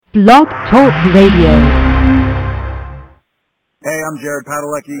Blog Talk Radio. Hey, I'm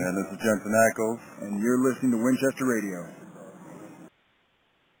Padalecki. And this is Jensen Ackles. And you're listening to Winchester Radio.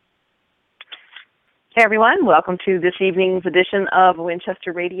 Hey everyone, welcome to this evening's edition of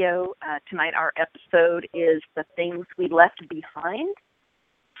Winchester Radio. Tonight our episode is The Things We Left Behind.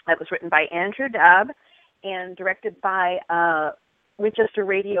 That was written by Andrew Dabb and directed by Winchester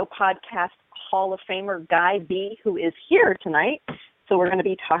Radio podcast Hall of Famer Guy B, who is here tonight. So we're going to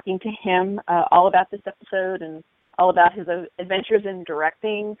be talking to him all about this episode and all about his adventures in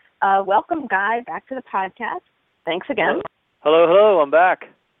directing. Welcome, Guy, back to the podcast. Thanks again. Hello, I'm back.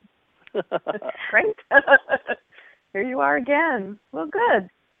 Great. Here you are again. Well, good.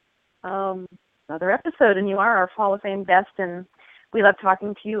 Another episode, and you are our Hall of Fame guest, and we love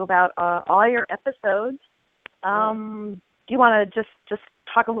talking to you about all your episodes. Do you want to just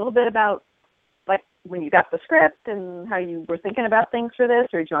talk a little bit about like when you got the script and how you were thinking about things for this,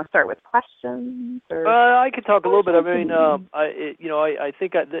 or do you want to start with questions? Or I could talk a little bit. I mean, I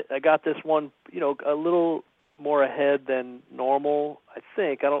think I got this one, a little more ahead than normal. I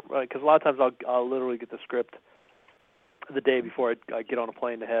think I don't because a lot of times I'll literally get the script the day before I get on a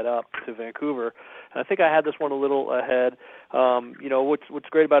plane to head up to Vancouver, and I think I had this one a little ahead. What's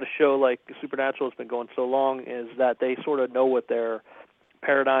great about a show like Supernatural has been going so long is that they sort of know what their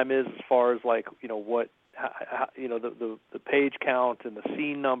paradigm is as far as like what the page count and the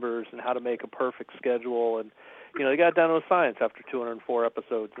scene numbers and how to make a perfect schedule, and they got down to a science after 204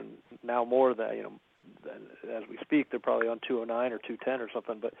 episodes, and now more of that. As we speak, they're probably on 209 or 210 or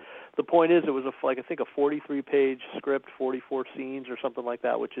something. But the point is, it was I think a 43-page script, 44 scenes or something like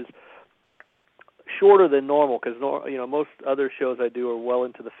that, which is shorter than normal because most other shows I do are well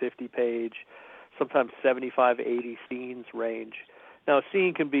into the 50-page, sometimes 75, 80 scenes range. Now, a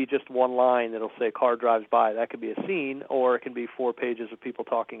scene can be just one line that'll say "car drives by." That could be a scene, or it can be 4 pages of people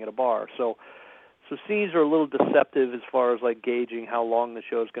talking at a bar. So scenes are a little deceptive as far as like gauging how long the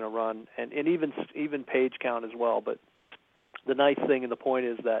show is going to run, and even page count as well. But the nice thing and the point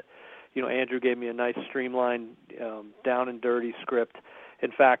is that Andrew gave me a nice streamlined, down and dirty script.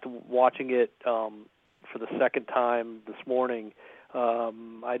 In fact, watching it for the second time this morning,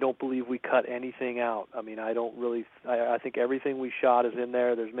 I don't believe we cut anything out. I mean, I think everything we shot is in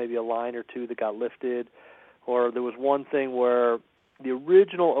there. There's maybe a line or two that got lifted, or there was one thing where the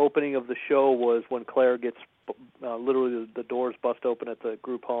original opening of the show was when Claire gets literally the doors bust open at the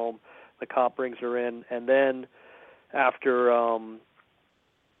group home. The cop brings her in, and then after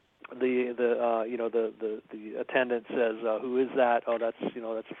the attendant says, "Who is that?" Oh, that's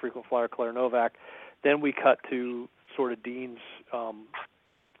a frequent flyer, Claire Novak. Then we cut to sort of Dean's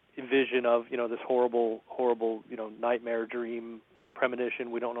vision of this horrible nightmare, dream,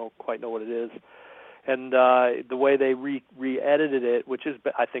 premonition. We don't quite know what it is. And the way they re-edited it, which is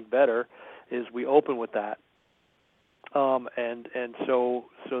I think better, is we open with that. So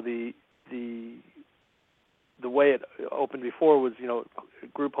the way it opened before was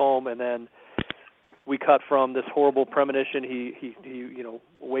group home, and then we cut from this horrible premonition. He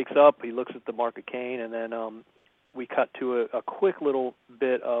wakes up, he looks at the mark of Cain, and then we cut to a quick little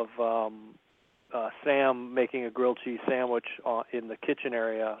bit of Sam making a grilled cheese sandwich in the kitchen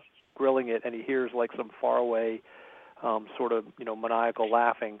area, grilling it, and he hears like some faraway sort of maniacal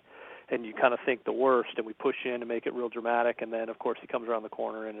laughing, and you kind of think the worst, and we push in to make it real dramatic, and then of course he comes around the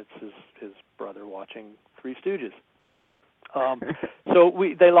corner and it's his brother watching Three Stooges. So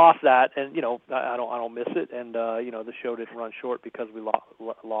they lost that, and I don't miss it, and the show didn't run short because we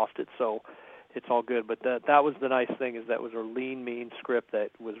lost it, so it's all good. But that was the nice thing, is that was a lean, mean script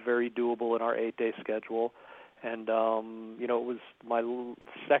that was very doable in our 8-day schedule. And it was my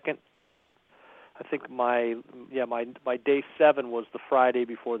second. I think my day 7 was the Friday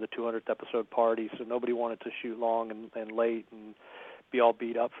before the 200th episode party, so nobody wanted to shoot long and late and be all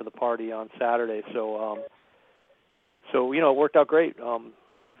beat up for the party on Saturday. So it worked out great.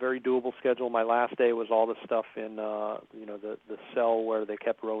 Very doable schedule. My last day was all the stuff in the cell where they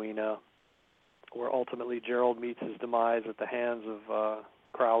kept Rowena, where ultimately Gerald meets his demise at the hands of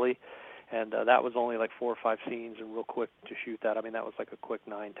Crowley. And that was only like 4 or 5 scenes and real quick to shoot that. I mean, that was like a quick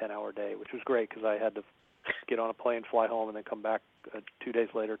 9-10 hour day, which was great because I had to get on a plane, fly home, and then come back 2 days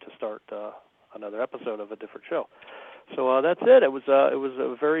later to start another episode of a different show. So that's it. It was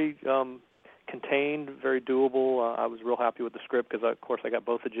a very contained, very doable. I was real happy with the script because, of course, I got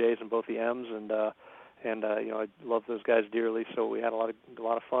both the J's and both the M's, and I love those guys dearly. So we had a lot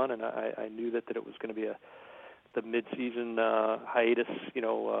of fun, and I knew that it was going to be the mid-season hiatus,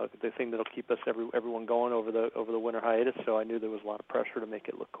 the thing that'll keep us everyone going over the winter hiatus. So I knew there was a lot of pressure to make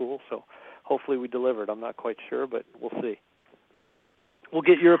it look cool. So hopefully we delivered. I'm not quite sure, but we'll see. We'll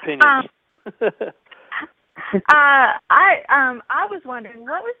get your opinions. I was wondering,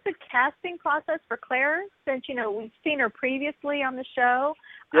 what was the casting process for Claire? Since we've seen her previously on the show.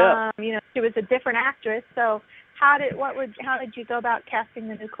 Yeah. She was a different actress. So how did you go about casting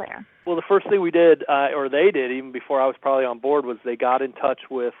the new Claire? Well, the first thing we did, or they did, even before I was probably on board, was they got in touch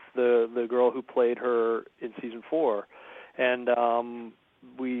with the girl who played her in season 4, and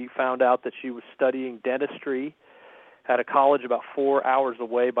we found out that she was studying dentistry at a college about 4 hours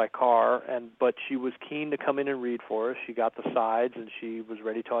away by car, but she was keen to come in and read for us. She got the sides, and she was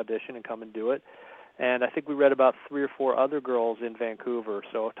ready to audition and come and do it. And I think we read about 3 or 4 other girls in Vancouver,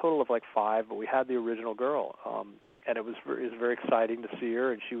 so a total of like 5, but we had the original girl. And it was very exciting to see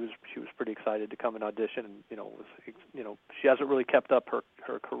her, and she was pretty excited to come and audition. And she hasn't really kept up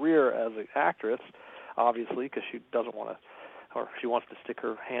her career as an actress, obviously, because she doesn't want to, or she wants to stick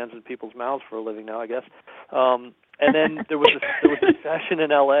her hands in people's mouths for a living now, I guess. And then there was a session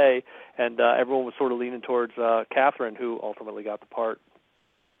in L.A., and everyone was sort of leaning towards Kathyrn, who ultimately got the part.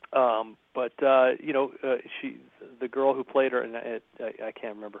 She, the girl who played her, and I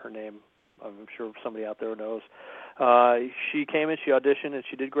can't remember her name. I'm sure somebody out there knows. She came in, she auditioned, and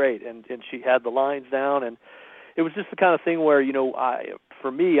she did great, and she had the lines down, and it was just the kind of thing where,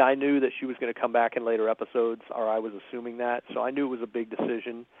 for me, I knew that she was going to come back in later episodes, or I was assuming that, so I knew it was a big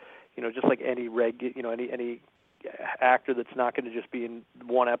decision, just like any any actor that's not going to just be in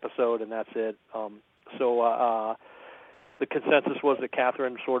one episode and that's it. The consensus was that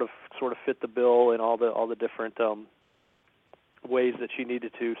Kathyrn sort of fit the bill in all the different ways that she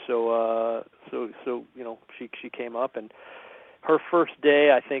needed to. So she came up, and her first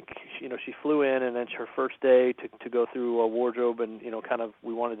day, I think, she flew in, and then her first day to go through a wardrobe, and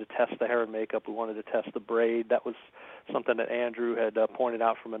we wanted to test the hair and makeup. We wanted to test the braid. That was something that Andrew had pointed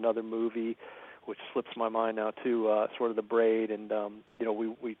out from another movie, which slips my mind now too. Sort of the braid, and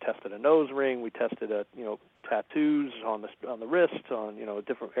we tested a nose ring. We tested tattoos on the wrist, on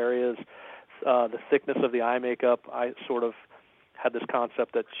different areas. The thickness of the eye makeup. I sort of had this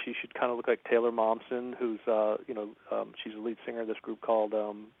concept that she should kind of look like Taylor Momsen, who's she's the lead singer of this group called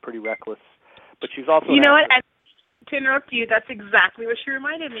Pretty Reckless, but she's also to interrupt you, that's exactly what she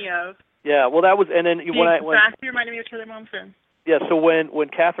reminded me of. Yeah, well, that was, and then when exactly reminded me of Taylor Momsen. Yeah, so when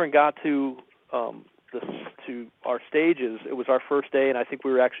Kathyrn got to our stages, it was our first day, and I think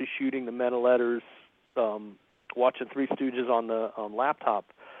we were actually shooting the Men of Letters, watching Three Stooges on the laptop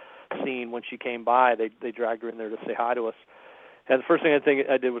scene. When she came by, they dragged her in there to say hi to us. And the first thing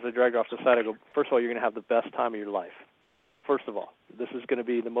I did was I dragged her off to the side. I go, first of all, you're going to have the best time of your life. First of all, this is going to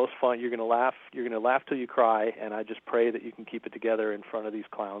be the most fun. You're going to laugh. You're going to laugh till you cry, and I just pray that you can keep it together in front of these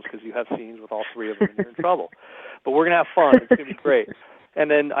clowns, because you have scenes with all 3 of them and you're in trouble. But we're going to have fun. It's going to be great. And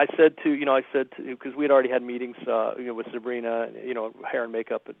then I said to, because we had already had meetings, with Sabrina, hair and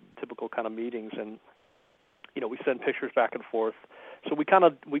makeup, typical kind of meetings, and we send pictures back and forth. So we kind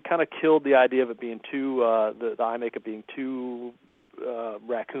of killed the idea of it being too the eye makeup being too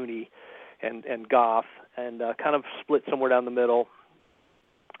raccoony and goth, and kind of split somewhere down the middle.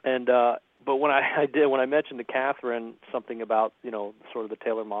 And but when I mentioned to Kathyrn something about sort of the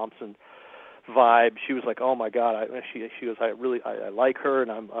Taylor Momsen vibe, she was like, "Oh my God!" She goes, I like her,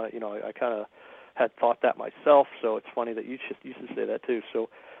 and I'm I kind of had thought that myself. So it's funny that you should say that too. So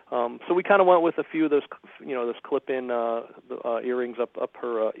we kind of went with a few of those those clip-in earrings up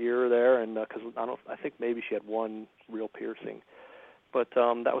her ear there, and because I think maybe she had one real piercing, but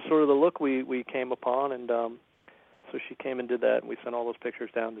that was sort of the look we came upon, and so she came and did that, and we sent all those pictures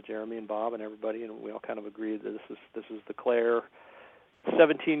down to Jeremy and Bob and everybody, and we all kind of agreed that this is the Claire,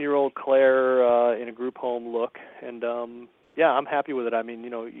 17-year-old Claire in a group home look, and I'm happy with it. I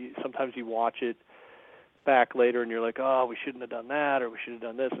mean, sometimes you watch it back later and you're like, oh, we shouldn't have done that, or we should have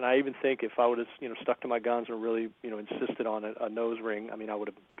done this. And I even think if I would have stuck to my guns and really insisted on a nose ring, I mean, I would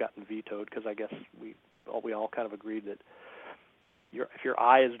have gotten vetoed, because I guess we all kind of agreed that if your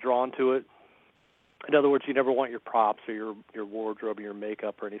eye is drawn to it, in other words, you never want your props or your wardrobe or your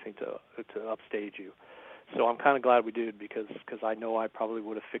makeup or anything to upstage you. So I'm kind of glad we did, because I know I probably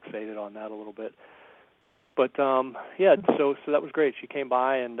would have fixated on that a little bit. But so that was great. She came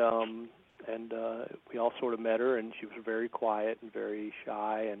by, and we all sort of met her, and she was very quiet and very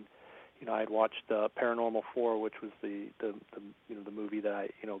shy. And I had watched Paranormal 4, which was the movie that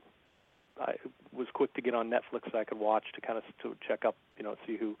I was quick to get on Netflix so I could watch to kind of to check up,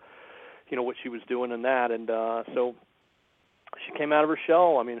 see who, what she was doing in that. And so she came out of her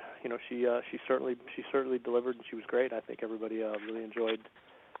shell. I mean, she certainly delivered, and she was great. I think everybody really enjoyed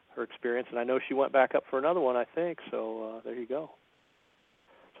her experience, and I know she went back up for another one, I think. So there you go.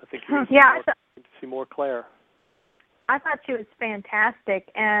 I think you're going to see more Claire. I thought she was fantastic,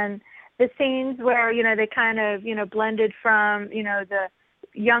 and the scenes where they kind of blended from the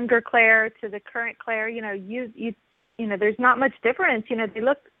younger Claire to the current Claire. There's not much difference. They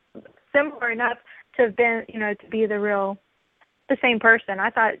look similar enough to have been to be the same person. I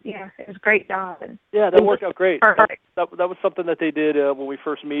thought it was a great job. Yeah, that worked out great. Perfect. That was something that they did when we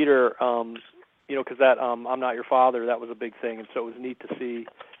first meet her. Because that I'm Not Your Father, that was a big thing, and so it was neat to see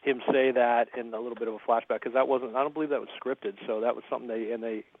him say that in a little bit of a flashback, because I don't believe that was scripted, so that was something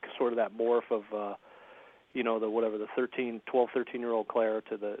they sort of that morph of the 13-year-old Claire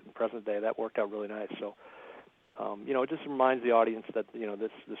to the present day, that worked out really nice. So it just reminds the audience that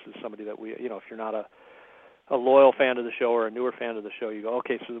this is somebody that we if you're not a loyal fan of the show or a newer fan of the show, you go,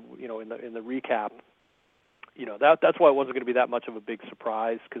 okay, so in the recap, that's why it wasn't going to be that much of a big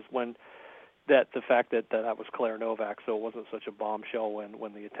surprise, because when the fact that was Claire Novak, so it wasn't such a bombshell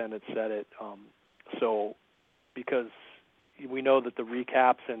when the attendant said it. So because we know that the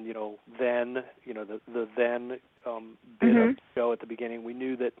recaps and then the then bit of the show at the beginning, we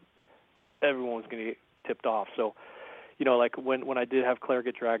knew that everyone was going to get tipped off. So like when I did have Claire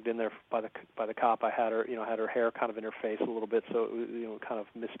get dragged in there by the cop, I had her had her hair kind of in her face a little bit, so it was kind of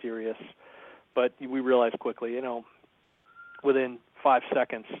mysterious. But we realized quickly, within 5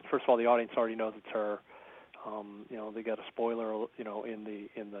 seconds, first of all, the audience already knows it's her. They got a spoiler, in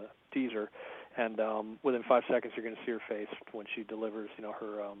the teaser, and within 5 seconds, you're going to see her face when she delivers,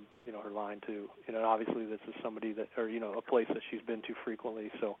 her line to, obviously this is somebody that, or a place that she's been to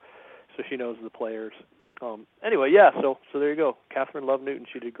frequently, so she knows the players. Anyway, yeah, so there you go. Kathyrn Love Newton,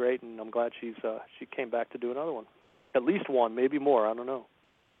 she did great, and I'm glad she came back to do another one, at least one, maybe more. I don't know.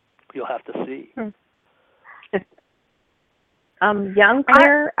 You'll have to see. Young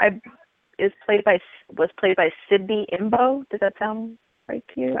Claire was played by Sydney Imbo. Does that sound right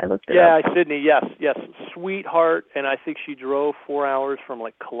to you? I looked it up. Yeah, Sydney. Yes, sweetheart. And I think she drove 4 hours from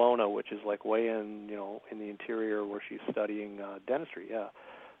like Kelowna, which is like way in in the interior where she's studying dentistry. Yeah.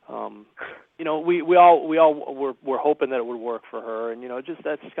 We all were hoping that it would work for her, and just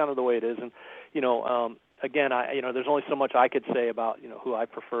that's kind of the way it is. And again, there's only so much I could say about who I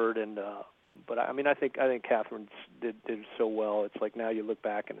preferred, and but I think Kathyrn did so well. It's like now you look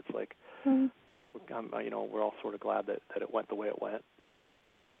back and it's like, we're all sort of glad that it went the way it went.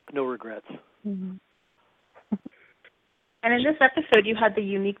 No regrets. Mm-hmm. And in this episode, you had the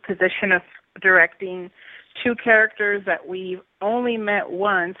unique position of directing two characters that we've only met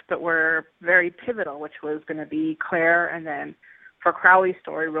once, but were very pivotal, which was going to be Claire, and then for Crowley's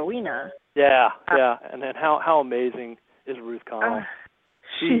story, Rowena. Yeah, and then how amazing is Ruth Connell?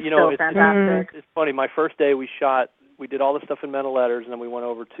 She's so fantastic. It's funny. My first day, we did all the stuff in Men of Letters, and then we went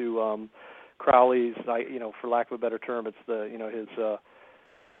over to Crowley's. For lack of a better term, it's the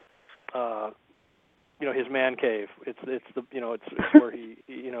his man cave. It's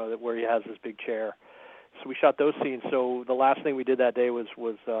where he has this big chair. So we shot those scenes. So the last thing we did that day was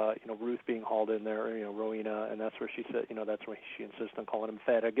Ruth being hauled in there, Rowena, and that's where she said, that's where she insists on calling him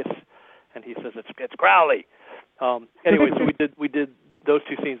Fergus, and he says it's Crowley. Anyway, so we did those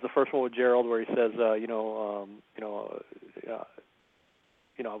two scenes. The first one with Gerald, where he says,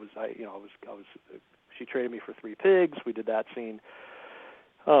 she traded me for 3 pigs. We did that scene.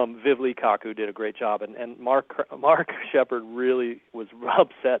 Viv Lee Kaku did a great job, and Mark Sheppard really was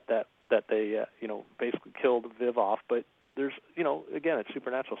upset that they basically killed Viv off. But there's again, it's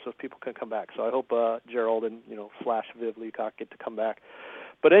supernatural, so people can come back. So I hope Gerald and / Viv Lee Kaku get to come back.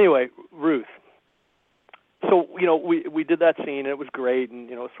 But anyway, Ruth. So we did that scene, and it was great, and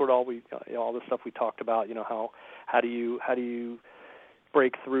sort of all the stuff we talked about. How do you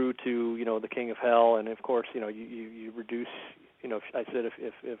break through to the King of Hell, and of course you reduce. I said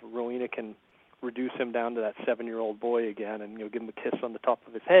if Rowena can reduce him down to that 7-year-old boy again, and give him a kiss on the top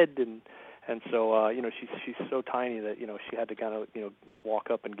of his head, and so she's so tiny that she had to kind of walk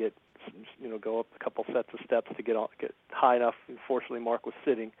up and get go up a couple sets of steps to get high enough. Fortunately, Mark was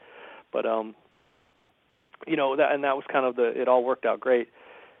sitting, but that was kind of it all worked out great.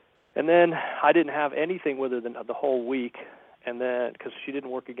 And then I didn't have anything with her the whole week, and then because she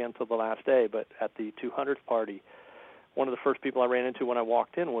didn't work again until the last day, but at the 200th party, one of the first people I ran into when I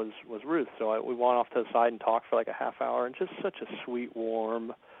walked in was Ruth. So we went off to the side and talked for like a half hour, and just such a sweet,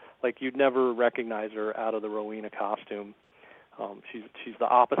 warm, like you'd never recognize her out of the Rowena costume. She's the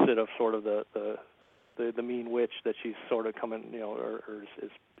opposite of sort of the mean witch that she's sort of coming, or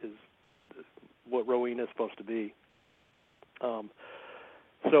is what Rowena is supposed to be.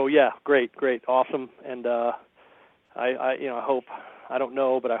 So yeah, great, awesome, and I hope, I don't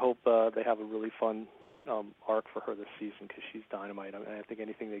know, but I hope they have a really fun arc for her this season, because she's dynamite. I think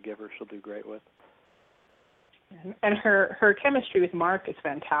anything they give her, she'll do great with. And her chemistry with Mark is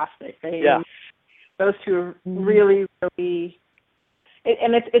fantastic. Yeah. Those two are really, really.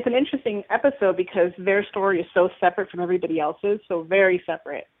 And it's an interesting episode because their story is so separate from everybody else's, so very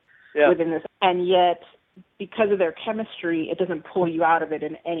separate within this. And yet, because of their chemistry, it doesn't pull you out of it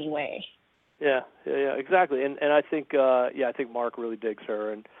in any way. Yeah, exactly. And I think, I think Mark really digs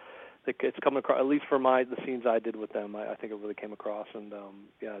her, and I think it's coming across. At least for the scenes I did with them, I think it really came across. And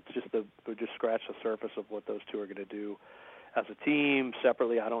it's just we just scratched the surface of what those two are going to do as a team.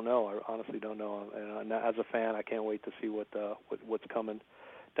 Separately, I don't know. I honestly don't know. And as a fan, I can't wait to see what's coming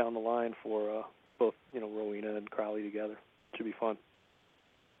down the line for both Rowena and Crowley together. It should be fun.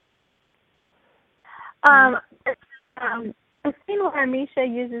 The scene where Misha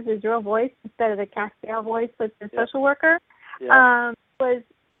uses his real voice instead of the Castiel voice with the social worker, was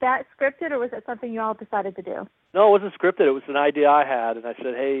that scripted, or was it something you all decided to do? No, it wasn't scripted. It was an idea I had, and I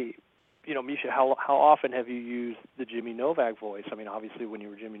said, hey, Misha, how often have you used the Jimmy Novak voice? I mean, obviously when you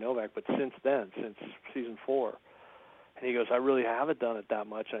were Jimmy Novak, but since then, since season 4. And he goes, I really haven't done it that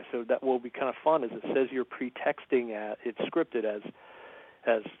much. And I said, that will be kind of fun, as it says you're pretexting it's scripted as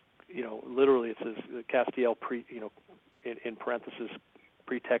literally it says Castiel in parentheses,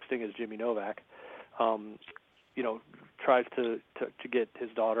 pretexting as Jimmy Novak, tries to get his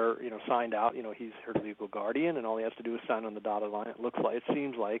daughter, signed out. He's her legal guardian, and all he has to do is sign on the dotted line. It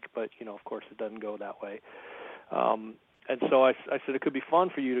seems like, but of course it doesn't go that way. And so I said it could be fun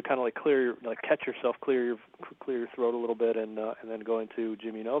for you to kind of catch yourself, clear your throat a little bit, and then go into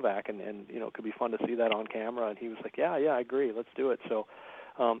Jimmy Novak, and it could be fun to see that on camera. And he was like, yeah, I agree, let's do it. So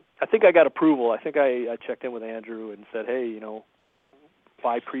I think I got approval. I think I checked in with Andrew and said, hey,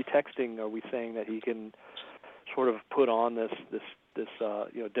 by pretexting, are we saying that he can sort of put on this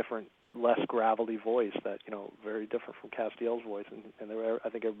different, less gravelly voice that very different from Castiel's voice, and I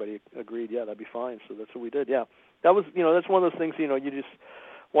think everybody agreed, yeah, that'd be fine. So that's what we did. Yeah, that was that's one of those things you just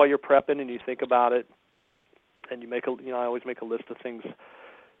while you're prepping and you think about it, and you make I always make a list of things.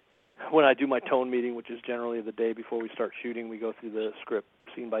 When I do my tone meeting, which is generally the day before we start shooting, we go through the script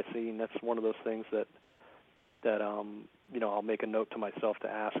scene by scene. That's one of those things that I'll make a note to myself to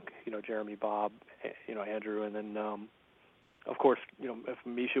ask Jeremy, Bob, Andrew, and then of course if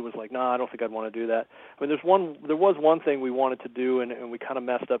Misha was like, no, I don't think I'd want to do that. I mean, there was one thing we wanted to do, and we kind of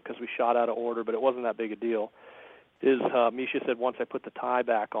messed up because we shot out of order, but it wasn't that big a deal. Misha said once I put the tie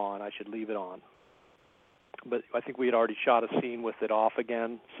back on, I should leave it on. But I think we had already shot a scene with it off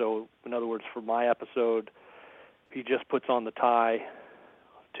again. So, in other words, for my episode, he just puts on the tie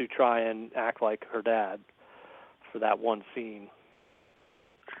to try and act like her dad for that one scene.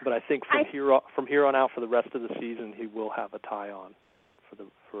 But I think from here on out for the rest of the season, he will have a tie on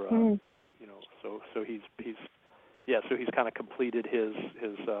So he's kind of completed his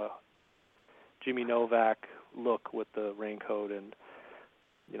Jimmy Novak look with the raincoat, and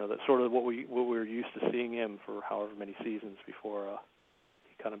that's sort of what we were used to seeing him for however many seasons before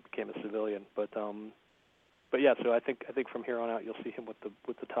he kind of became a civilian. But yeah, so I think from here on out you'll see him with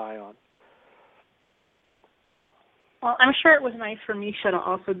the tie on. Well, I'm sure it was nice for Misha to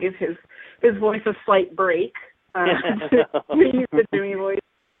also give his voice a slight break. To use the Jimmy voice.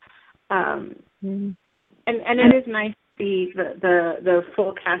 And it is nice to see the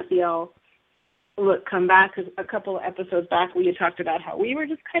full Castiel look come back, because a couple of episodes back we had talked about how we were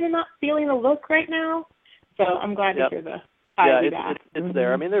just kind of not feeling the look right now. So I'm glad to hear the it's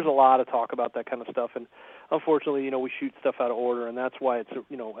there. I mean, there's a lot of talk about that kind of stuff, and unfortunately, we shoot stuff out of order, and that's why it's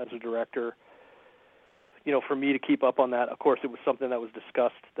as a director, for me to keep up on that. Of course, it was something that was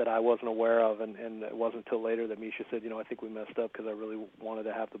discussed that I wasn't aware of, and it wasn't until later that Misha said, I think we messed up because I really wanted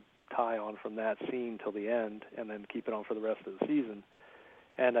to have the tie on from that scene till the end, and then keep it on for the rest of the season.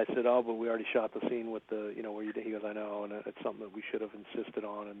 And I said, oh, but we already shot the scene with the, where you did. He goes, I know, and it's something that we should have insisted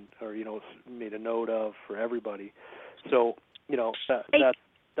on, or made a note of for everybody. So,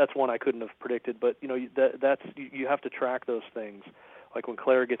 that's one I couldn't have predicted. But that's you have to track those things. Like when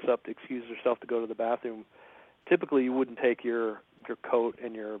Claire gets up to excuse herself to go to the bathroom, typically you wouldn't take your coat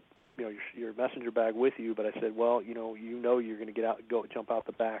and your messenger bag with you. But I said, well, you're going to jump out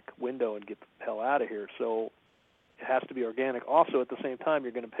the back window and get the hell out of here. So it has to be organic. Also, at the same time,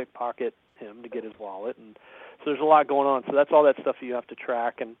 you're going to pickpocket him to get his wallet, and so there's a lot going on. So that's all that stuff you have to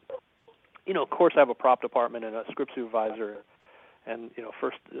track. And of course, I have a prop department and a script supervisor, and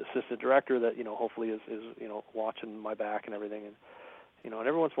first assistant director that hopefully is watching my back and everything. And and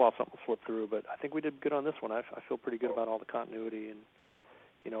every once in a while something will slip through, but I think we did good on this one. I feel pretty good about all the continuity, and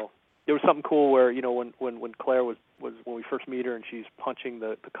there was something cool where when Claire was when we first meet her and she's punching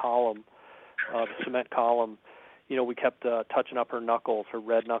the column, the cement column. we kept touching up her knuckles, her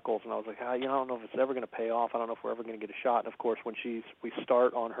red knuckles, and I was like, I don't know if it's ever going to pay off. I don't know if we're ever going to get a shot. And of course, when we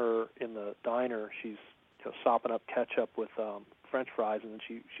start on her in the diner, she's sopping up ketchup with French fries, and then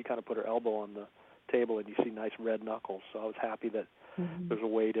she kind of put her elbow on the table, and you see nice red knuckles. So I was happy that there's a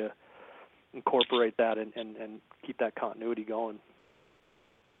way to incorporate that and keep that continuity going.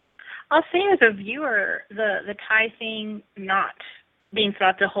 I'll say as a viewer, the tie thing not being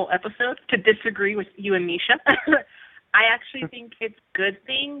throughout the whole episode, to disagree with you and Misha. I actually think it's a good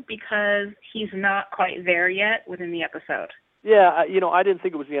thing because he's not quite there yet within the episode. Yeah, I didn't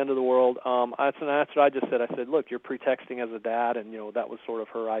think it was the end of the world. That's what I just said. I said, look, you're pretexting as a dad, and that was sort of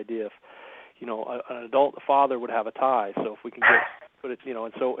her idea. If an adult father would have a tie, so if we can put it,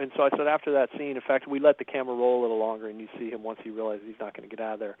 and so I said after that scene, in fact, we let the camera roll a little longer, and you see him once he realizes he's not going to get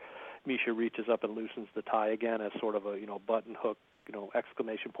out of there. Misha reaches up and loosens the tie again as sort of a button hook,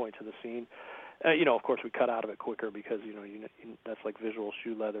 exclamation point to the scene. Of course, we cut out of it quicker because that's like visual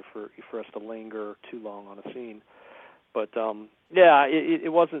shoe leather for us to linger too long on a scene. But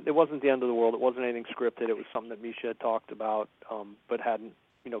it wasn't the end of the world. It wasn't anything scripted. It was something that Misha had talked about, but hadn't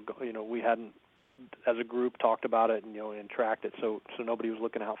we hadn't as a group talked about it and tracked it. So nobody was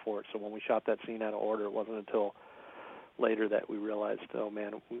looking out for it. So when we shot that scene out of order, it wasn't until later that we realized, oh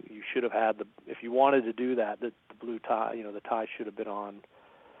man, you should have had if you wanted to do that, the blue tie, the tie should have been on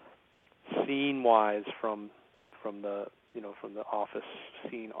scene-wise from the office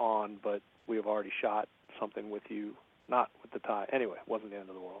scene on, but we have already shot something with you, not with the tie. Anyway, it wasn't the end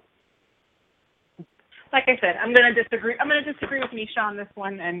of the world. Like I said, I'm going to disagree. I'm going to disagree with Misha on this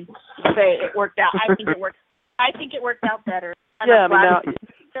one and say it worked out. I think it worked out better. But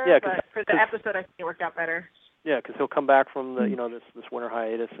for the episode, I think it worked out better. Yeah, because he'll come back from the this winter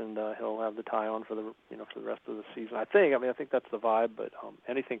hiatus, and he'll have the tie on for the rest of the season. I think that's the vibe, but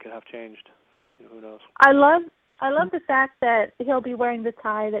anything could have changed. Who knows? I love the fact that he'll be wearing the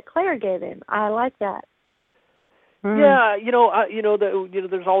tie that Claire gave him. I like that. Yeah,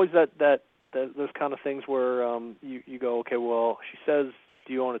 there's always that those kind of things where you go, okay, well, she says,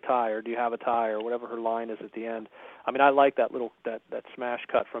 do you own a tie, or do you have a tie, or whatever her line is at the end. I mean, I like that little that smash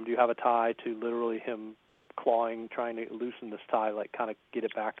cut from do you have a tie to literally him clawing, trying to loosen this tie, like kind of get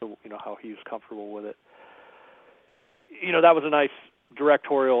it back to how he was comfortable with it. That was a nice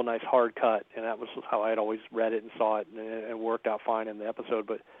directorial, nice hard cut, and that was how I had always read it and saw it, and it worked out fine in the episode.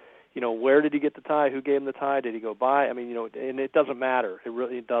 But where did he get the tie? Who gave him the tie? Did he go buy? I mean, and it doesn't matter.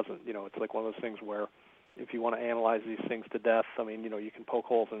 It doesn't. It's like one of those things where if you want to analyze these things to death, I mean, you can poke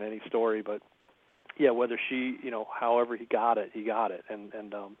holes in any story, but yeah, whether she, however he got it,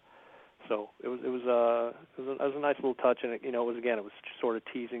 and so it was a nice little touch, and it was just sort of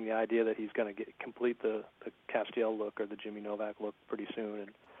teasing the idea that he's going to complete the Castiel look or the Jimmy Novak look pretty soon, and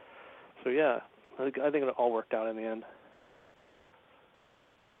so yeah, I think it all worked out in the end.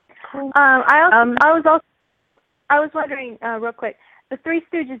 I was wondering real quick, the Three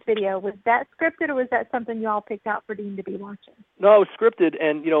Stooges video, was that scripted or was that something you all picked out for Dean to be watching? No, it was scripted,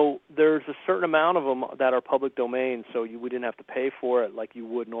 and there's a certain amount of them that are public domain, so we didn't have to pay for it like you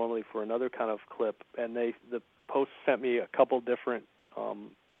would normally for another kind of clip. And the Post sent me a couple different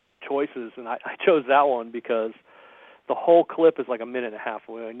choices, and I chose that one because the whole clip is like a minute and a half.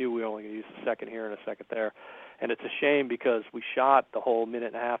 I knew we were only going to use a second here and a second there, and it's a shame because we shot the whole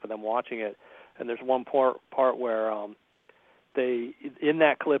minute and a half of them watching it, and there's one part where they, in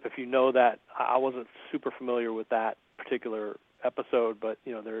that clip, if you know that, I wasn't super familiar with that particular episode, but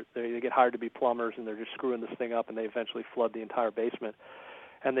they get hired to be plumbers, and they're just screwing this thing up, and they eventually flood the entire basement.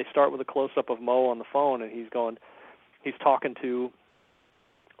 And they start with a close-up of Mo on the phone, and he's talking to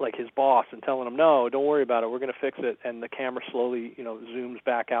like his boss and telling him, no, don't worry about it, we're going to fix it. And the camera slowly zooms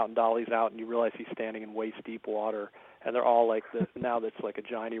back out and dollies out, and you realize he's standing in waist-deep water, and they're all like now that's like a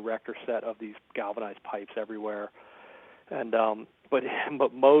giant erector set of these galvanized pipes everywhere. And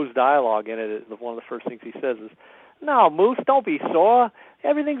but Mo's dialogue in it is one of the first things he says is, "No, Moose, don't be sore.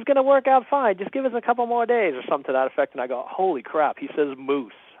 Everything's going to work out fine. Just give us a couple more days," or something to that effect. And I go, "Holy crap!" He says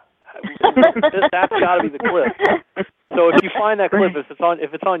Moose. That's got to be the clip. So if you find that clip, if it's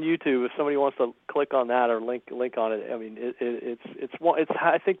on YouTube, if somebody wants to click on that or link on it, I mean, it's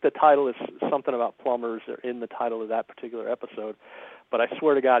I think the title is something about plumbers in the title of that particular episode. But I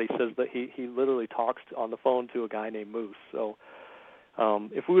swear to God, he says that he literally talks on the phone to a guy named Moose. So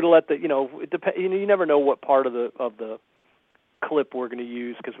if we would have let you never know what part of the clip we're going to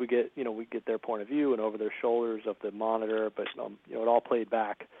use because we get their point of view and over their shoulders of the monitor. But it all played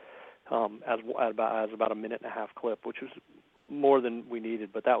back as about a minute and a half clip, which was more than we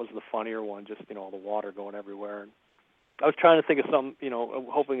needed. But that was the funnier one, just all the water going everywhere. And I was trying to think of some,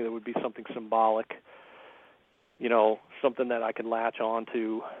 hoping there would be something symbolic. something that I could latch on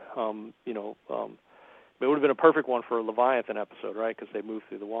to. It would have been a perfect one for a Leviathan episode, right? Because they moved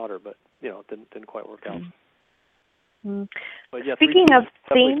through the water, but it didn't quite work out. Mm-hmm. But yeah, speaking of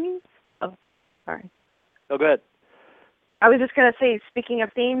themes, sorry. Oh, go ahead. I was just going to say, speaking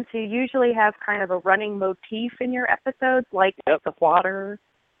of themes, you usually have kind of a running motif in your episodes, like the water.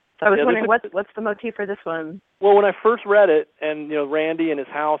 So I was wondering, what's the motif for this one? Well, when I first read it, and Randy and his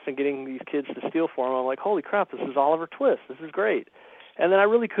house and getting these kids to steal for him, I'm like, holy crap, this is Oliver Twist. This is great. And then I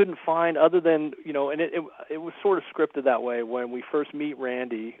really couldn't find, other than and it was sort of scripted that way when we first meet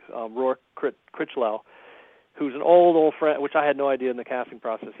Randy, Rourke Critchlow, who's an old friend, which I had no idea in the casting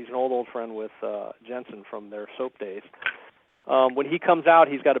process. He's an old friend with Jensen from their soap days. When he comes out,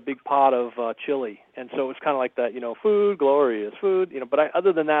 he's got a big pot of chili, and so it was kind of like that, food, glorious food, But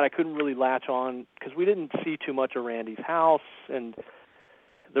other than that, I couldn't really latch on because we didn't see too much of Randy's house, and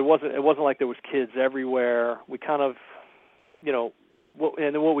it wasn't like there was kids everywhere. We kind of,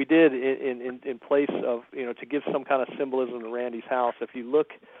 and then what we did in place of, to give some kind of symbolism to Randy's house. If you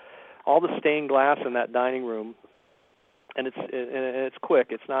look, all the stained glass in that dining room, and it's quick.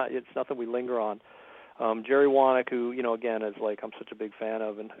 It's nothing we linger on. Jerry Wanick, who again is like I'm such a big fan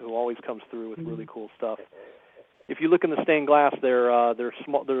of, and who always comes through with really cool stuff. If you look in the stained glass, they're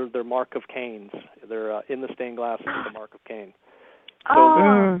small. They're Mark of Cain's. They're in the stained glass is the Mark of Cain.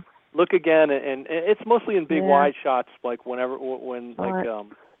 So look again, and it's mostly in big wide shots, like when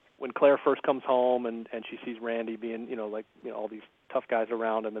Claire first comes home and she sees Randy being all these tough guys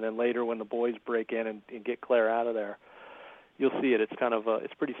around him, and then later when the boys break in and get Claire out of there, you'll see it. It's kind of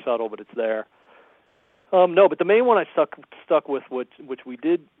it's pretty subtle, but it's there. No, but the main one I stuck with, which we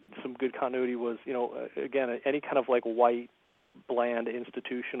did some good continuity, was again any kind of like white, bland,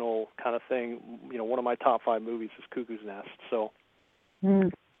 institutional kind of thing. One of my top 5 movies is Cuckoo's Nest. So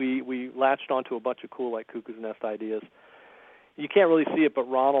we latched onto a bunch of cool like Cuckoo's Nest ideas. You can't really see it, but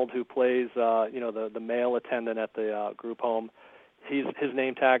Ronald, who plays the male attendant at the group home, his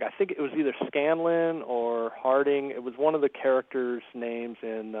name tag, I think it was either Scanlon or Harding. It was one of the characters' names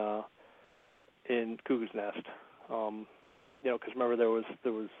in Cuckoo's Nest, because remember there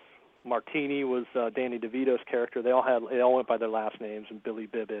was Martini was Danny DeVito's character. They all went by their last names, and Billy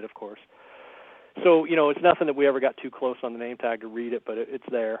Bibbit, of course. So it's nothing that we ever got too close on the name tag to read it, but it's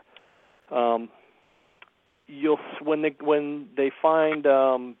there. When they find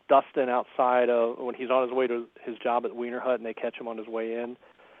Dustin outside when he's on his way to his job at Wiener Hut, and they catch him on his way in,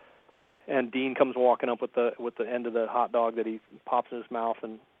 and Dean comes walking up with the end of the hot dog that he pops in his mouth,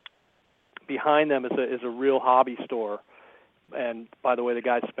 and behind them is a real hobby store. And by the way, the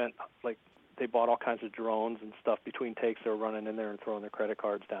guys they bought all kinds of drones and stuff between takes. They were running in there and throwing their credit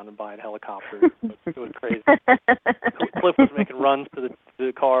cards down and buying helicopters. It was crazy. Cliff was making runs to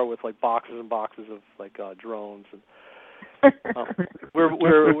the car with like boxes and boxes of like drones. And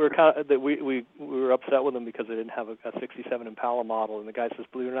we're kind of we were upset with them because they didn't have a 67 Impala model, and the guy says,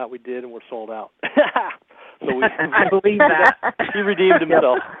 "Believe it or not, we did, and we're sold out." So I believe that. He redeemed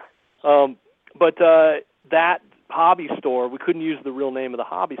himself. But that hobby store, we couldn't use the real name of the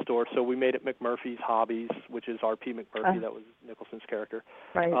hobby store, so we made it McMurphy's Hobbies, which is R.P. McMurphy. That was Nicholson's character.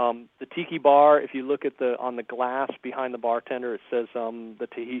 Right. The Tiki Bar, if you look at on the glass behind the bartender, it says the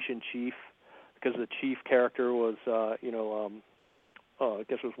Tahitian Chief, because the chief character was, I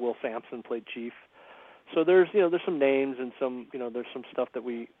guess it was Will Sampson played Chief. So there's some names and some, there's some stuff that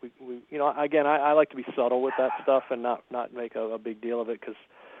we again, I like to be subtle with that stuff and not make a big deal of it, because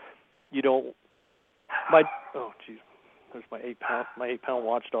you don't. There's my 8-pound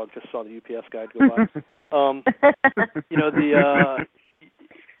watchdog just saw the UPS guy go by.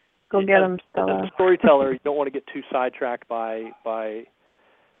 Go get him, Stella. As a storyteller, you don't want to get too sidetracked by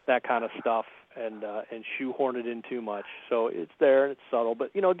that kind of stuff and shoehorn it in too much. So it's there and it's subtle,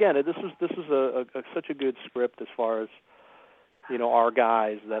 but again, this is such a good script as far as our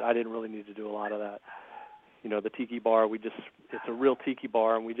guys, that I didn't really need to do a lot of that. The Tiki Bar, it's a real Tiki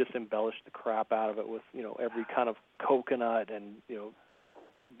Bar, and we just embellished the crap out of it with, every kind of coconut and,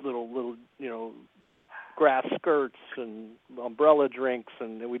 little grass skirts and umbrella drinks,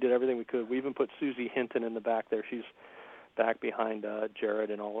 and we did everything we could. We even put Susie Hinton in the back there. She's back behind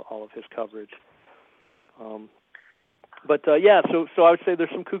Jared and all of his coverage. So I would say there's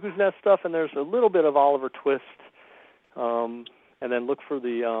some Cuckoo's Nest stuff, and there's a little bit of Oliver Twist, and then look for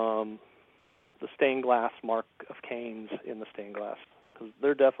the stained glass Mark of Cain's in the stained glass, because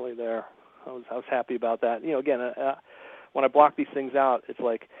they're definitely there. I was happy about that. Again, when I block these things out, it's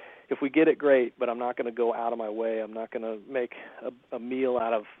like, if we get it, great, but I'm not going to go out of my way. I'm not going to make a meal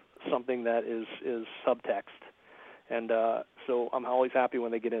out of something that is subtext. And So I'm always happy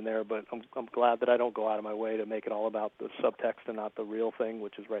when they get in there, but I'm glad that I don't go out of my way to make it all about the subtext and not the real thing,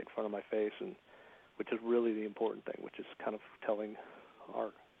 which is right in front of my face, and which is really the important thing, which is kind of telling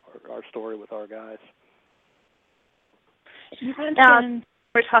our story with our guys. You mentioned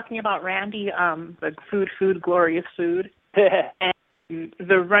we're talking about Randy, the food, glorious food. And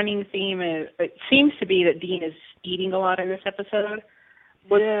the running theme is, it seems to be that Dean is eating a lot in this episode.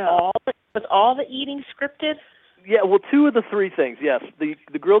 Was all the eating scripted? Yeah, well, 2 of the 3 things, yes. The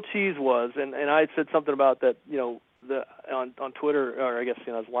grilled cheese was, and I had said something about that, on Twitter, or I guess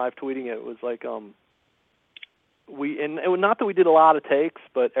I was live tweeting it. It was like not that we did a lot of takes,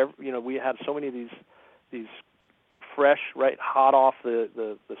 but we had so many of these fresh, right, hot off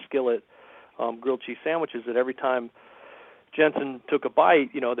the skillet grilled cheese sandwiches that every time Jensen took a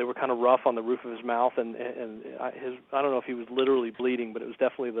bite, they were kind of rough on the roof of his mouth, and I don't know if he was literally bleeding, but it was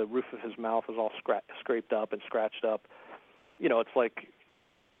definitely the roof of his mouth was all scraped up and scratched up. It's like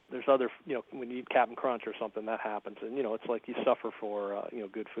there's other, when you eat Captain Crunch or something, that happens, and it's like you suffer for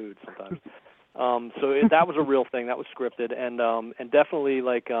good food sometimes. That was a real thing. That was scripted, and definitely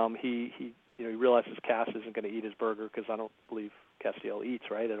like he realizes Cass isn't going to eat his burger because I don't believe Castiel eats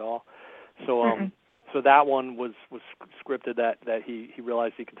right at all. So So that one was scripted that he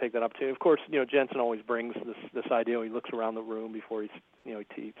realized he could take that opportunity. Of course, Jensen always brings this idea. He looks around the room before he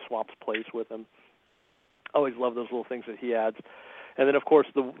swaps place with him. I always love those little things that he adds. And then of course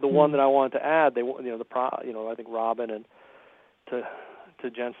the one that I wanted to add, I think Robin and to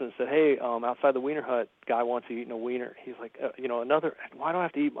Jensen said, hey, outside the Wiener Hut, guy wants to eat a wiener. He's like, another. Why do I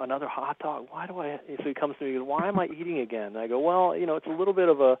have to eat another hot dog? Why do I? So he comes to me and goes, why am I eating again? And I go, well, it's a little bit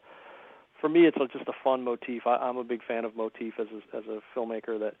of a. For me, it's just a fun motif. I'm a big fan of motif as a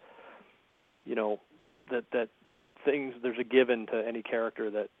filmmaker. That that things, there's a given to any character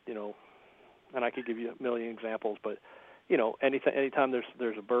that and I could give you a million examples, but anytime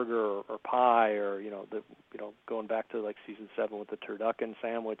there's a burger or pie or going back to like season 7 with the turducken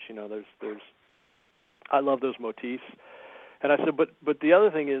sandwich, there's I love those motifs. And I said, but the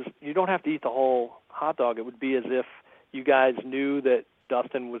other thing is you don't have to eat the whole hot dog. It would be as if you guys knew that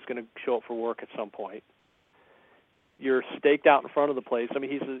Dustin was going to show up for work at some point. You're staked out in front of the place. I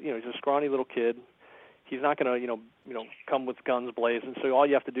mean, he's a scrawny little kid. He's not going to come with guns blazing. So all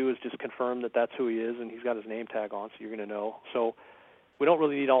you have to do is just confirm that that's who he is, and he's got his name tag on, so you're going to know. So we don't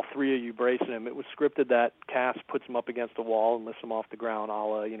really need all 3 of you bracing him. It was scripted that Cass puts him up against a wall and lifts him off the ground, a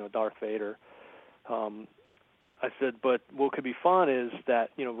la Darth Vader. I said, but what could be fun is that,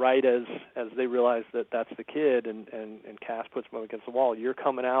 right as they realize that that's the kid and Cass puts him up against the wall, you're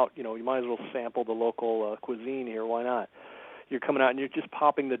coming out, you might as well sample the local cuisine here, why not? You're coming out and you're just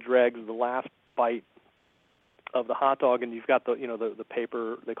popping the dregs, the last bite of the hot dog, and you've got the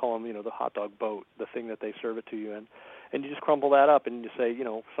paper, they call them, the hot dog boat, the thing that they serve it to you in, and you just crumble that up and you say,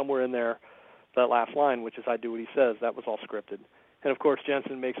 somewhere in there, that last line, which is I do what he says, that was all scripted. And, of course,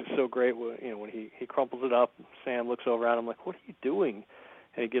 Jensen makes it so great when he crumples it up. Sam looks over at him like, what are you doing?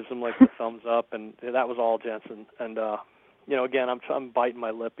 And he gives him, like, the thumbs up, and that was all Jensen. And, again, I'm biting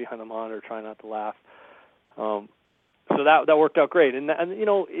my lip behind the monitor trying not to laugh. So that worked out great. And as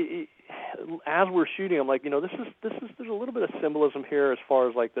we're shooting, I'm like, there's a little bit of symbolism here as far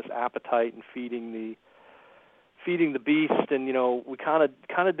as, like, this appetite and feeding the beast. And, we kind of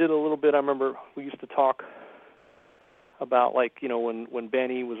did a little bit. I remember we used to talk about, like, when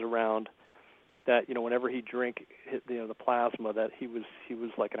Benny was around, that whenever he drank the plasma, that he was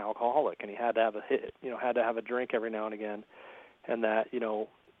like an alcoholic, and he had to have a hit, had to have a drink every now and again, and that even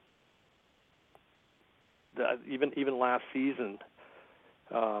last season,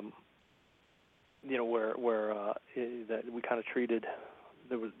 where that we kind of treated,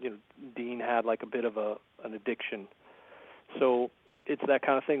 there was Dean had like a bit of an addiction, so. It's that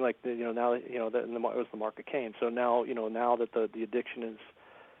kind of thing, like now that that it was the mark of Cain. So now now that the addiction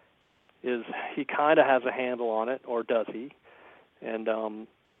is he kind of has a handle on it, or does he? And a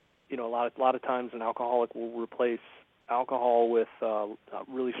lot of times an alcoholic will replace alcohol with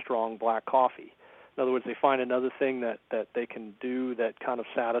really strong black coffee. In other words, they find another thing that they can do that kind of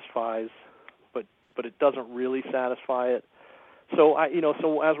satisfies, but it doesn't really satisfy it. So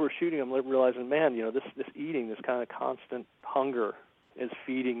so as we're shooting, I'm realizing, man, this eating, this kind of constant hunger is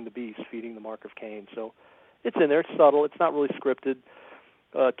feeding the beast, feeding the mark of Cain. So it's in there. It's subtle. It's not really scripted.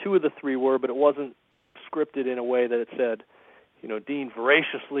 2 of the 3 were, but it wasn't scripted in a way that it said, Dean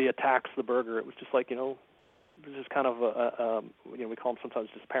voraciously attacks the burger. It was just like, it was just kind of we call them sometimes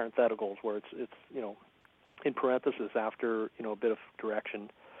just parentheticals, where it's in parentheses after a bit of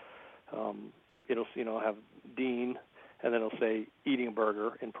direction. It'll have Dean, and then it'll say eating a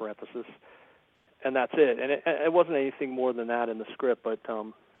burger in parentheses. that's it. And it wasn't anything more than that in the script, but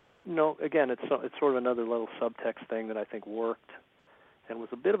again, it's sort of another little subtext thing that I think worked, and was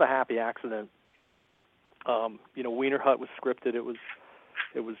a bit of a happy accident. Wiener Hut was scripted. It was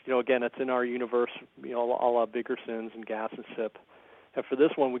again, it's in our universe, a la Biggersons and Gas and Sip. And for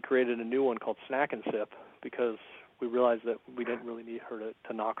this one, we created a new one called Snack and Sip because we realized that we didn't really need her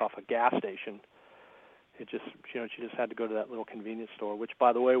to knock off a gas station. It just, she just had to go to that little convenience store, which,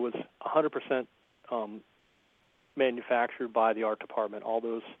 by the way, was 100% manufactured by the art department. All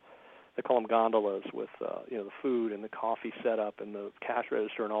those, they call them gondolas with, the food and the coffee setup and the cash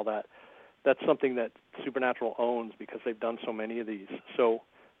register and all that. That's something that Supernatural owns because they've done so many of these. So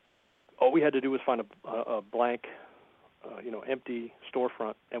all we had to do was find a blank, empty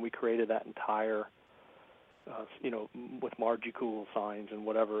storefront, and we created that entire, with Margie Cool signs and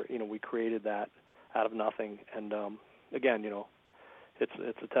whatever. We created that out of nothing. And again,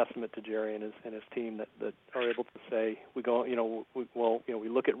 it's a testament to Jerry and his team that are able to say, we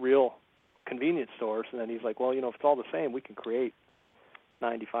look at real convenience stores, and then he's like, well, if it's all the same, we can create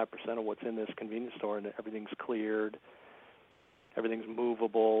 95% of what's in this convenience store, and everything's cleared, everything's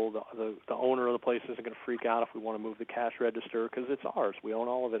movable. The owner of the place isn't going to freak out if we want to move the cash register because it's ours. We own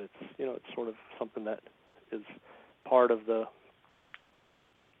all of it. It's it's sort of something that is part of the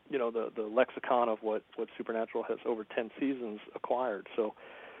the lexicon of what Supernatural has over 10 seasons acquired. So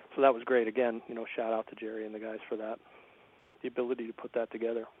that was great. Again, shout out to Jerry and the guys for that, the ability to put that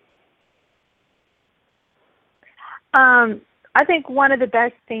together. I think one of the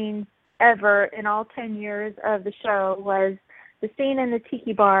best scenes ever in all 10 years of the show was the scene in the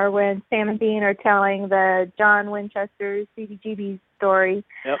Tiki Bar when Sam and Dean are telling the John Winchester CBGB story.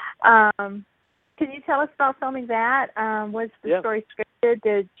 Yep. Can you tell us about filming that? Was the story scripted?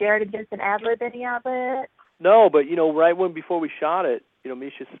 Did Jared and Jensen ad-lib any of it? No, but, right before we shot it,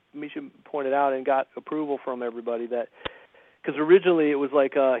 Misha pointed out and got approval from everybody that, because originally it was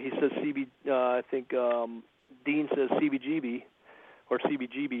like, he says I think Dean says CBGB or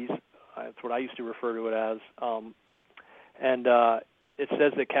CBGBs. That's what I used to refer to it as. And it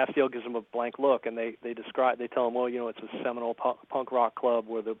says that Castiel gives them a blank look, and they tell him, well, it's a seminal punk rock club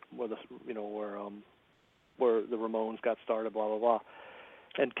where the Ramones got started, blah blah blah.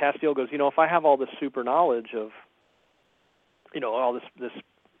 And Castiel goes, if I have all this super knowledge of, all this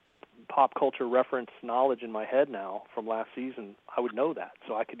pop culture reference knowledge in my head now from last season, I would know that.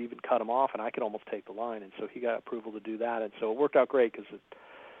 So I could even cut him off, and I could almost take the line. And so he got approval to do that, and so it worked out great because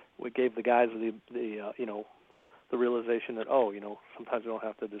we gave the guys the realization that, sometimes we don't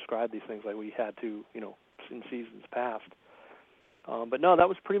have to describe these things like we had to, in seasons past. But no, that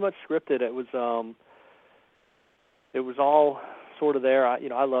was pretty much scripted. It was all sort of there. I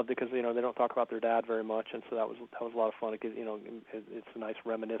loved it because they don't talk about their dad very much, and so that was a lot of fun. It's a nice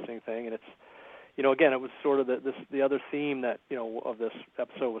reminiscing thing, and it's again, it was sort of the other theme that of this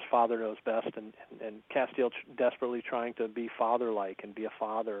episode was Father Knows Best, and Castiel desperately trying to be father-like and be a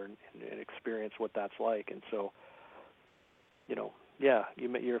father and experience what that's like, and so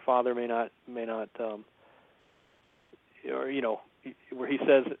your father may not or where he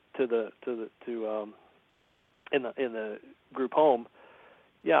says in the group home,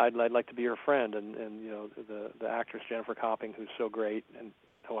 I'd like to be her friend, and the actress Jennifer Copping, who's so great and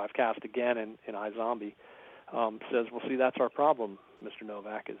who I've cast again in iZombie, says, well, see, that's our problem, Mr.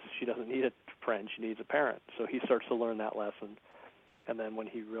 Novak, is she doesn't need a friend, she needs a parent. So he starts to learn that lesson, and then when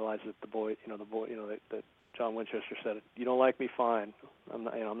he realizes that that John Winchester said, you don't like me, fine. I'm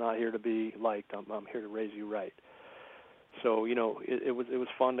not here to be liked. I'm here to raise you right. So it was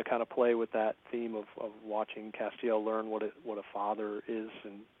fun to kind of play with that theme of watching Castiel learn what a father is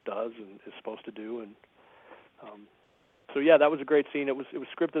and does and is supposed to do, and that was a great scene. It was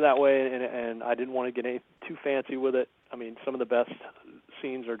scripted that way, and I didn't want to get too fancy with it. I mean, some of the best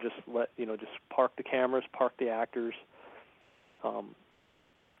scenes are just just park the cameras, park the actors.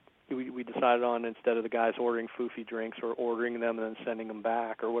 We decided on, instead of the guys ordering foofy drinks or ordering them and then sending them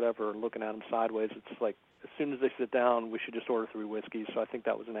back or whatever and looking at them sideways, it's like as soon as they sit down, we should just order 3 whiskeys. So I think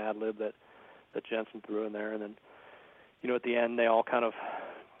that was an ad-lib that Jensen threw in there. And then, at the end, they all kind of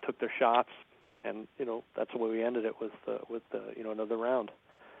took their shots, and, that's the way we ended it with another round.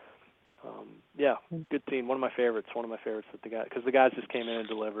 Good scene. One of my favorites that because the guys just came in and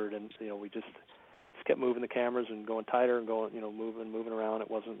delivered, and, we just kept moving the cameras and going tighter and going, moving around.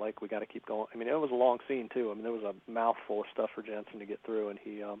 It wasn't like we got to keep going. I mean, it was a long scene too. I mean, there was a mouthful of stuff for Jensen to get through, and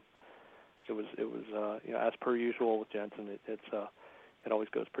he, it was as per usual with Jensen. It always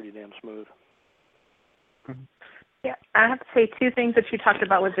goes pretty damn smooth. Yeah, I have to say 2 things that you talked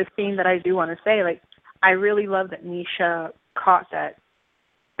about with this scene that I do want to say. Like, I really love that Misha caught that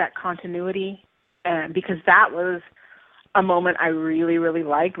continuity And because that was a moment I really, really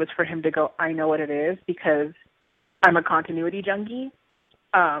liked, was for him to go, I know what it is, because I'm a continuity junkie.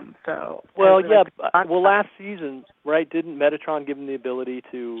 Last season, right? Didn't Metatron give him the ability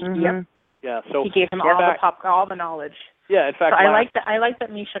to? Mm-hmm. Yep. Yeah. So he gave him all the knowledge. Yeah. In fact, so I like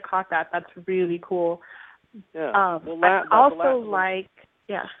that Misha caught that. That's really cool. Yeah. I also like.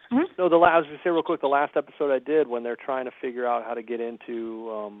 Yeah. Mm-hmm. No, I was going to say real quick. The last episode I did, when they're trying to figure out how to get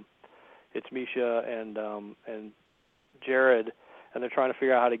into, it's Misha and Jared, and they're trying to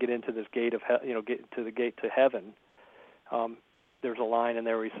figure out how to get into this gate of get to the gate to heaven. There's a line in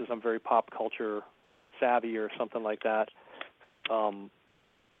there where he says, "I'm very pop culture savvy," or something like that.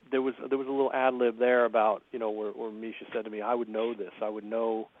 There was a little ad lib there about where Misha said to me, "I would know this. I would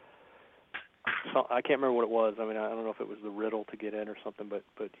know." I can't remember what it was. I mean, I don't know if it was the riddle to get in or something,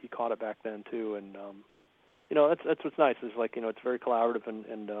 but he caught it back then too. And that's what's nice. Is like it's very collaborative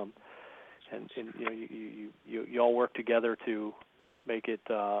and you all work together to make it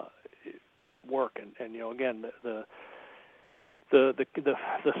work. And again the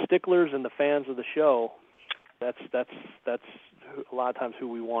sticklers and the fans of the show, that's a lot of times who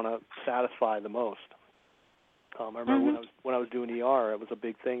we want to satisfy the most. I remember when I was doing ER, it was a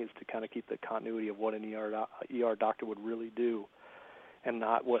big thing, is to kind of keep the continuity of what an ER doctor would really do, and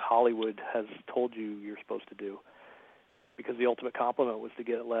not what Hollywood has told you you're supposed to do. Because the ultimate compliment was to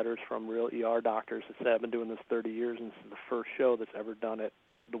get letters from real ER doctors that said, "I've been doing this 30 years, and this is the first show that's ever done it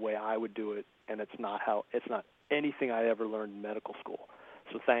the way I would do it, and it's not anything I ever learned in medical school.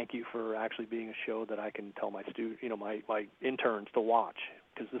 So thank you for actually being a show that I can tell my my interns to watch,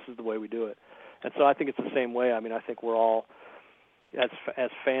 because this is the way we do it." And so I think it's the same way. I mean, I think we're all, as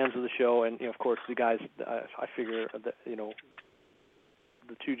fans of the show, and of course the guys, I figure that the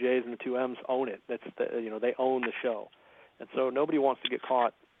two J's and the two M's own it. That's they own the show, and so nobody wants to get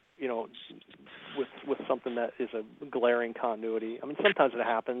caught with something that is a glaring continuity. I mean, sometimes it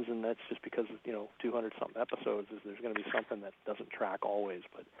happens, and that's just because 200 something episodes, is there's going to be something that doesn't track always.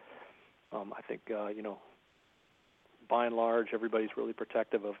 But I think by and large, everybody's really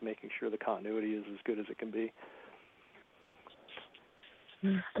protective of making sure the continuity is as good as it can be.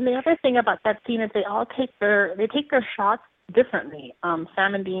 And the other thing about that scene is they all take their shots differently.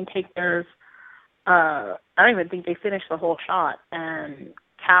 Sam and Dean take theirs. I don't even think they finish the whole shot, and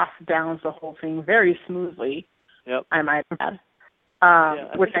Cass downs the whole thing very smoothly. Yep. I might add,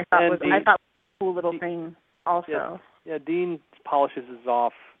 which I thought was a cool little thing also. Yeah, Dean polishes his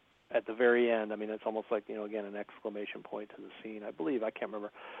off at the very end. I mean, it's almost like again, an exclamation point to the scene. I believe, I can't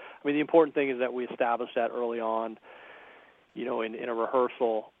remember. I mean, the important thing is that we establish that early on, in a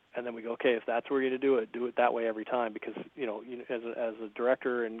rehearsal, and then we go, okay, if that's where you're going to do it that way every time, because as a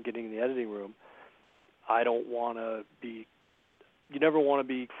director and getting in the editing room, I don't want to be. You never want to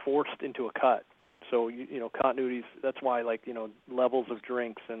be forced into a cut. So continuities. That's why levels of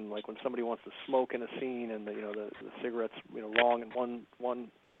drinks, and like when somebody wants to smoke in a scene, and the cigarette's long in one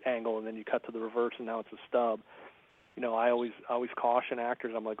angle, and then you cut to the reverse, and now it's a stub. I always caution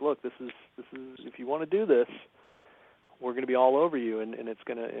actors. I'm like, look, this is if you want to do this, we're going to be all over you, and it's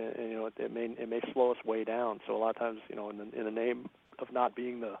going to it may slow us way down. So a lot of times in the name of not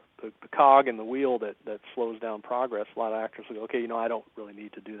being the cog in the wheel that slows down progress, a lot of actors will go, okay, I don't really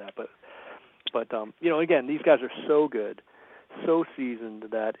need to do that, but again, these guys are so good, so seasoned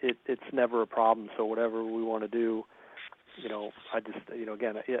that it's never a problem. So whatever we want to do, I just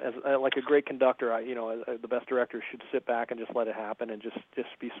again, as like a great conductor, the best director should sit back and just let it happen and just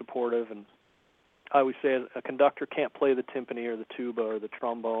be supportive. And I always say a conductor can't play the timpani or the tuba or the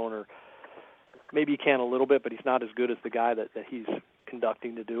trombone, or maybe he can a little bit, but he's not as good as the guy that he's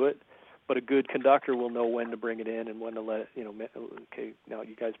conducting to do it. But a good conductor will know when to bring it in and when to let it, okay, now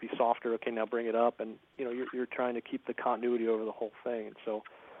you guys be softer, okay, now bring it up, and you're trying to keep the continuity over the whole thing. And so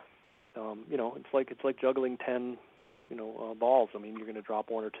it's like juggling 10 balls. I mean, you're going to drop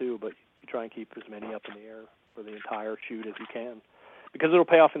one or two, but you try and keep as many up in the air for the entire shoot as you can, because it'll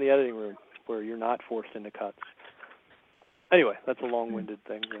pay off in the editing room where you're not forced into cuts. Anyway, that's a long-winded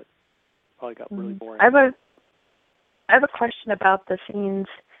thing that probably got really boring. I have a question about the scenes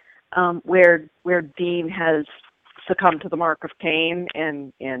where Dean has succumbed to the mark of Cain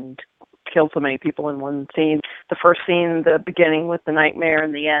and killed so many people in one scene. The first scene, the beginning with the nightmare,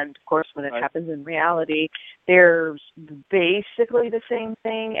 and the end, of course, when it happens in reality, they're basically the same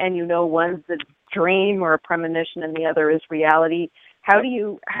thing, and one's a dream or a premonition and the other is reality. How do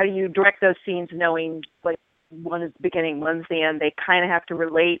you direct those scenes knowing like one is the beginning, one's the end? They kind of have to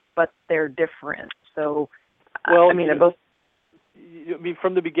relate, but they're different. So, they're both. I mean,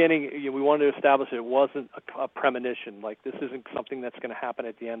 from the beginning, we wanted to establish that it wasn't a premonition. Like, this isn't something that's going to happen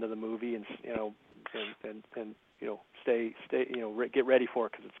at the end of the movie, and stay, get ready for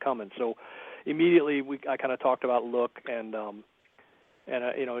it because it's coming. So immediately, I kind of talked about look, and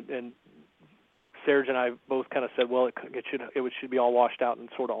Serge and I both kind of said, well, it should be all washed out and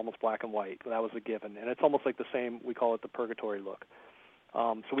sort of almost black and white. That was a given, and it's almost like the same. We call it the purgatory look.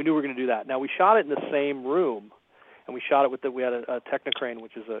 So we knew we were going to do that. Now we shot it in the same room, and we shot it with we had a Technocrane,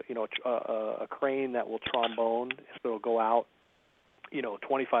 which is a crane that will trombone, so it'll go out,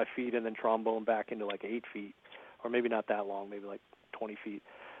 25 feet and then trombone back into like 8 feet, or maybe not that long, maybe like 20 feet,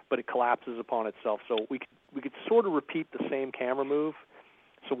 but it collapses upon itself. So we could sort of repeat the same camera move.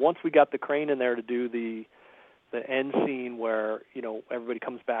 So once we got the crane in there to do the end scene where everybody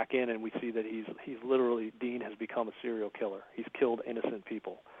comes back in and we see that he's literally, Dean has become a serial killer. He's killed innocent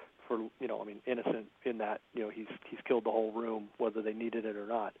people for innocent in that he's killed the whole room whether they needed it or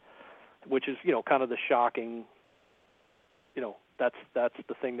not, which is kind of the shocking. That's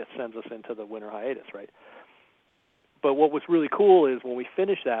the thing that sends us into the winter hiatus, right? But what was really cool is when we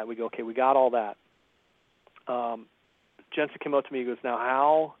finished that, we go, okay, we got all that. Jensen came up to me and goes, now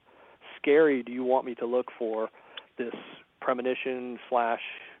how scary do you want me to look for this premonition /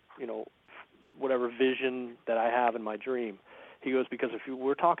 whatever vision that I have in my dream? He goes, because if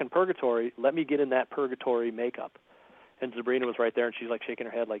we're talking purgatory, let me get in that purgatory makeup. And Sabrina was right there, and she's like shaking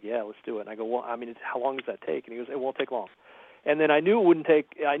her head like, yeah, let's do it. And I go, well, I mean, how long does that take? And he goes, it won't take long. And then I knew it wouldn't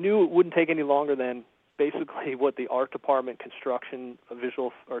take any longer than basically what the art department, construction,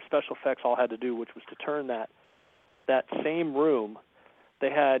 visual or special effects all had to do, which was to turn that same room. They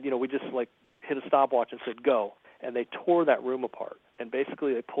had, we just like hit a stopwatch and said go, and they tore that room apart. And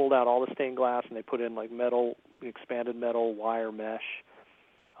basically they pulled out all the stained glass and they put in like metal, expanded metal, wire mesh.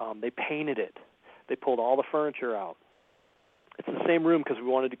 They painted it. They pulled all the furniture out. It's the same room because we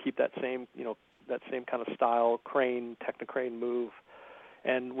wanted to keep that same, that same kind of style, crane, Technocrane move.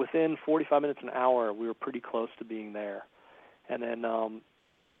 And within 45 minutes, an hour, we were pretty close to being there. And then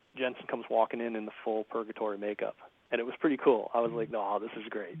Jensen comes walking in the full purgatory makeup. And it was pretty cool. I was like, no, this is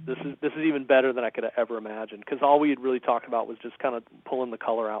great. This is even better than I could have ever imagined. Because all we had really talked about was just kind of pulling the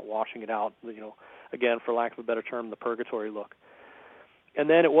color out, washing it out, again, for lack of a better term, the purgatory look. And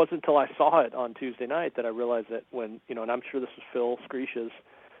then it wasn't until I saw it on Tuesday night that I realized that when, and I'm sure this was Phil Screech's,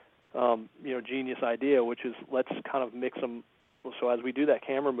 genius idea, which is let's kind of mix them. So as we do that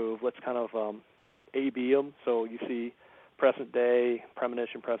camera move, let's kind of A-B them. So you see present day,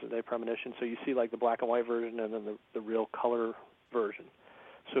 premonition, present day, premonition. So you see like the black and white version and then the real color version.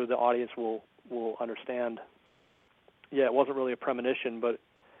 So the audience will understand, yeah, it wasn't really a premonition, but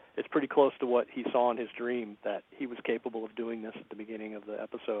it's pretty close to what he saw in his dream, that he was capable of doing this at the beginning of the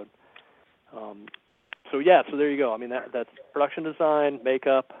episode. So there you go. I mean, that's production design,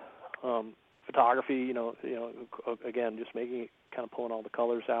 makeup, photography, again, just making it, kind of pulling all the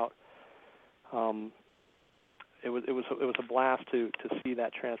colors out. It was a blast to see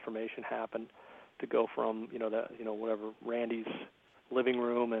that transformation happen, to go from whatever Randy's living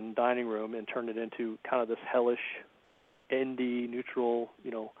room and dining room and turn it into kind of this hellish, indie, neutral,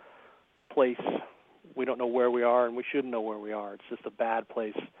 place. We don't know where we are, and we shouldn't know where we are. It's just a bad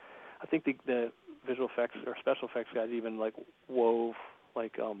place. I think the visual effects or special effects guys even like wove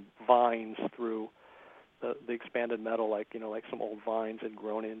like vines through the expanded metal, like like some old vines had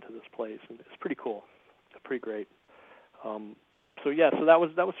grown into this place, and it's pretty cool. It's pretty great. So that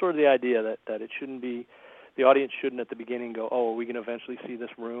was sort of the idea that it shouldn't be, the audience shouldn't at the beginning go, oh, are we going to eventually see this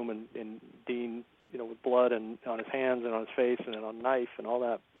room and Dean, with blood and on his hands and on his face and on a knife and all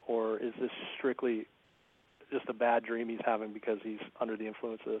that, or is this strictly just a bad dream he's having because he's under the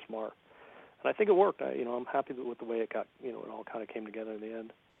influence of this mark? And I think it worked. I'm happy with the way it got, it all kind of came together in the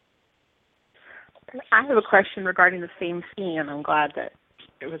end. I have a question regarding the same scene, and I'm glad that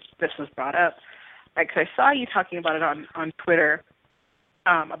this was brought up. Like, 'cause I saw you talking about it on Twitter,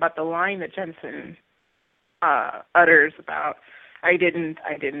 about the line that Jensen utters about, I didn't,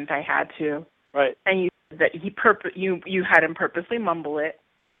 I had to. Right. And you that you had him purposely mumble it,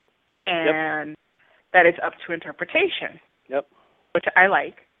 and that it's up to interpretation. Yep. Which I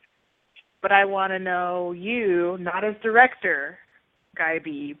like. But I want to know you, not as director, Guy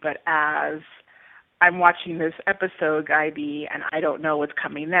B, but as I'm watching this episode, Guy B, and I don't know what's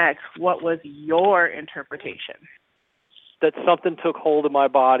coming next. What was your interpretation? That something took hold of my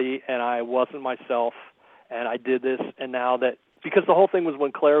body, and I wasn't myself, and I did this, and now that, because the whole thing was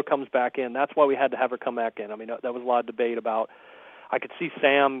when Claire comes back in, that's why we had to have her come back in. I mean, that was a lot of debate about, I could see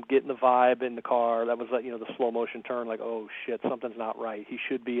Sam getting the vibe in the car. That was the slow motion turn, like, oh shit, something's not right. He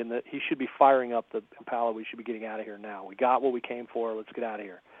should be firing up the Impala. We should be getting out of here now. We got what we came for. Let's get out of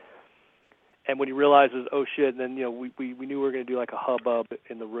here. And when he realizes, oh shit, and then we knew we were going to do like a hubbub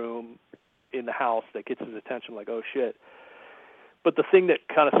in the room, in the house, that gets his attention, like, oh shit. But the thing that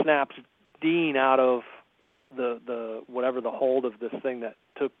kind of snaps Dean out of the whatever the hold of this thing that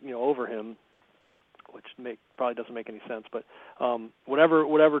took over him, which probably doesn't make any sense, but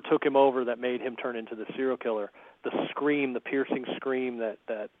whatever took him over that made him turn into the serial killer, the piercing scream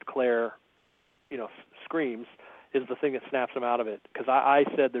that Claire screams, is the thing that snaps him out of it. Because I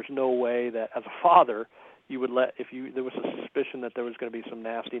said there's no way that as a father you would there was a suspicion that there was going to be some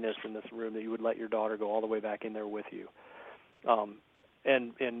nastiness in this room, that you would let your daughter go all the way back in there with you. And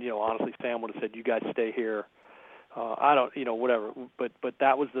honestly, Sam would have said, you guys stay here. I don't, whatever. But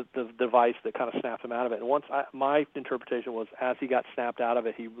that was the device that kind of snapped him out of it. And my interpretation was, as he got snapped out of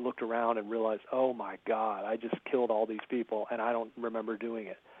it, he looked around and realized, oh my God, I just killed all these people and I don't remember doing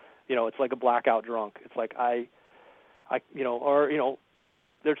it. It's like a blackout drunk. It's like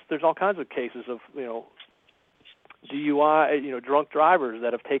there's all kinds of cases of, DUI, drunk drivers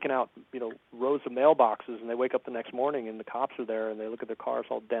that have taken out, rows of mailboxes, and they wake up the next morning and the cops are there and they look at their cars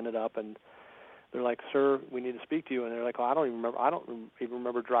all dented up and they're like, sir, we need to speak to you. And they're like, oh, I don't even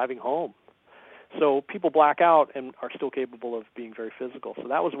remember driving home. So people black out and are still capable of being very physical. So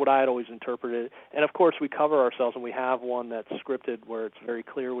that was what I had always interpreted. And of course we cover ourselves, and we have one that's scripted where it's very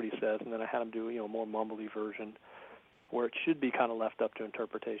clear what he says, and then I had him do a more mumbly version where it should be kind of left up to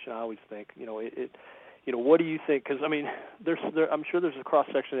interpretation. I always think, what do you think? Because, I'm sure there's a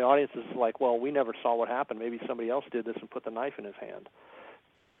cross-section of the audience that's like, well, we never saw what happened. Maybe somebody else did this and put the knife in his hand.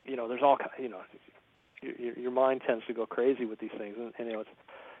 There's all, your mind tends to go crazy with these things. And it's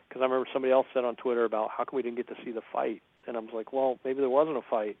because I remember somebody else said on Twitter about how come we didn't get to see the fight. And I was like, well, maybe there wasn't a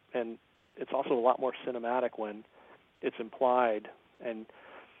fight. And it's also a lot more cinematic when it's implied. And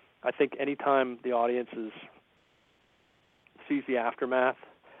I think anytime the audience sees the aftermath,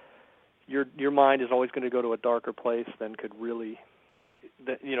 your mind is always going to go to a darker place than could really,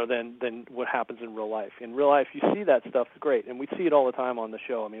 than what happens in real life. In real life, you see that stuff, great, and we see it all the time on the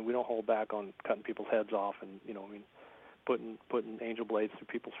show. We don't hold back on cutting people's heads off and putting angel blades through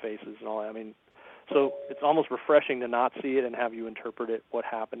people's faces and all that. So it's almost refreshing to not see it and have you interpret it, what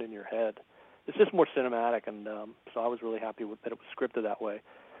happened in your head. It's just more cinematic, and so I was really happy that it was scripted that way.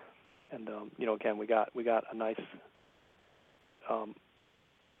 And again, we got a nice.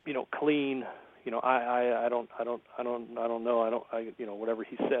 Clean. I don't know. Whatever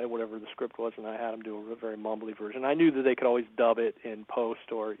he said, whatever the script was, and I had him do a very mumbly version. I knew that they could always dub it in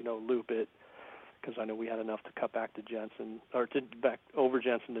post or loop it, because I know we had enough to cut back to Jensen or back over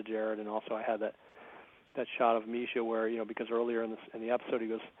Jensen to Jared, and also I had that shot of Misha where because earlier in the episode he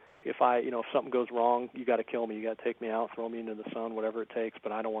goes, if something goes wrong, you got to kill me, you got to take me out, throw me into the sun, whatever it takes,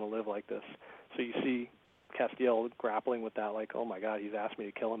 but I don't want to live like this. So you see Castiel grappling with that, like, oh my God, he's asked me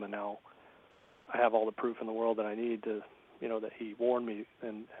to kill him, and now I have all the proof in the world that I need to, that he warned me,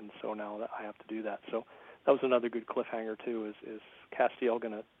 and so now that I have to do that. So that was another good cliffhanger too. Is Castiel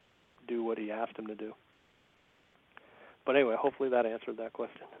going to do what he asked him to do? But anyway, hopefully that answered that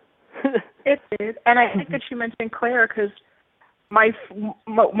question. It did, and I think that you mentioned Claire, because my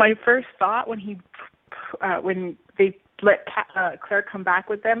first thought when they let Claire come back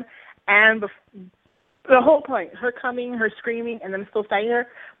with them, and the whole point, her coming, her screaming, and them still staying there,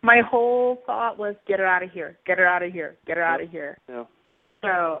 my whole thought was, get her out of here, get her out of here, get her out of here. Yeah.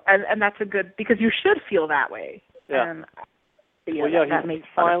 So, and that's a good, because you should feel that way. Yeah. And, that makes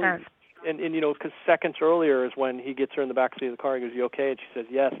a lot of sense. And because seconds earlier is when he gets her in the backseat of the car. He goes, you okay? And she says,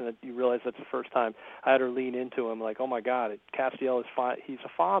 yes. And you realize that's the first time. I had her lean into him like, oh, my God, Castiel he's a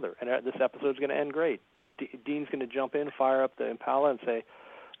father. And this episode's going to end great. Dean's going to jump in, fire up the Impala, and say,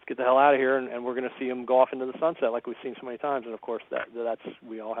 let's get the hell out of here, and we're going to see him go off into the sunset like we've seen so many times. And, of course, that's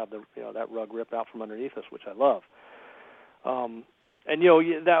we all have that rug ripped out from underneath us, which I love. And,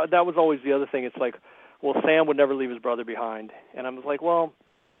 that was always the other thing. It's like, well, Sam would never leave his brother behind. And I was like, well,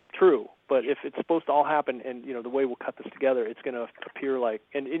 true, but if it's supposed to all happen, and the way we'll cut this together, it's going to appear like,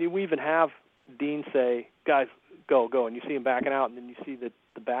 and we even have Dean say, guys, go, and you see him backing out, and then you see the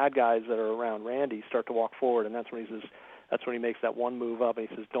bad guys that are around Randy start to walk forward, and that's when he makes that one move up, and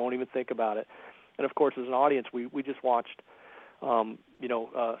he says, don't even think about it. And of course, as an audience, we just watched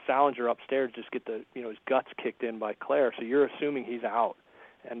Salinger upstairs just get his guts kicked in by Claire, so you're assuming he's out.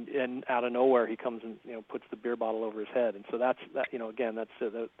 And out of nowhere he comes and puts the beer bottle over his head, and so that's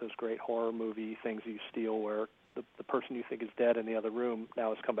those great horror movie things you steal where the person you think is dead in the other room now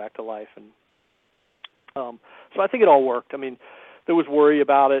has come back to life, and so I think it all worked. there was worry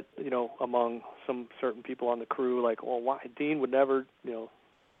about it, among some certain people on the crew, like, well, why Dean would never,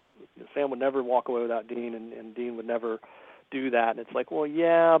 Sam would never walk away without Dean, and Dean would never do that. And it's like, well,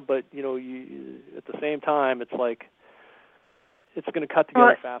 yeah, but you at the same time, it's like it's going to cut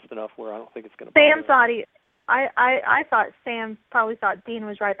together fast enough where I don't think it's going to. Sam thought I thought Sam probably thought Dean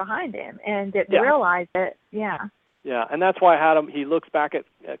was right behind him and didn't realize it. Yeah. Yeah, and that's why I had him. He looks back at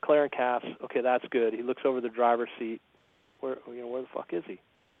Claire and Cass. Okay, that's good. He looks over the driver's seat. Where the fuck is he?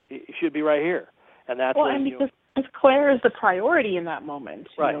 He should be right here. And that's because Claire is the priority in that moment.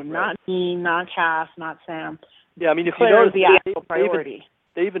 Right. Not Dean, not Cass, not Sam. Yeah, I mean, if Claire you notice, is the actual priority.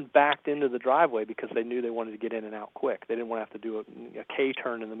 They even backed into the driveway because they knew they wanted to get in and out quick. They didn't want to have to do a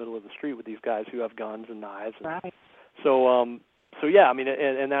K-turn in the middle of the street with these guys who have guns and knives. Right. So yeah, I mean,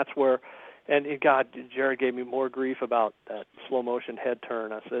 and that's where, and God, Jared gave me more grief about that slow motion head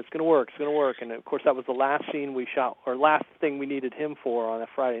turn. I said, it's going to work. And of course, that was the last scene we shot, or last thing we needed him for on a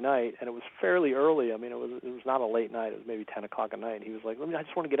Friday night, and it was fairly early. I mean, it was not a late night. It was maybe 10 o'clock at night. And he was like, I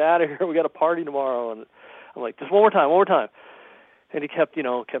just want to get out of here. We got a party tomorrow. And I'm like, just one more time. And he kept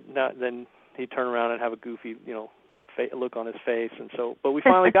then he'd turn around and have a goofy, look on his face, and so. But we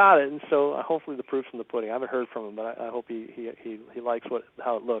finally got it, and so hopefully the proof's in the pudding. I haven't heard from him, but I hope he likes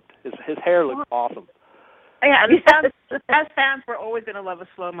how it looked. His hair looked awesome. Yeah, and as fans, we're always going to love a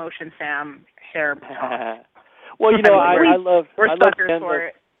slow motion Sam hair. Well, I love. We're suckers for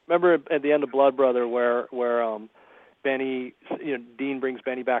it. Remember at the end of Blood Brother where Benny, Dean brings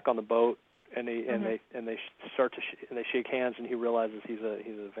Benny back on the boat. And they start to they shake hands, and he realizes he's a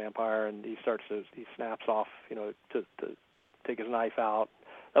vampire, and he snaps off, to take his knife out.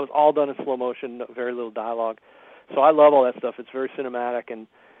 That was all done in slow motion, very little dialogue. So I love all that stuff. It's very cinematic, and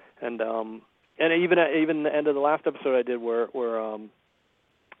even the end of the last episode I did where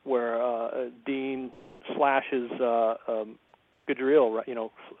Dean slashes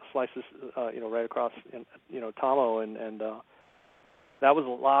Gadriel, slices right across, Tomo, and that was a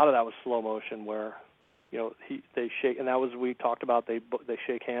lot of that was slow motion where, they shake, and that was we talked about they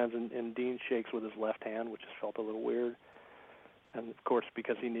shake hands, and Dean shakes with his left hand, which just felt a little weird, and of course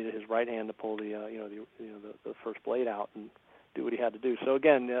because he needed his right hand to pull the first blade out and do what he had to do. So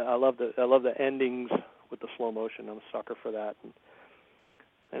again, I love the endings with the slow motion. I'm a sucker for that,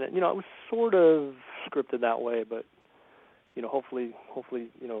 and it was sort of scripted that way, but hopefully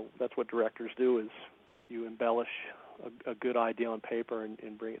that's what directors do is you embellish a good idea on paper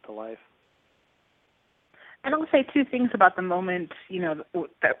and bring it to life. And I'll say two things about the moment,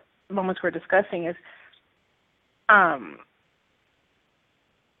 that moments we're discussing is,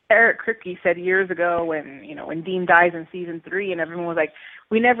 Eric Kripke said years ago when Dean dies in season 3 and everyone was like,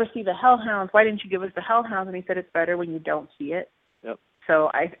 we never see the Hellhounds, why didn't you give us the Hellhounds? And he said it's better when you don't see it. Yep. So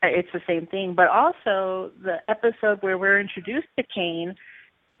it's the same thing. But also the episode where we're introduced to Kane,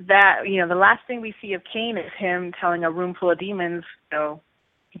 that, the last thing we see of Kane is him telling a room full of demons,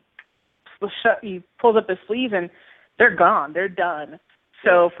 he pulls up his sleeves and they're gone, they're done.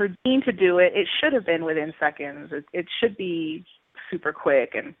 So for Dean to do it, it should have been within seconds. It should be super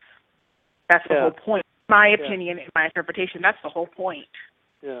quick, and that's the whole point. In my opinion, in my interpretation, that's the whole point.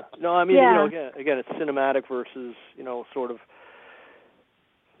 Yeah. No, I mean, again, it's cinematic versus, sort of,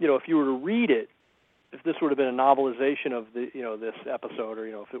 if you were to read it, if this would have been a novelization of the this episode, or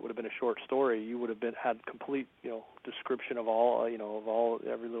if it would have been a short story, you would have had complete description of all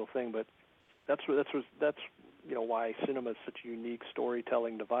every little thing. But that's why cinema is such a unique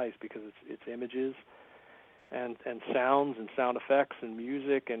storytelling device, because it's images and sounds and sound effects and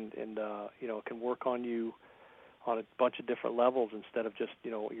music and it can work on you on a bunch of different levels instead of just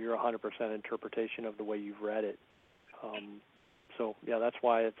your 100% interpretation of the way you've read it. So yeah, that's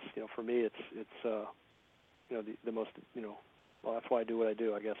why it's for me it's the most that's why I do what I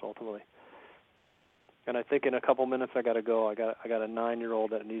do, I guess, ultimately. And I think in a couple minutes I got to go. I got a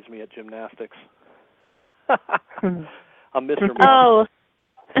 9-year-old that needs me at gymnastics. I'll miss her more. Oh.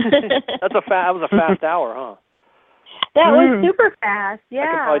 That was a fast hour, huh? That was super fast. Yeah. I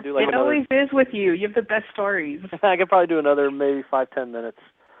could probably do it always is with you. You have the best stories. I could probably do another maybe 5-10 minutes.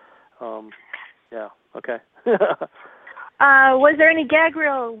 Yeah. Okay. Was there any gag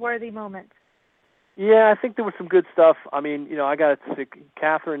reel worthy moments? Yeah, I think there was some good stuff. I mean, I got to say,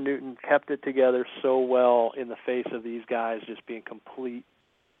 Kathyrn Newton kept it together so well in the face of these guys just being complete.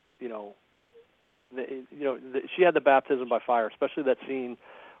 She had the baptism by fire, especially that scene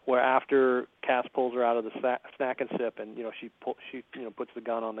where after Cass pulls her out of the snack and sip, and she puts the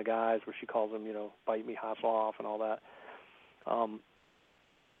gun on the guys, where she calls them bite me hot off and all that.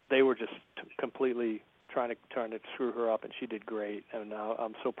 They were just completely trying to screw her up, and she did great. And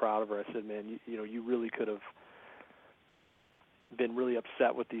I'm so proud of her. I said, man, you really could have. been really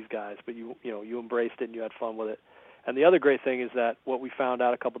upset with these guys, but you embraced it and you had fun with it. And the other great thing is that what we found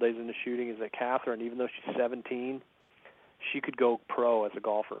out a couple days into shooting is that Kathyrn, even though she's 17, she could go pro as a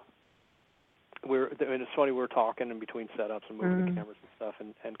golfer. And it's funny, we were talking in between setups and moving the cameras and stuff,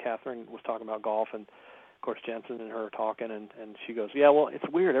 and Kathyrn was talking about golf, and of course Jensen and her are talking, and she goes, yeah, well, it's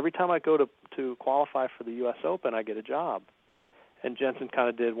weird. Every time I go to qualify for the U.S. Open, I get a job. And Jensen kind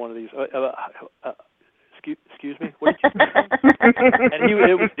of did one of these, excuse me? What did you say? And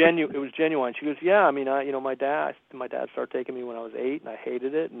it was genuine. She goes, yeah, I mean, my dad started taking me when I was 8, and I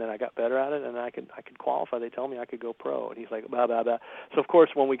hated it, and then I got better at it, and I could qualify. They tell me I could go pro, and he's like, blah blah blah. So of course,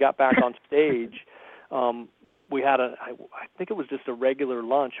 when we got back on stage, we had I think it was just a regular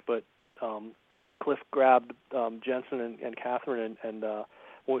lunch, but Cliff grabbed Jensen and Kathyrn, and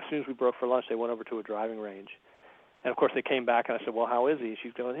well, as soon as we broke for lunch, they went over to a driving range. And of course, they came back, and I said, well, how is he?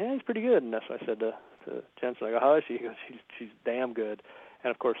 She's going, yeah, he's pretty good. And that's what I said to Jensen. I go, how is she? He goes, she's damn good. And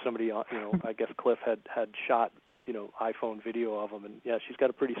of course, somebody, I guess Cliff had shot, iPhone video of him, and yeah, she's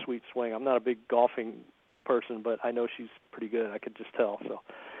got a pretty sweet swing. I'm not a big golfing person, but I know she's pretty good. I could just tell. So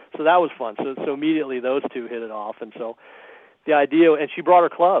that was fun. So immediately those two hit it off, and so the idea, and she brought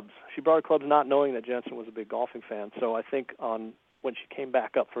her clubs. She brought her clubs not knowing that Jensen was a big golfing fan. So I think when she came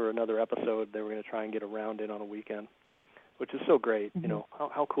back up for another episode, they were going to try and get a round in on a weekend, which is so great. Mm-hmm.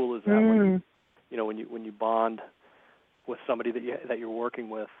 How cool is that when you bond with somebody that you're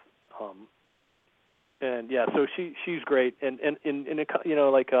working with, and yeah, so she's great. And the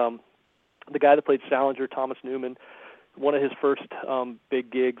guy that played Salinger, Thomas Newman, one of his first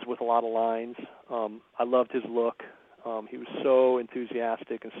big gigs with a lot of lines. I loved his look. He was so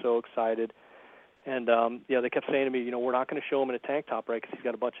enthusiastic and so excited. And, they kept saying to me, we're not going to show him in a tank top, right, because he's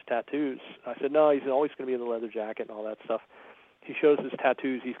got a bunch of tattoos. I said, no, he's always going to be in the leather jacket and all that stuff. He shows his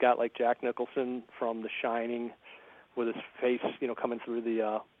tattoos. He's got, like, Jack Nicholson from The Shining with his face, coming through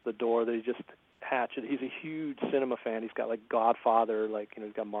the door that he just hatched. He's a huge cinema fan. He's got, like, Godfather,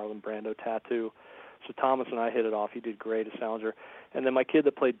 he's got Marlon Brando tattoo. So Thomas and I hit it off. He did great as Salinger. And then my kid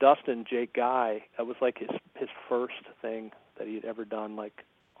that played Dustin, Jake Guy, that was, like, his first thing that he had ever done, like,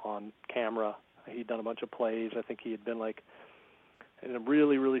 on camera. He'd done a bunch of plays. I think he had been like in a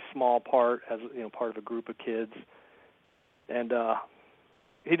really, really small part as part of a group of kids, and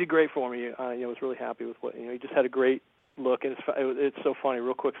he did great for me. Was really happy with what he just had a great look, and it's so funny.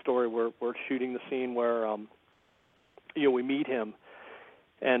 Real quick story: we're shooting the scene where we meet him,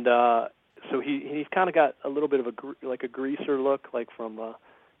 and so he's kind of got a little bit of a greaser look, like from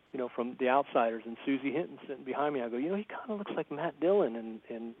The Outsiders, and Susie Hinton sitting behind me. I go, he kind of looks like Matt Dillon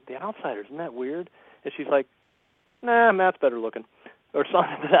in The Outsiders. Isn't that weird? And she's like, nah, Matt's better looking, or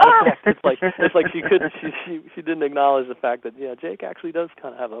something to that effect. It's like she didn't acknowledge the fact that Jake actually does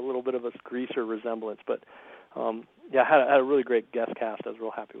kind of have a little bit of a greaser resemblance. But I had a really great guest cast. I was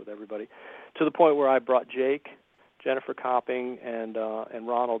real happy with everybody, to the point where I brought Jake, Jennifer Copping, and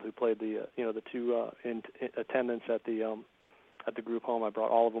Ronald, who played the two in attendance at the group home. I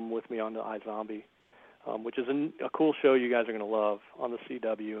brought all of them with me on the iZombie, which is a cool show you guys are going to love on the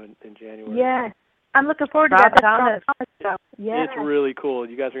CW in January. Yeah, I'm looking forward to that. Yeah, it's really cool.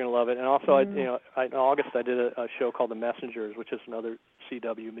 You guys are going to love it. And also, in August I did a show called The Messengers, which is another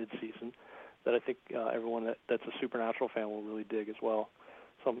CW mid-season that I think everyone that's a Supernatural fan will really dig as well.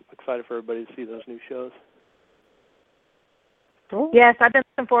 So I'm excited for everybody to see those new shows. Cool. Yes, I've been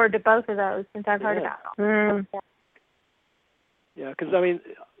looking forward to both of those since I've heard about them. Yeah, because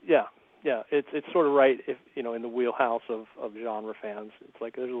it's sort of right if in the wheelhouse of genre fans. It's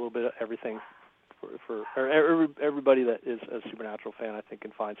like there's a little bit of everything for everybody that is a Supernatural fan. I think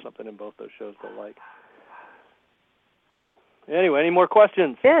can find something in both those shows they like. Anyway, any more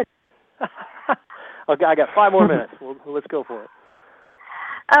questions? Good. Okay, I got 5 more minutes. Let's go for it.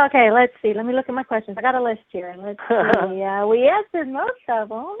 Okay, let's see. Let me look at my questions. I got a list here. Let's see. We answered most of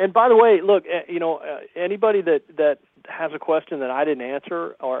them. And by the way, look, anybody that has a question that I didn't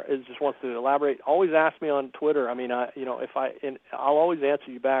answer or just wants to elaborate, always ask me on Twitter. I mean, I'll always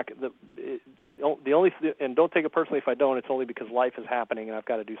answer you back. The only and don't take it personally if I don't. It's only because life is happening and I've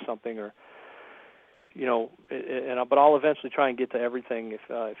got to do something, or but I'll eventually try and get to everything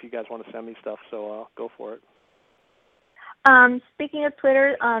if you guys want to send me stuff. So go for it. Speaking of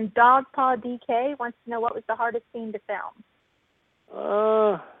Twitter, Dogpaw DK wants to know what was the hardest scene to film.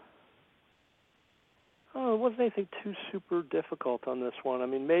 It wasn't anything too super difficult on this one. I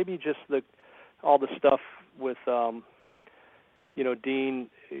mean, maybe just all the stuff with Dean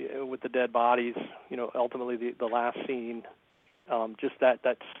with the dead bodies. Ultimately the last scene, just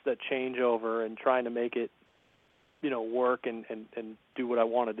that changeover and trying to make it work and do what I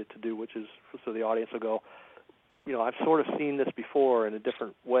wanted it to do, which is so the audience will go, I've sort of seen this before in a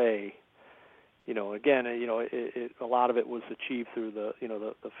different way. Again, a lot of it was achieved through the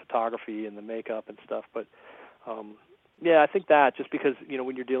photography and the makeup and stuff. But I think that just because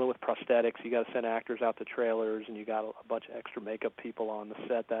when you're dealing with prosthetics, you got to send actors out to trailers, and you got a bunch of extra makeup people on the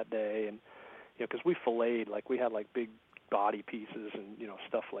set that day, and because we filleted, like we had like big body pieces and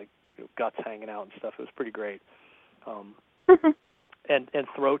stuff like guts hanging out and stuff. It was pretty great. And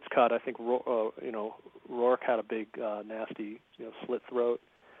throats cut. I think Rourke had a big nasty slit throat.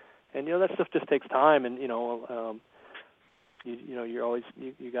 And that stuff just takes time, and you're always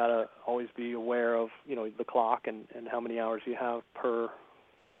you gotta always be aware of the clock and how many hours you have per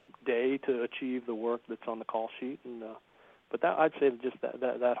day to achieve the work that's on the call sheet. And but that I'd say just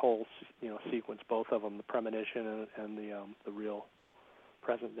that whole sequence, both of them, the premonition and the real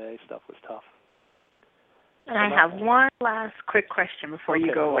present day stuff was tough. And I have one last quick question before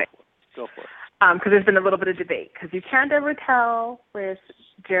you go away. Go for it. Because there's been a little bit of debate. Because you can't ever tell with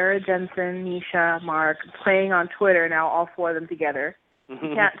Jared, Jensen, Misha, Mark playing on Twitter now, all four of them together. Mm-hmm.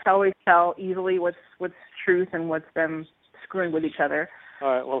 You can't always tell easily what's truth and what's them screwing with each other. All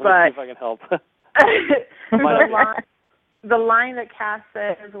right. Well, let me see if I can help. The line that Cass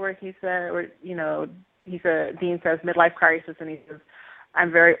says, where he said, Dean says midlife crisis, and he says,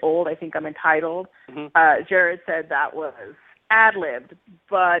 "I'm very old. I think I'm entitled." Mm-hmm. Jared said that was ad-libbed,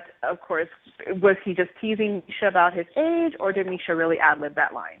 but of course, was he just teasing Misha about his age, or did Misha really ad-lib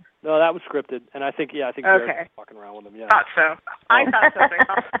that line? No, that was scripted, and I think Jared was walking around with him. Yeah, thought so. I thought so.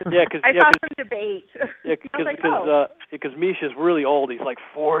 I saw some debate. Yeah, because Misha's really old. He's like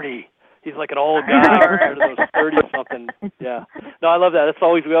 40. He's like an old guy compared to those 30-something. Yeah. No, I love that. It's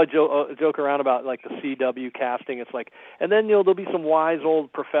always, we all joke around about, like, the CW casting. It's like, and then, there'll be some wise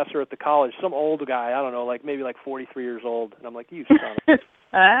old professor at the college, some old guy, I don't know, like maybe like 43 years old. And I'm like, you son of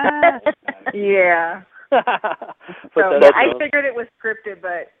a... Yeah. I figured it was scripted,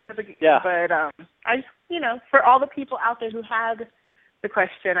 but I just, for all the people out there who had the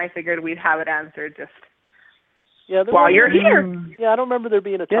question, I figured we'd have it answered just while you're here. Yeah, I don't remember there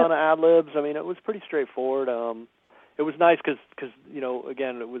being a ton of ad-libs. I mean, it was pretty straightforward. It was nice because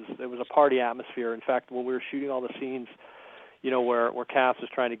again, it was a party atmosphere. In fact, when we were shooting all the scenes, where Cass was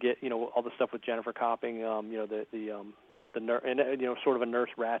trying to get, all the stuff with Jennifer Copping, the nurse, and sort of a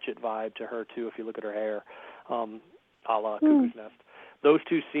Nurse Ratched vibe to her too, if you look at her hair, a la Cuckoo's Nest. Those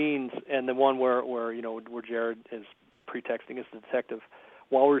two scenes, and the one where Jared is pretexting as the detective.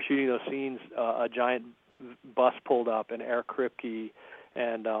 While we were shooting those scenes, a giant bus pulled up, and Eric Kripke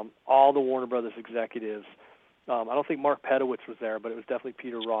and all the Warner Brothers executives. I don't think Mark Pedowitz was there, but it was definitely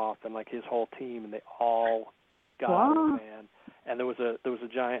Peter Roth and like his whole team, and they all got out of the van. And there was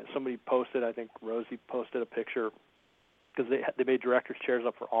a giant. Somebody posted, I think Rosie posted a picture, because they made directors' chairs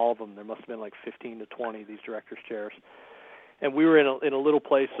up for all of them. There must have been like 15 to 20 of these directors' chairs. And we were in a little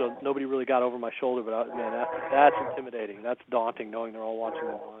place, so nobody really got over my shoulder. But that's intimidating. That's daunting, knowing they're all watching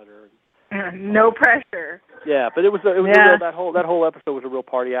the monitor. No pressure. Yeah, but it was that whole episode was a real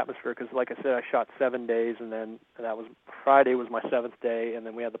party atmosphere, because, like I said, I shot 7 days, and then that was Friday was my 7th day, and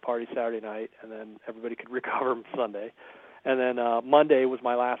then we had the party Saturday night, and then everybody could recover Sunday, and then Monday was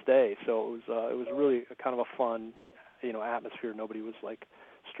my last day. So it was really kind of a fun, atmosphere. Nobody was like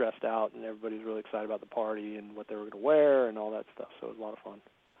stressed out, and everybody was really excited about the party and what they were going to wear and all that stuff. So it was a lot of fun.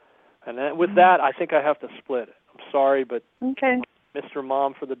 And then with that, I think I have to split. I'm sorry, but Mr.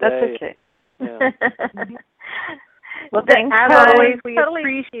 Mom for the day. That's okay. Yeah. Well, thanks. As always, we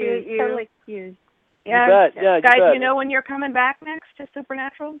appreciate you. Totally excused. Yeah, you bet. Yeah, guys, you bet. do you know when you're coming back next to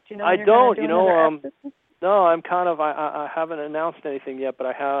Supernatural? Do you know? I don't. No, I'm kind of. I haven't announced anything yet, but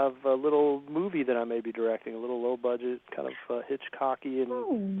I have a little movie that I may be directing, a little low budget, kind of Hitchcocky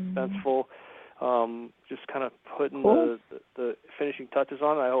and suspenseful. Just kind of putting the finishing touches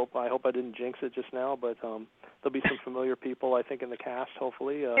on it. I hope I didn't jinx it just now, but there'll be some familiar people, I think, in the cast.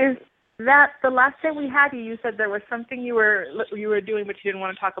 Hopefully. Is that the last time we had you? You said there was something you were doing, but you didn't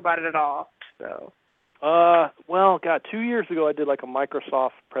want to talk about it at all. So. Well, God, 2 years ago I did like a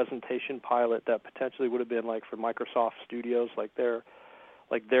Microsoft presentation pilot that potentially would have been like for Microsoft Studios, like their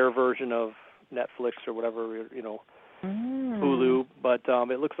version of Netflix or whatever, Hulu. But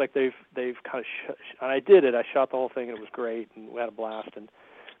it looks like they've kind of and I did it. I shot the whole thing, and it was great, and we had a blast.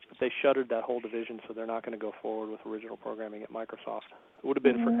 But they shuttered that whole division, so they're not going to go forward with original programming at Microsoft. It would have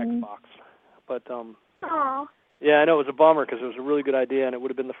been for Xbox, but yeah, I know it was a bummer because it was a really good idea, and it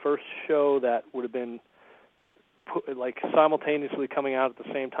would have been the first show that would have been like simultaneously coming out at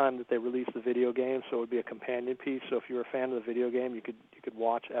the same time that they released the video game, so it would be a companion piece. So if you were a fan of the video game, you could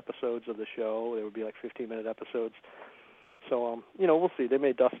watch episodes of the show. They would be like 15-minute episodes. So we'll see. They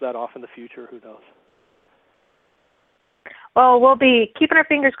may dust that off in the future. Who knows? Well, we'll be keeping our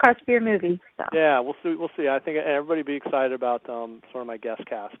fingers crossed for your movie. So. Yeah, we'll see. We'll see. I think everybody be excited about sort of my guest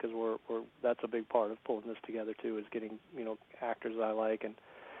cast, because that's a big part of pulling this together too, is getting actors I like, and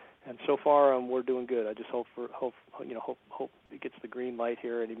so far we're doing good. I just hope it gets the green light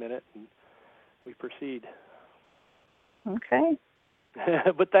here any minute and we proceed. Okay.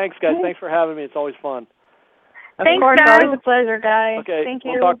 But thanks, guys. Thanks for having me. It's always fun. Of course, always a pleasure, guys. Okay. Thank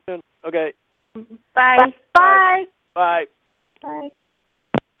you. We'll talk soon. Okay. Bye. Bye. Bye. Bye.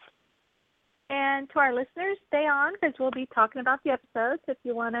 And to our listeners, stay on, because we'll be talking about the episodes. If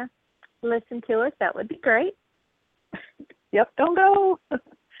you want to listen to us, that would be great. Yep, don't go.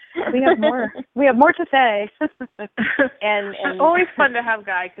 We have more. We have more to say. and it's always fun to have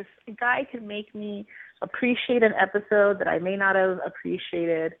Guy, because Guy can make me appreciate an episode that I may not have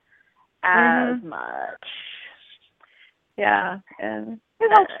appreciated as much. Yeah, and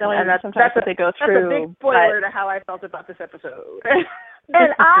that's what they go through. That's a big spoiler to how I felt about this episode.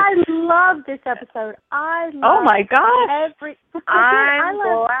 And I love this episode. Oh my gosh! I'm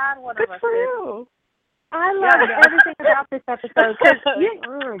glad one Good of us for did. you. I love everything about this episode.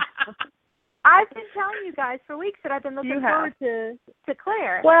 I've been telling you guys for weeks that I've been looking forward to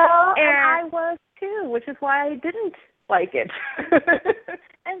Claire. Well, and I was too, which is why I didn't like it.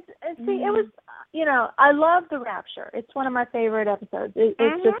 and see, it was, I love the Rapture. It's one of my favorite episodes.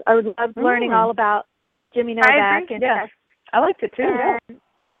 It's just, I love learning all about Jimmy Novak. And I liked it too. And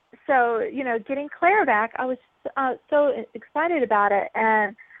so, getting Claire back, I was so excited about it.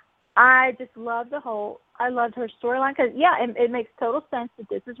 And I just loved I loved her storyline, because, it makes total sense that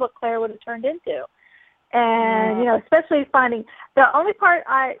this is what Claire would have turned into. And, especially finding, the only part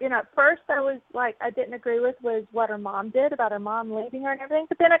at first I was like, I didn't agree with was what her mom did about her mom leaving her and everything.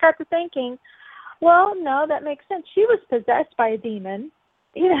 But then I got to thinking, well, no, that makes sense. She was possessed by a demon.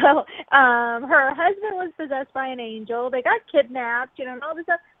 Her husband was possessed by an angel. They got kidnapped, and all this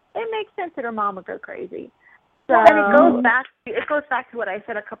stuff. It makes sense that her mom would go crazy. So, and it goes back to what I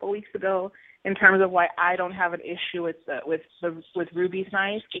said a couple weeks ago in terms of why I don't have an issue with Ruby's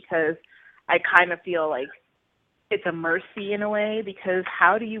knife, because I kind of feel like it's a mercy in a way, because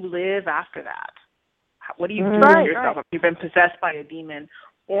how do you live after that? What do you do with yourself if you've been possessed by a demon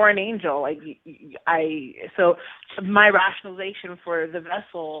or an angel? So my rationalization for the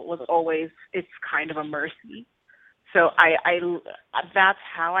vessel was always, it's kind of a mercy. So that's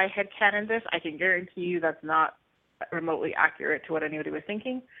how I had canoned this. I can guarantee you that's not remotely accurate to what anybody was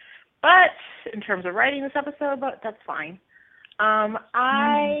thinking. But in terms of writing this episode, that's fine.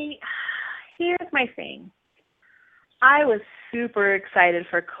 Here's my thing. I was super excited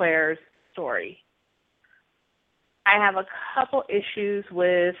for Claire's story. I have a couple issues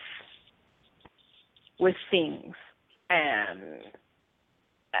with things, and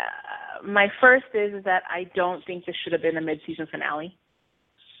my first is that I don't think this should have been a mid-season finale.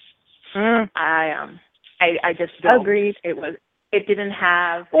 I just don't. Agreed. It didn't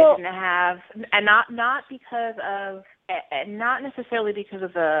have, and not because of, and not necessarily because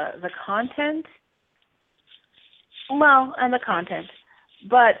of the content. Well, and the content,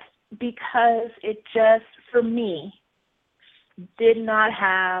 but because it just, for me, did not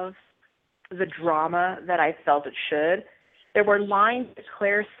have the drama that I felt it should. There were lines that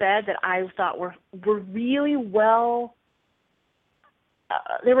Claire said that I thought were really well.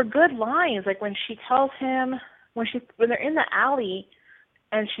 They were good lines, like when she tells him, when they're in the alley,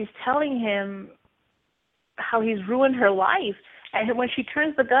 and she's telling him how he's ruined her life, and when she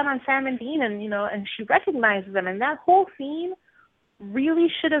turns the gun on Sam and Dean, and she recognizes them, and that whole scene really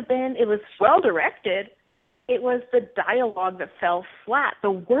should have been. It was well directed. It was the dialogue that fell flat.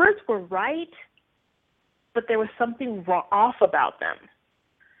 The words were right, but there was something off about them,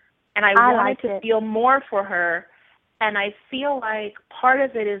 and I wanted to feel more for her. And I feel like part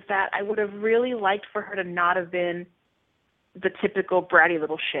of it is that I would have really liked for her to not have been the typical bratty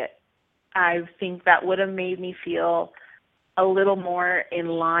little shit. I think that would have made me feel a little more in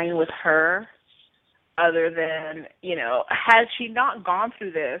line with her, other than, had she not gone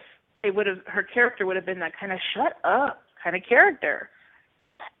through this, her character would have been that kind of shut up kind of character.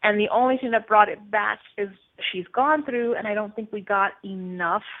 And the only thing that brought it back is she's gone through, and I don't think we got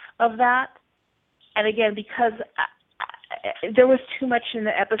enough of that. And again, because there was too much in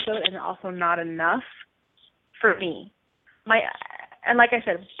the episode and also not enough for me. And like I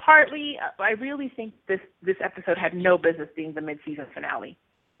said, partly, I really think this episode had no business being the mid-season finale.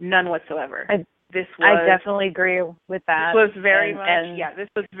 None whatsoever. I definitely agree with that. This was very this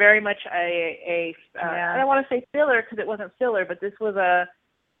was very much I don't want to say filler, because it wasn't filler, but this was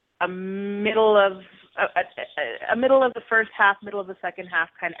a middle of the first half, middle of the second half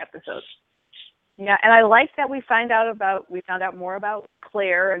kind of episode. Yeah, and I like that we found out more about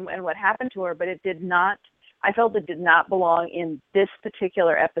Claire and what happened to her, but I felt it did not belong in this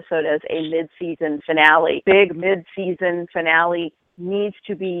particular episode as a mid-season finale. Big mid-season finale needs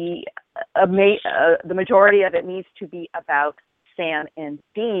to be, the majority of it needs to be about Sam and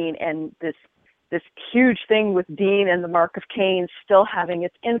Dean, and this huge thing with Dean and the Mark of Cain still having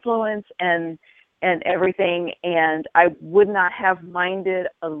its influence and everything. And I would not have minded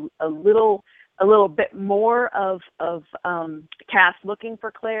a little bit more of Cass looking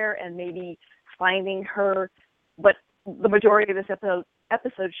for Claire and maybe finding her, but the majority of this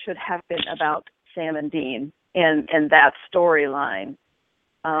episode should have been about Sam and Dean and that storyline.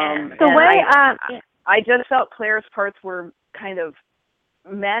 I just felt Claire's parts were kind of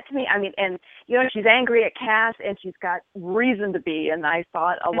mad to me. I mean, and she's angry at Cass, and she's got reason to be. And I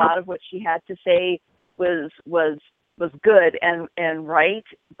thought a lot of what she had to say was good and right,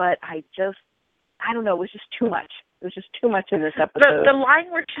 but I don't know, it was just too much. It was just too much in this episode. The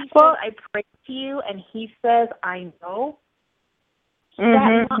line where she says, "I pray to you," and he says, "I know."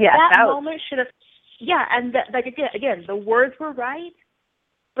 That moment should have. Yeah, and again, the words were right,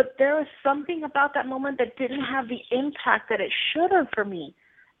 but there was something about that moment that didn't have the impact that it should have for me,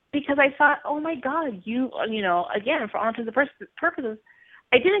 because I thought, oh my God, again, for all intents and purposes,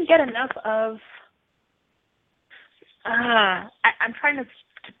 I didn't get enough of. I'm trying to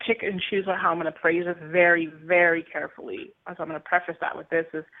pick and choose how I'm going to phrase this very, very carefully. So I'm going to preface that with this: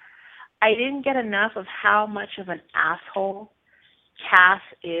 is I didn't get enough of how much of an asshole Cass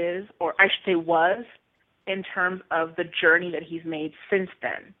is, or I should say was, in terms of the journey that he's made since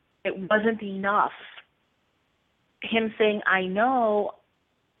then. It wasn't enough. Him saying, "I know,"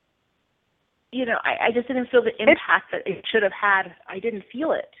 I just didn't feel the impact that it should have had. I didn't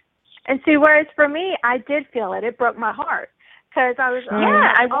feel it. And see, whereas for me, I did feel it. It broke my heart. Because I was...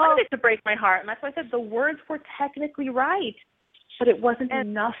 I wanted it to break my heart. And that's why I said the words were technically right, but it wasn't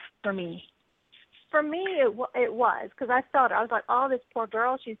enough for me. For me, it was. Because I felt it. I was like, oh, this poor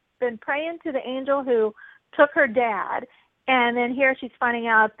girl. She's been praying to the angel who took her dad. And then here she's finding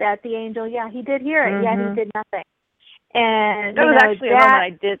out that the angel, he did hear it. Yeah, he did nothing. And that was actually a moment I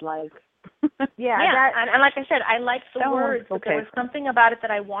did like. And like I said, I liked the words, but there was something about it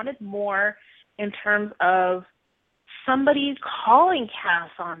that I wanted more in terms of somebody calling Cass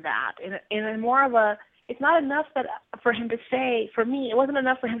on that. In more of a, it's not enough for him to say, for me, it wasn't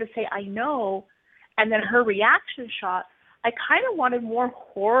enough for him to say, "I know," and then her reaction shot. I kind of wanted more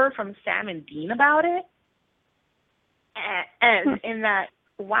horror from Sam and Dean about it. And in that,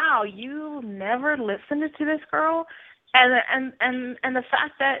 wow, you never listened to this girl? And the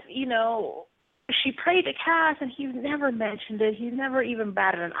fact that, she prayed to Cass and he's never mentioned it. He's never even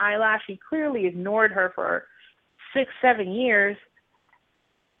batted an eyelash. He clearly ignored her for 6-7 years.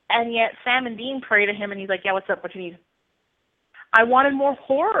 And yet Sam and Dean pray to him and he's like, "Yeah, what's up? What you need?" I wanted more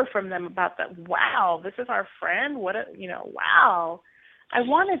horror from them about that. Wow, this is our friend? Wow. I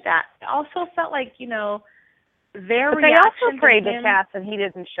wanted that. I also felt like, their reaction. They also prayed to Cass and he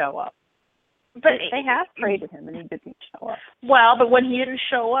didn't show up. But they have prayed to him and he didn't show up. Well, but when he didn't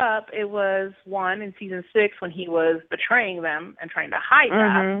show up, it was in season 6 when he was betraying them and trying to hide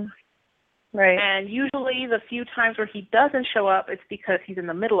that. Right. And usually the few times where he doesn't show up, it's because he's in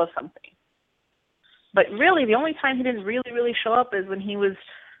the middle of something. But really, the only time he didn't really, really show up is when he was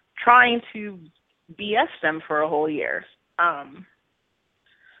trying to BS them for a whole year.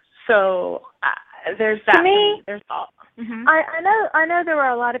 So there's that. To me, there's all. Mm-hmm. I know there were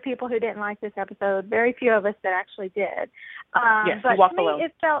a lot of people who didn't like this episode. Very few of us that actually did. Yes, but walk to me, alone.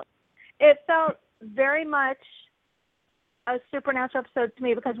 it felt very much a supernatural episode to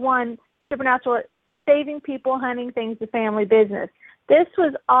me because one, supernatural, saving people, hunting things, the family business. This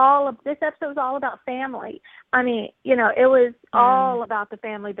episode was all about family. I mean, it was all about the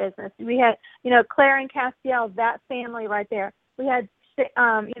family business. We had, Claire and Castiel, that family right there. We had,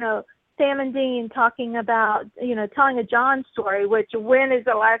 Sam and Dean talking about, telling a John story, which when is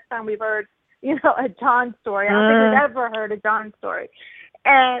the last time we've heard, a John story? I don't think we've ever heard a John story.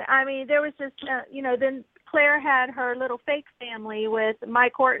 And, I mean, there was just, then Claire had her little fake family with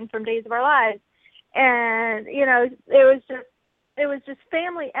Mike Horton from Days of Our Lives. And, it was just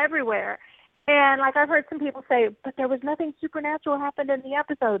family everywhere. And, like, I've heard some people say, but there was nothing supernatural happened in the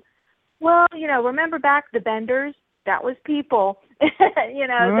episode. Well, remember back the Benders? That was people. That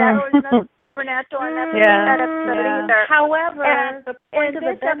was nothing supernatural in that episode either. However, the point of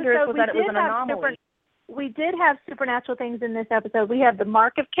the Benders was that it was an anomaly. We did have supernatural things in this episode. We have the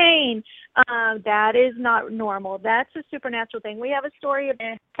Mark of Cain. That is not normal. That's a supernatural thing. We have a story of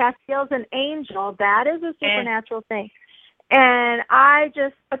Castiel's an angel. That is a supernatural thing. And I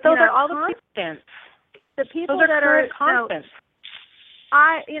just, but those are all constants. the people those are that are constants.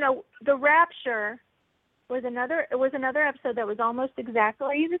 The Rapture was another episode that was almost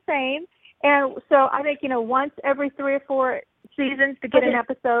exactly the same. And so I think, once every 3 or 4 seasons to get an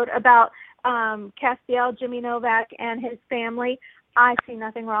episode about Castiel, Jimmy Novak, and his family, I see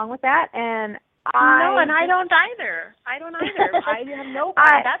nothing wrong with that. And I don't either. I have no.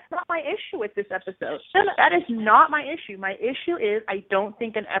 That's not my issue with this episode. That is not my issue. My issue is I don't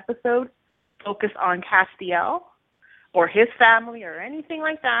think an episode focused on Castiel or his family or anything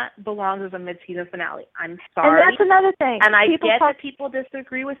like that belongs as a mid-season finale. I'm sorry. And that's another thing. And I get that people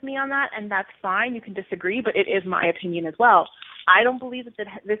disagree with me on that, and that's fine. You can disagree, but it is my opinion as well. I don't believe that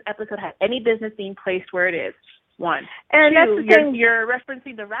this episode has any business being placed where it is. 1. And 2, that's the thing. You're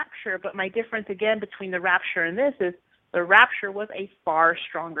referencing The Rapture, but my difference, again, between The Rapture and this is The Rapture was a far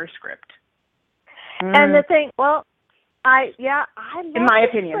stronger script. And the thing, I love in my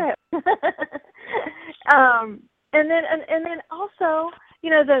opinion. And then also,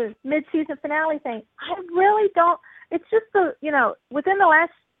 the mid-season finale thing, I really don't, it's just within the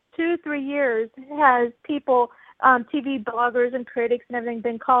last 2-3 years has people, TV bloggers and critics and everything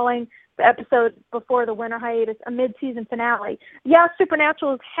been calling the episode before the winter hiatus a mid-season finale. Yeah,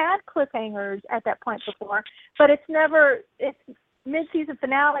 Supernatural's had cliffhangers at that point before, but it's mid-season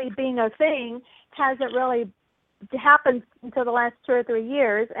finale being a thing hasn't really happened until the last 2 or 3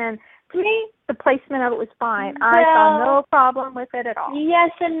 years. And to me, the placement of it was fine. I saw no problem with it at all.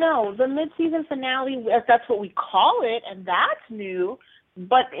 Yes and no. The mid-season finale, if that's what we call it, and that's new,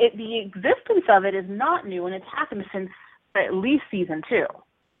 but the existence of it is not new, and it's happened since at least season 2.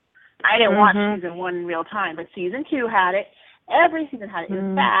 I didn't watch season 1 in real time, but season 2 had it. Every season had it.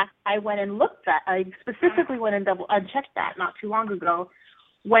 In fact, I went and looked at. I specifically went and checked that not too long ago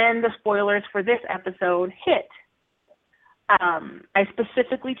when the spoilers for this episode hit. I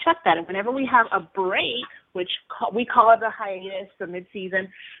specifically checked that, and whenever we have a break, which we call it the hiatus, the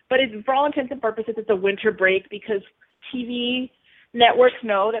mid-season, but for all intents and purposes, it's a winter break because TV networks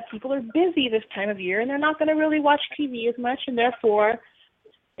know that people are busy this time of year, and they're not going to really watch TV as much, and therefore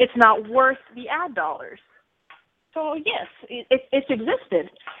it's not worth the ad dollars. So yes, it's existed,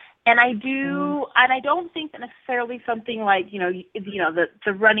 and I don't think that necessarily something like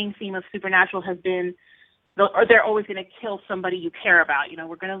the running theme of Supernatural has been, or they're always going to kill somebody you care about.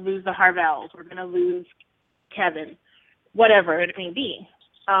 We're going to lose the Harvells, we're going to lose Kevin, whatever it may be.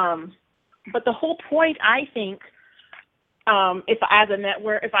 But the whole point, I think, if I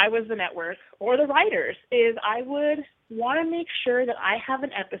was the network or the writers, is I would want to make sure that I have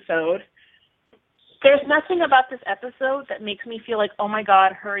an episode. There's nothing about this episode that makes me feel like, oh my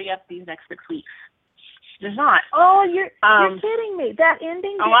God, hurry up these next 6 weeks. There's not. Oh, you're kidding me. That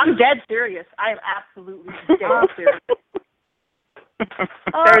ending? Oh, I'm dead serious. I am absolutely dead serious.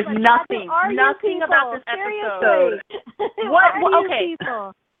 There's nothing about this episode. What? Okay.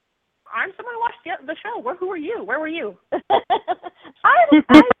 People? I'm someone who watched the show. Who were you? Where were you?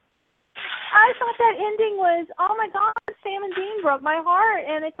 I thought that ending was, oh my God, Sam and Dean broke my heart,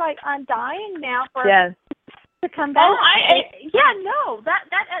 and it's like I'm dying now for to come back. Oh,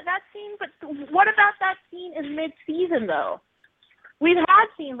 that scene. But what about that scene in mid-season though? We've had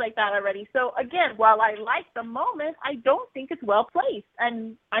scenes like that already. So again, while I like the moment, I don't think it's well placed,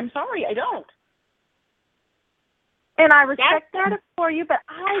 and I'm sorry, I don't. And I respect that for you, but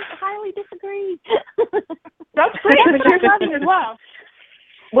I highly disagree. That's great, but you're loving as well.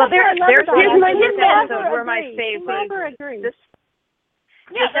 Well, there's my episodes were my favorite. Never agree. This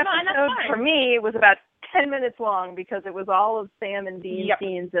episode for me was about 10 minutes long because it was all of Sam and Dean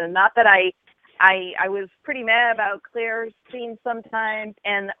scenes, and not that I was pretty mad about Claire's scenes sometimes,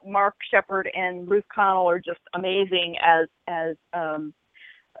 and Mark Sheppard and Ruth Connell are just amazing as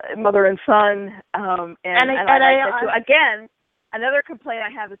mother and son. Again, another complaint I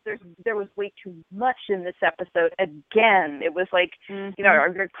have is there was way too much in this episode. Again, it was like,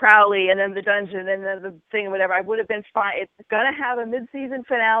 Crowley and then the dungeon and then the thing, whatever. I would have been fine. It's going to have a mid-season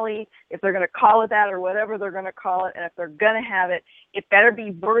finale if they're going to call it that or whatever they're going to call it. And if they're going to have it, it better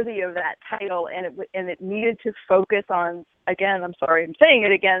be worthy of that title. And it needed to focus on, again, I'm sorry, I'm saying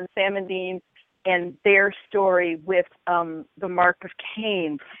it again, Sam and Dean and their story with the Mark of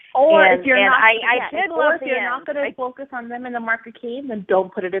Cain. Or and, if you're not, I did love if you're not going to focus on them in the Mark of Cain, then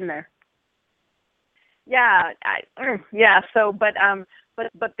don't put it in there.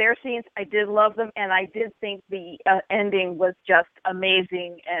 But their scenes, I did love them, and I did think the ending was just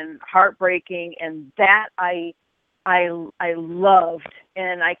amazing and heartbreaking, and that I loved,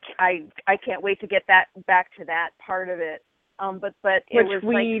 and I can't wait to get that back to that part of it. But which it was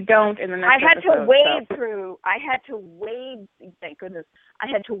we like, don't in the next I had episode, to wade through. Thank goodness. I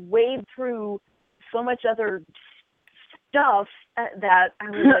had to wade through so much other stuff that I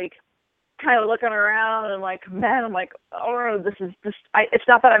was like, kind of looking around and like, man, I'm like, oh, this is just. It's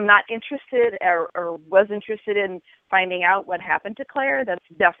not that I'm not interested or was interested in finding out what happened to Claire. That's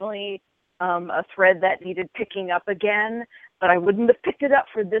definitely a thread that needed picking up again. But I wouldn't have picked it up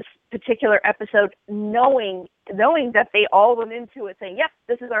for this particular episode, knowing that they all went into it saying, "Yep,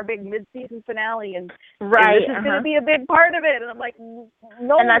 this is our big mid-season finale, and this is going to be a big part of it." And I'm like,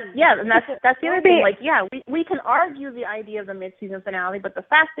 no. And that's the other thing. Like, yeah, we can argue the idea of the mid-season finale, but the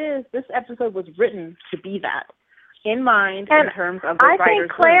fact is, this episode was written to be that, in mind, and in terms of the writer's I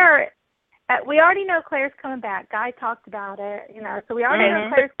think Claire. We already know Claire's coming back. Guy talked about it, so we already know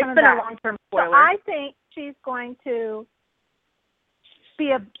Claire's coming back. It's been a long-term spoiler. So I think she's going to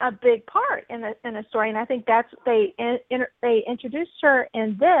be a big part in the story, and I think that's they introduced her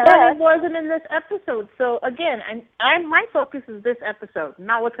in this. But it wasn't in this episode. So again, my focus is this episode,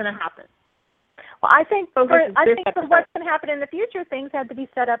 not what's going to happen. Well, I think for what's episode. going to happen in the future, things had to be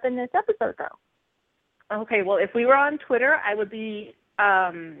set up in this episode, though. Okay, well, if we were on Twitter, I would be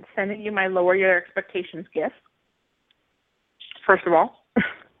sending you my lower your expectations gift. First of all,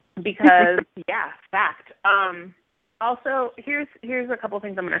 because yeah, fact. Also, here's a couple of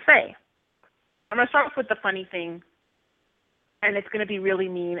things I'm going to say. I'm going to start off with the funny thing, and it's going to be really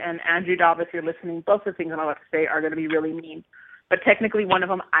mean. And Andrew Dobb, if you're listening, both the things I'm about to say are going to be really mean. But technically, one of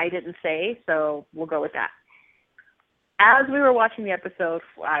them I didn't say, so we'll go with that. As we were watching the episode,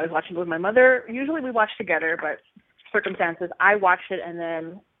 I was watching it with my mother. Usually we watch together, but circumstances, I watched it, and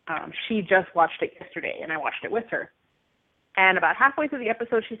then she just watched it yesterday, and I watched it with her. And about halfway through the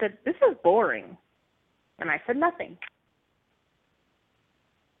episode, she said, "This is boring." And I said nothing.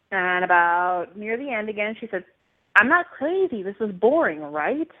 And about near the end again, she said, "I'm not crazy. This is boring,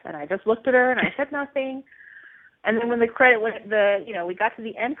 right?" And I just looked at her and I said nothing. And then when we got to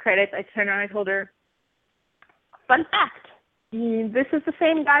the end credits, I turned around and I told her, "Fun fact, this is the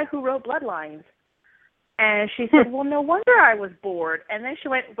same guy who wrote Bloodlines." And she said, "Well, no wonder I was bored." And then she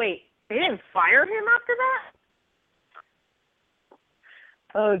went, "Wait, they didn't fire him after that?"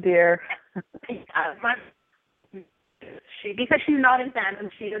 Oh dear. Because she's not in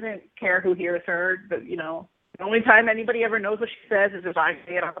fandom, she doesn't care who hears her. But the only time anybody ever knows what she says is if I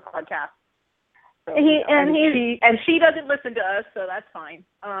say it on the podcast. So, she doesn't listen to us, so that's fine.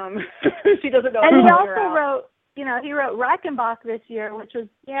 She doesn't know. And he also wrote, he wrote Reichenbach this year, which was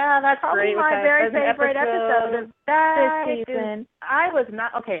that's probably great. My very favorite episode of this season. I was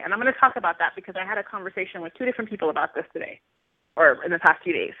not okay, and I'm going to talk about that because I had a conversation with two different people about this today, or in the past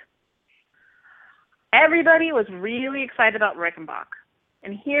few days. Everybody was really excited about Reichenbach.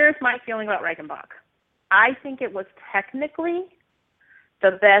 And here's my feeling about Reichenbach. I think it was technically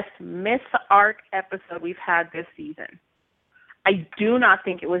the best Miss Arc episode we've had this season. I do not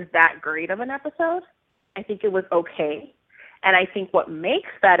think it was that great of an episode. I think it was okay. And I think what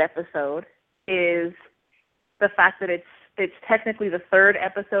makes that episode is the fact that it's technically the third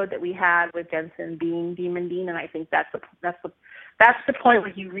episode that we had with Jensen being Demon Dean, and I think that's the point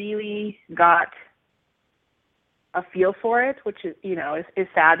where he really got a feel for it, which is is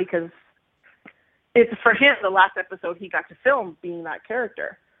sad because it's for him the last episode he got to film being that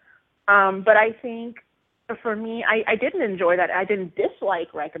character. But I think for me, I didn't enjoy that. I didn't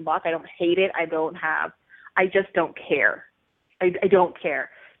dislike Reichenbach. I don't hate it. I just don't care. I don't care.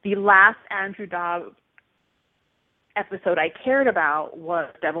 The last Andrew Dobb episode I cared about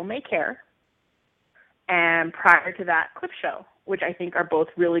was Devil May Care, and prior to that, Clip Show, which I think are both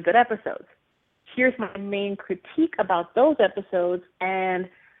really good episodes. Here's my main critique about those episodes, and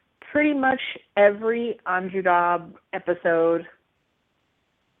pretty much every Andrew Dobb episode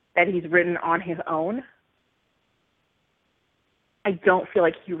that he's written on his own, I don't feel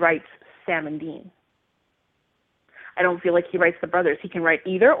like he writes Sam and Dean. I don't feel like he writes the brothers. He can write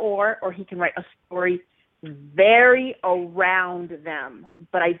either or he can write a story very around them,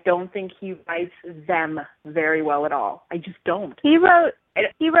 but I don't think he writes them very well at all. I just don't. He wrote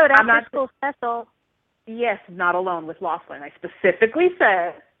After School Special. Yes, not alone with Laughlin. I specifically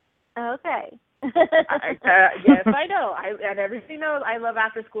said. Okay. Yes, I know. And everybody knows I love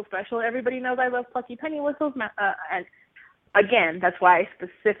After School Special. Everybody knows I love Plucky Penny Whistles. And again, that's why I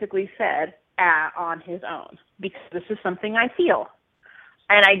specifically said on his own, because this is something I feel.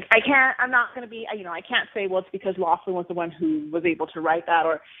 And I'm not going to be, I can't say, well, it's because Laughlin was the one who was able to write that,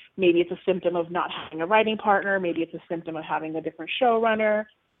 or maybe it's a symptom of not having a writing partner, maybe it's a symptom of having a different showrunner.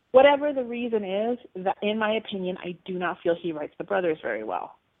 Whatever the reason is, that, in my opinion, I do not feel he writes the brothers very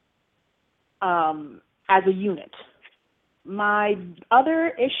well as a unit. My other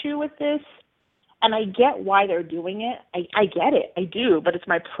issue with this, and I get why they're doing it. I get it. I do. But it's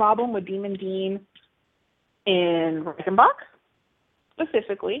my problem with Demon Dean in Reichenbach,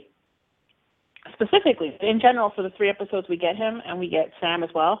 specifically. In general, for the 3 episodes we get him, and we get Sam as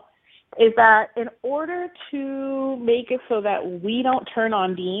well, is that in order to make it so that we don't turn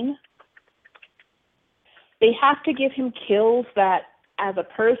on Dean, they have to give him kills that, as a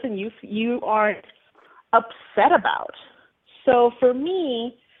person, you aren't upset about. So for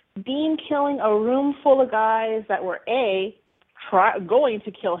me, Dean killing a room full of guys that were going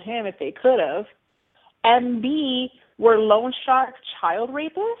to kill him if they could have, and B, were loan shark child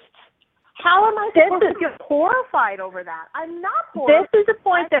rapists. How am I supposed to get horrified over that? I'm not horrified. This is a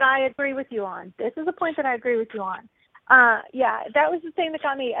point that I agree with you on. Yeah, that was the thing that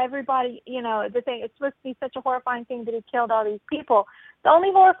got me. Everybody, the thing, it's supposed to be such a horrifying thing that he killed all these people. The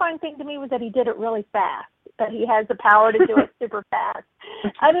only horrifying thing to me was that he did it really fast, that he has the power to do it super fast.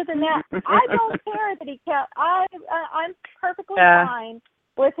 Other than that, I don't care that he killed. I'm perfectly fine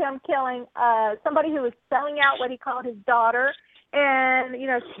with him killing somebody who was selling out what he called his daughter. And,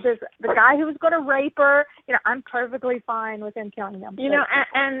 there's the guy who was going to rape her. I'm perfectly fine with him killing them.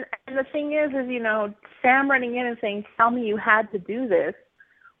 And the thing is, Sam running in and saying, "Tell me you had to do this."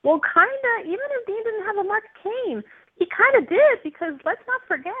 Well, kind of, even if Dean didn't have a Mark Cain, he kind of did, because let's not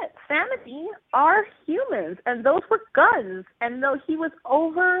forget, Sam and Dean are humans, and those were guns. And though he was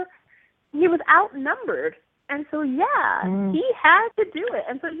outnumbered. And so, he had to do it.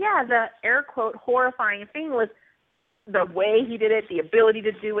 And so, the air quote horrifying thing was the way he did it, the ability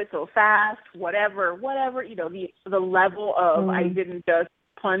to do it so fast, whatever, the level of I didn't just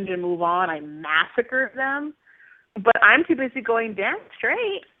plunge and move on, I massacred them. But I'm too busy going damn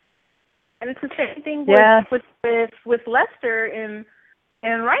straight. And it's the same thing with Lester in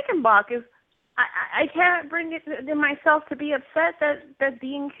Reichenbach. Is I can't bring it in myself to be upset that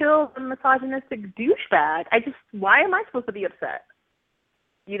Dean killed a misogynistic douchebag. Why am I supposed to be upset?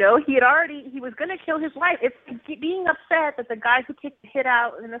 He was going to kill his wife. It's being upset that the guy who takes the hit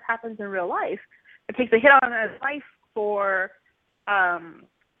out, and this happens in real life, that takes the hit out on his wife for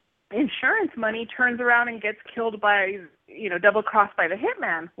insurance money, turns around and gets killed by, double-crossed by the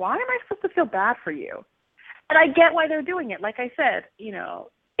hitman. Why am I supposed to feel bad for you? And I get why they're doing it. Like I said,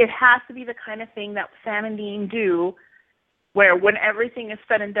 it has to be the kind of thing that Sam and Dean do, where when everything is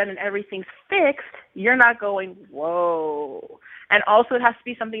said and done and everything's fixed, you're not going, whoa. And also it has to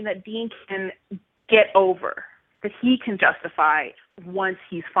be something that Dean can get over, that he can justify once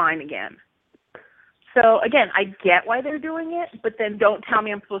he's fine again. So, again, I get why they're doing it, but then don't tell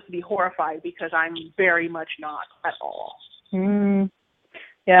me I'm supposed to be horrified, because I'm very much not at all.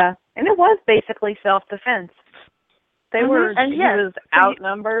 Yeah, and it was basically self-defense. He was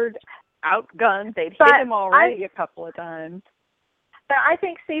outnumbered, outgunned. They'd hit him already a couple of times. But I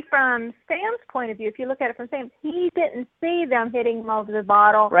think, from Sam's point of view, if you look at it from Sam, he didn't see them hitting him over the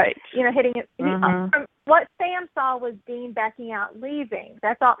bottle. Right. Hitting it. From what Sam saw was Dean backing out, leaving.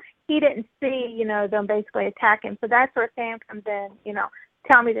 That's all. He didn't see, them basically attack him. So that's where Sam comes in,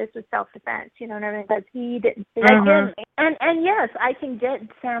 tell me this was self-defense, you know what I mean? Because he didn't see it. And yes, I can get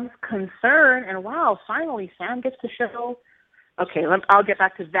Sam's concern, and wow, finally Sam gets to show. Okay, I'll get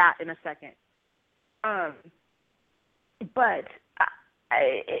back to that in a second. But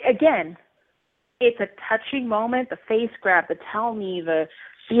again, it's a touching moment. The face grab, the tell me, the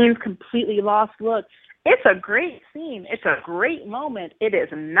Dean's completely lost look. It's a great scene. It's a great moment. It is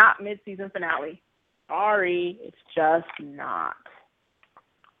not mid-season finale. Sorry, it's just not.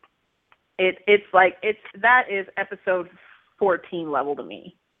 That is episode 14 level to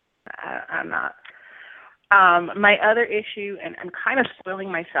me. I'm not. My other issue, and I'm kind of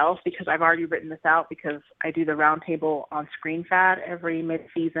spoiling myself because I've already written this out, because I do the roundtable on ScreenFad every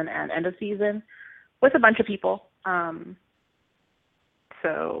mid-season and end of season with a bunch of people.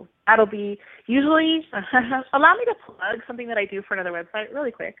 So that'll be usually, allow me to plug something that I do for another website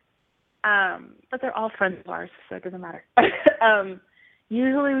really quick. But they're all friends of ours, so it doesn't matter.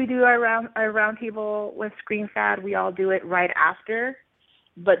 Usually we do our roundtable with ScreenFad. We all do it right after.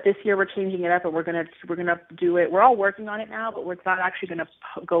 But this year we're changing it up, and we're gonna do it. We're all working on it now, but it's not actually gonna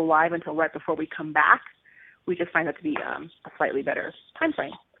go live until right before we come back. We just find that to be a slightly better time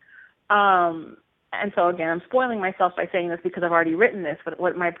frame. And so again, I'm spoiling myself by saying this because I've already written this. But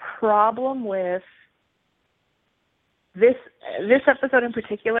what my problem with this episode in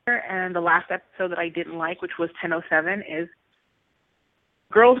particular, and the last episode that I didn't like, which was 10:07, is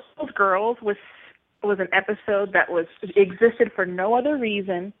Girls was an episode that existed for no other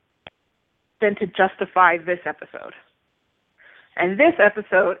reason than to justify this episode. And this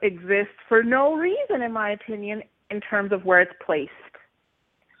episode exists for no reason, in my opinion, in terms of where it's placed.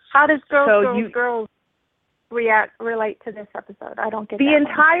 How does Girls relate to this episode? I don't get the that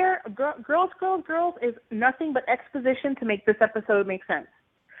entire Girls is nothing but exposition to make this episode make sense.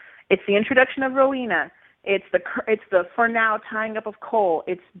 It's the introduction of Rowena. It's the for now tying up of Cole.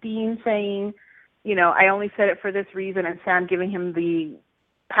 It's Dean saying, I only said it for this reason, and Sam giving him the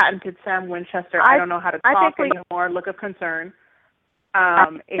patented Sam Winchester. I don't know how to talk anymore. Look of concern.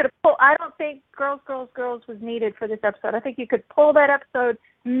 I don't think Girls was needed for this episode. I think you could pull that episode.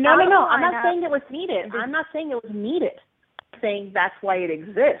 No. I'm not saying it was needed. I'm not saying it was needed. I'm saying that's why it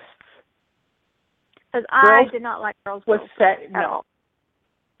exists. Because I did not like Girls was set. at all.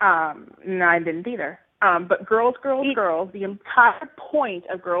 No, I didn't either. But Girls, the entire point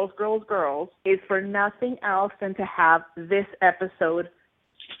of Girls is for nothing else than to have this episode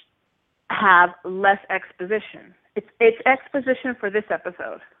have less exposition. It's exposition for this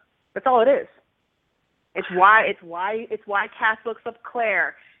episode. That's all it is. It's why Cass looks up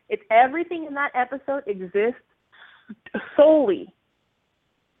Claire. It's everything in that episode exists solely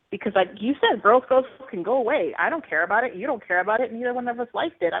because, like you said, Girls can go away. I don't care about it. You don't care about it. Neither one of us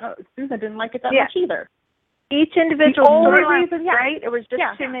liked it. Susan didn't like it that much either. Each individual reason, right? It was just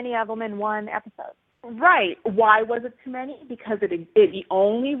too many of them in one episode. Right. Why was it too many? Because the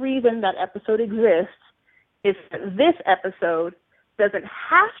only reason that episode exists is that this episode doesn't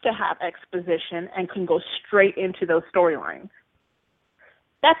have to have exposition and can go straight into those storylines.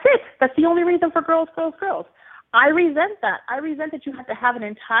 That's it. That's the only reason for Girls. I resent that. I resent that you have to have an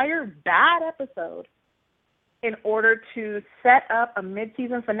entire bad episode in order to set up a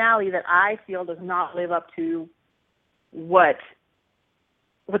mid-season finale that I feel does not live up to what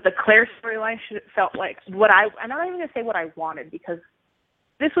the Claire storyline felt like. I'm not even going to say what I wanted because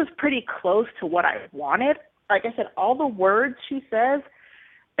this was pretty close to what I wanted. Like I said, all the words she says,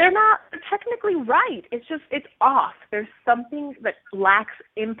 they're technically right. It's off. There's something that lacks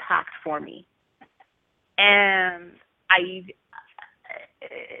impact for me. And it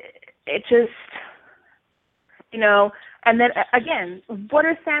just, and then again, what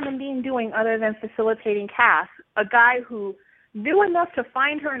are Sam and Dean doing other than facilitating Cass? A guy who knew enough to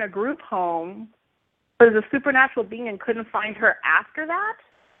find her in a group home, but is a supernatural being and couldn't find her after that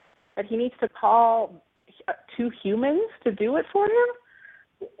he needs to call 2 humans to do it for him?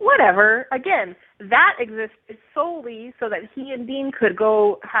 Whatever. Again, that existed solely so that he and Dean could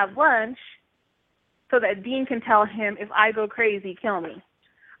go have lunch so that Dean can tell him, if I go crazy, kill me.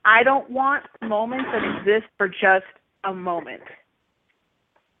 I don't want moments that exist for just a moment.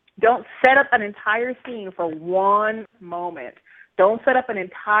 Don't set up an entire scene for one moment. Don't set up an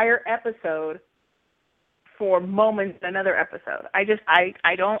entire episode for moments in another episode. I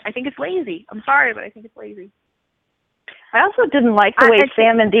think it's lazy. I'm sorry, but I think it's lazy. I also didn't like the way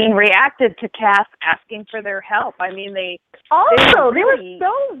Sam and Dean reacted to Cass asking for their help. I mean, they were so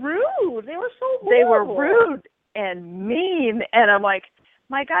rude. They were so horrible. They were rude and mean, and I'm like,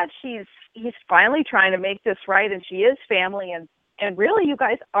 my God, he's finally trying to make this right, and she is family, and really, you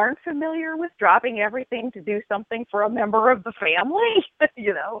guys aren't familiar with dropping everything to do something for a member of the family,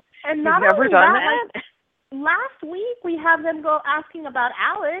 And not never only done that. Last week we have them go asking about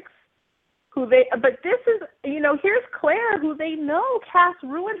Alex, but this is, here's Claire, who they know Cass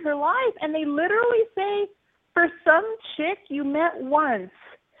ruined her life, and they literally say, for some chick you met once.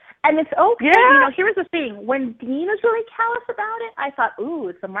 And it's okay. Yeah. Here's the thing. When Dean is really callous about it, I thought, ooh,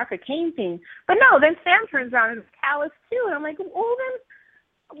 it's a Martha Kane thing. But no, then Sam turns around and is callous too. And I'm like, oh, then,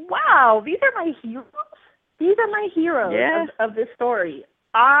 wow, these are my heroes? These are my heroes of this story.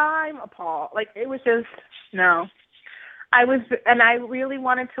 I'm appalled. Like, it was just, no. I really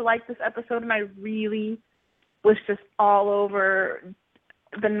wanted to like this episode, and I really was just all over.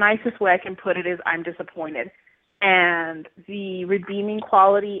 The nicest way I can put it is I'm disappointed. And the redeeming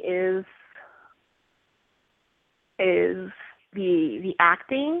quality is the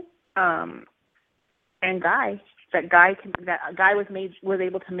acting, and Guy. That Guy was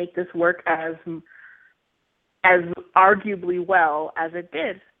able to make this work as arguably well as it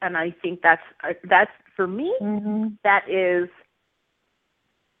did, and I think that's for me. Mm-hmm. That is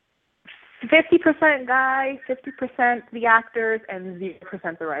 50% Guy, 50% the actors, and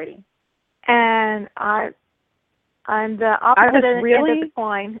 0% the writing. And I'm the opposite end of the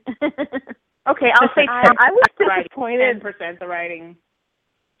coin. Okay, I'll say 10%. I was disappointed. 10% the writing.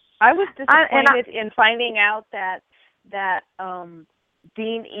 I was disappointed in finding out that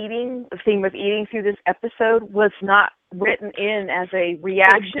Dean the theme of eating through this episode was not written in as a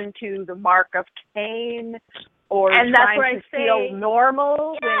reaction to the mark of Cain or and trying to feel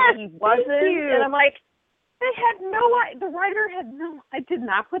normal when he wasn't. And I'm like, the writer had I did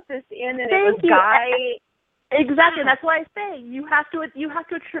not put this in, and it was Guy Exactly. That's why I say you have to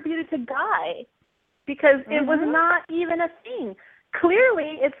attribute it to Guy, because it was not even a thing.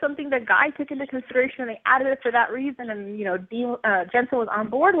 Clearly, it's something that Guy took into consideration, and they added it for that reason, and Jensen was on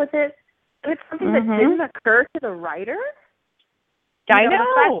board with it. But it's something that didn't occur to the writer. I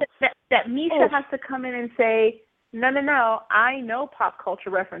know. The fact that Misha has to come in and say, no, I know pop culture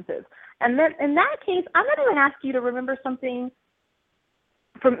references. And then in that case, I'm not even asking you to remember something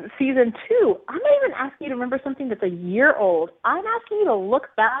from season 2. I'm not even asking you to remember something that's a year old. I'm asking you to look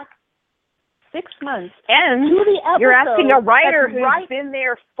back 6 months and to the episode. You're asking a writer who's been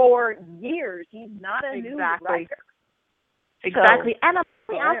there for years. He's not a new writer. Exactly. And I'm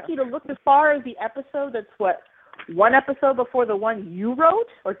only asking you to look as far as the episode that's one episode before the one you wrote,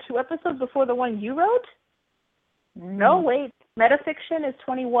 or 2 episodes before the one you wrote? No, wait. Metafiction is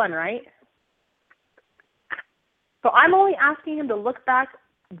 21, right? So I'm only asking him to look back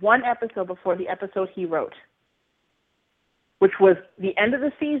 1 episode before the episode he wrote, which was the end of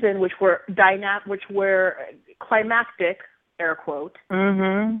the season, which were climactic, air quote,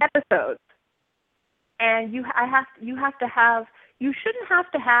 episodes. And you shouldn't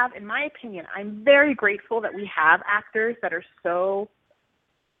have to have, in my opinion, I'm very grateful that we have actors that are so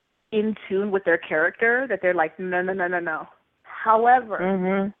in tune with their character that they're like, no.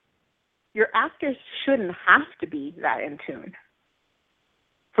 However, your actors shouldn't have to be that in tune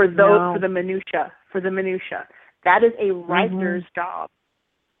for the minutia. That is a writer's job.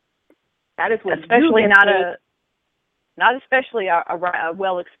 That is what especially not especially a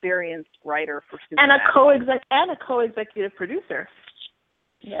well experienced writer for Supernatural. And a co-executive producer.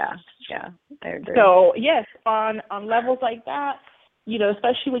 Yeah, I agree. So yes, on levels like that,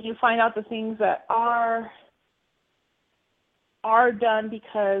 especially when you find out the things that are done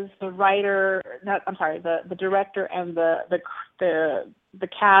because the director and the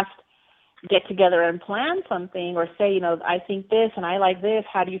cast get together and plan something, or say, I think this and I like this.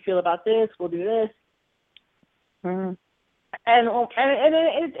 How do you feel about this? We'll do this. And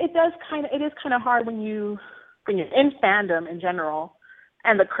it is kind of hard when you're in fandom in general,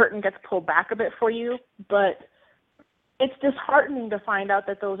 and the curtain gets pulled back a bit for you. But it's disheartening to find out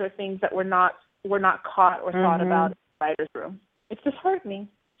that those are things that were not caught or thought about in the writer's room. It's disheartening.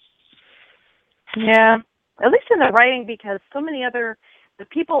 Yeah, at least in the writing, because so many the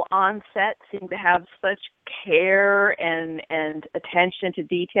people on set seem to have such care and attention to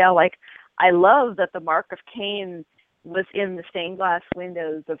detail. Like, I love that the mark of Cain was in the stained glass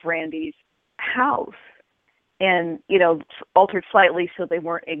windows of Randy's house, and altered slightly so they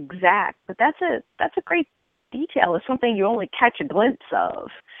weren't exact. But that's a great detail. It's something you only catch a glimpse of,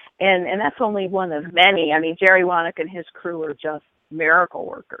 and that's only one of many. I mean, Jerry Wanick and his crew are just miracle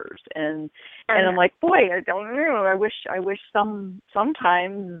workers, and I'm like, boy, I don't know. I wish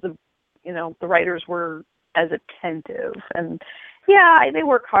sometimes the writers were as attentive, and they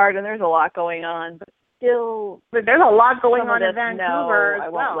work hard, and there's a lot going on, but still, there's a lot going on in Vancouver. I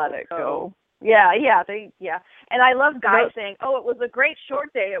won't let it go. Yeah, and I love Guy saying, "Oh, it was a great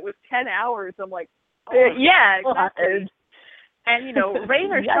short day. It was 10 hours." I'm like, exactly. And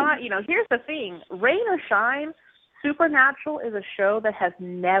rain or shine. Here's the thing: rain or shine, Supernatural is a show that has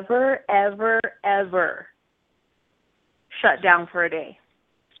never, ever, ever shut down for a day.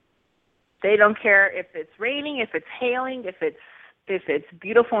 They don't care if it's raining, if it's hailing, if it's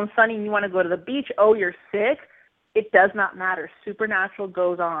beautiful and sunny and you want to go to the beach. Oh, you're sick. It does not matter. Supernatural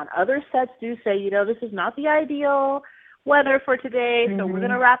goes on. Other sets do say, this is not the ideal weather for today, so we're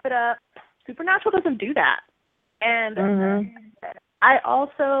going to wrap it up. Supernatural doesn't do that. And I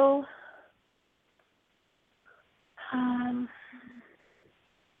also,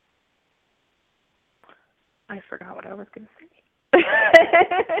 I forgot what I was going to say.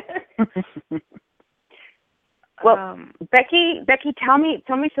 Well, Becky, tell me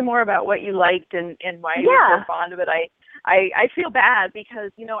some more about what you liked and why you're so fond of it. I feel bad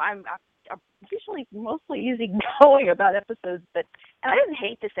because I'm usually mostly easygoing about episodes, and I didn't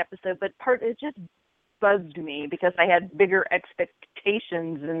hate this episode, but it just bugged me because I had bigger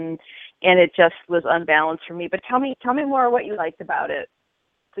expectations and it just was unbalanced for me. But tell me more what you liked about it,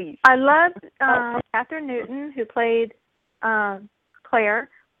 please. I loved Kathyrn Newton, who played Claire.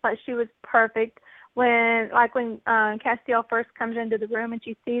 But she was perfect. When Castiel first comes into the room and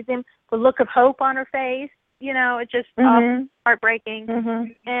she sees him, the look of hope on her face, it's just heartbreaking.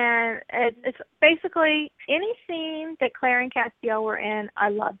 And it's basically any scene that Claire and Castiel were in, I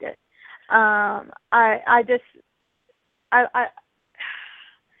loved it. I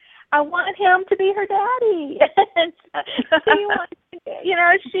want him to be her daddy.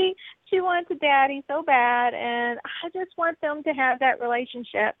 She wants a daddy so bad, and I just want them to have that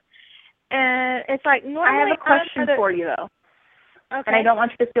relationship. And it's like, normally I have a question for you, though. Okay. And I don't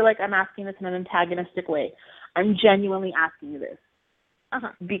want you to feel like I'm asking this in an antagonistic way. I'm genuinely asking you this.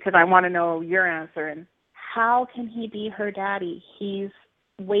 Because I want to know your answer. And how can he be her daddy? He's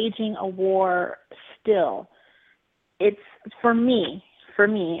waging a war still. It's for me,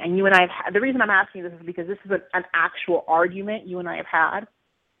 and you and I have had, the reason I'm asking this is because this is an actual argument you and I have had.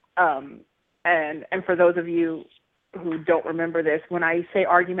 And for those of you who don't remember this, when I say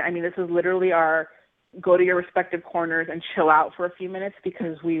argument, I mean this is literally our go to your respective corners and chill out for a few minutes,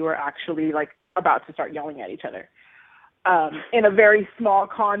 because we were actually like about to start yelling at each other in a very small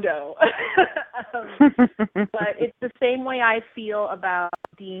condo. But it's the same way I feel about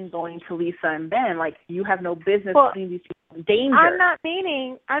Dean going to Lisa and Ben. Like, you have no business putting these people in danger. I'm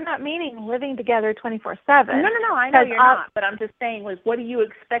not meaning living together 24/7. No. I know you're not. But I'm just saying, like, what do you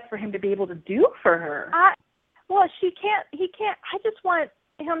expect for him to be able to do for her? He can't.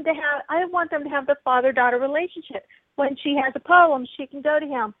 I want them to have the father-daughter relationship. When she has a problem, she can go to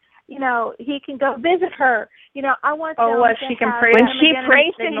him. You know, he can go visit her. You know, I want them to when she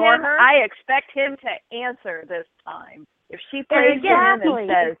prays to him, I expect him to answer this time. If she prays to him and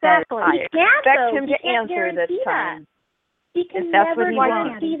says that, I expect him to answer this time. He can never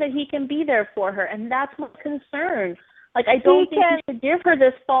guarantee that he can be there for her, and that's my concern. Like, I don't think he should give her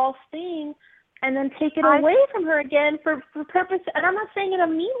this false thing and then take it away from her again for purpose. And I'm not saying in a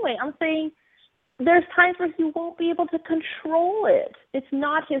mean way. I'm saying there's times where he won't be able to control it. It's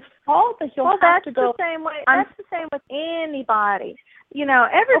not his fault that he'll have to go. That's the same way. That's the same with anybody. You know,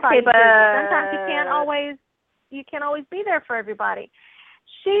 everybody. Okay, but sometimes you can't always be there for everybody.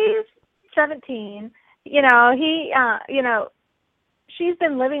 She's 17. You know, she's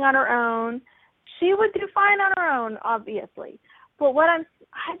been living on her own. She would do fine on her own, obviously. But I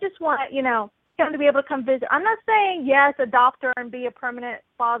just want, him to be able to come visit. I'm not saying, yes, adopt her and be a permanent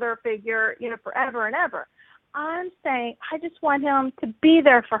father figure, forever and ever. I'm saying I just want him to be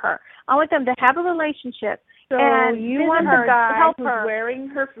there for her. I want them to have a relationship. So and you want her to help who's her wearing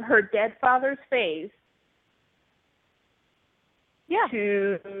her dead father's face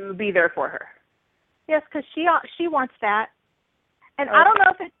to be there for her. Yes, because she wants that. And I don't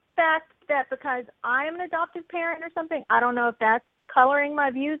know if it's that because I am an adoptive parent or something. I don't know if that's coloring my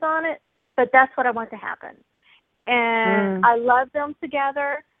views on it, but that's what I want to happen. And I love them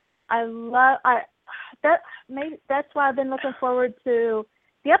together. Maybe that's why I've been looking forward to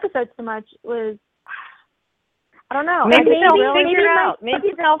the episode so much. Was I don't know. Maybe they'll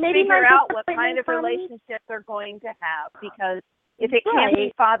figure out what kind of relationships they're going to have, because if it can't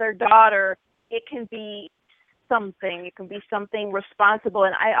be father-daughter, it can be something. It can be something responsible.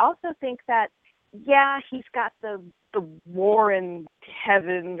 And I also think that, he's got the war in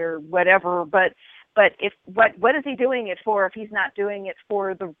heaven or whatever, but if what is he doing it for if he's not doing it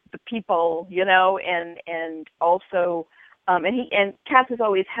for the people, and also and Cass has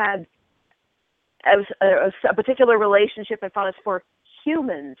always had a particular relationship and fondness for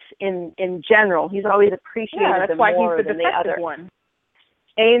humans in general. He's always appreciated them more than the other one.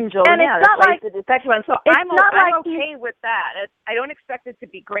 Angel, and it's not like the defective one. So I'm okay with that. I don't expect it to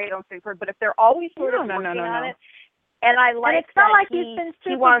be great on paper, but if they're always sort of working on it, and I like and it's not like he's been super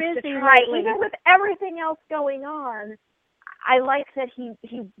he wants busy to try, lately. even with everything else going on. I like that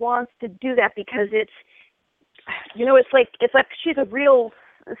he wants to do that, because it's it's like she's a real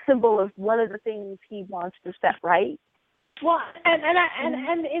symbol of one of the things he wants to set right. Well, and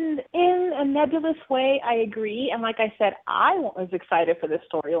in a nebulous way, I agree. And like I said, I was excited for this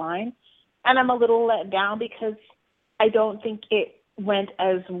storyline, and I'm a little let down because I don't think it went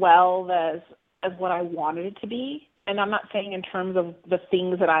as well as what I wanted it to be. And I'm not saying in terms of the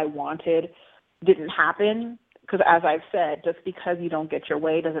things that I wanted didn't happen, because as I've said, just because you don't get your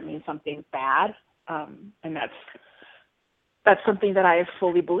way doesn't mean something's bad. And that's something that I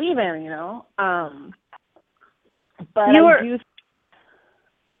fully believe in, But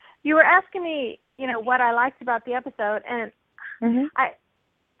you were asking me, what I liked about the episode, and I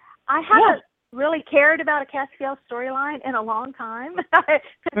haven't really cared about a Castiel storyline in a long time.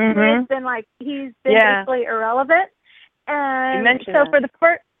 It's been like he's been basically irrelevant, and so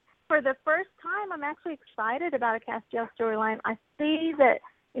for the first time, I'm actually excited about a Castiel storyline. I see that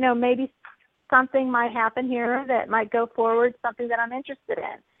maybe something might happen here that might go forward, something that I'm interested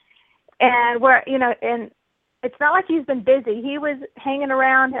in, and where and. It's not like he's been busy. He was hanging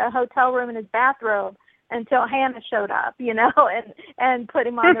around a hotel room in his bathrobe until Hannah showed up, and put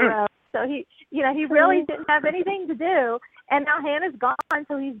him on the road. So he really didn't have anything to do. And now Hannah's gone,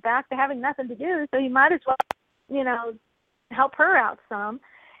 so he's back to having nothing to do. So he might as well, help her out some.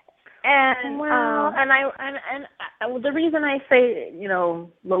 And the reason I say,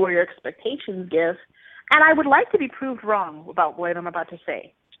 lower your expectations, Giff, and I would like to be proved wrong about what I'm about to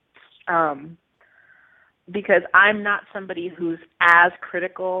say, because I'm not somebody who's as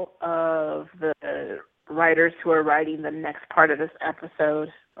critical of the writers who are writing the next part of this episode,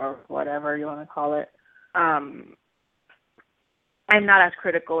 or whatever you want to call it. I'm not as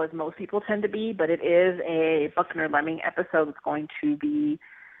critical as most people tend to be, but it is a Buckner-Lemming episode. It's going to be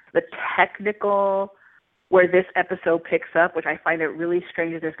the technical where this episode picks up, which I find it really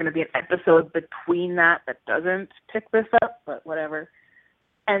strange that there's going to be an episode between that doesn't pick this up, but whatever.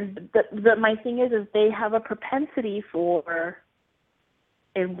 And my thing is they have a propensity for,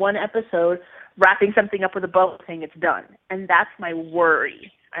 in one episode, wrapping something up with a bow saying it's done. And that's my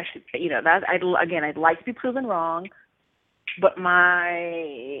worry. I'd like to be proven wrong, but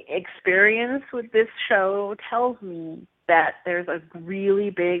my experience with this show tells me that there's a really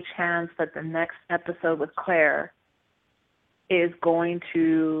big chance that the next episode with Claire is going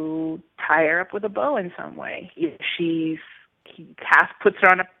to tie her up with a bow in some way. Puts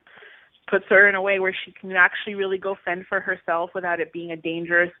her in a way where she can actually really go fend for herself without it being a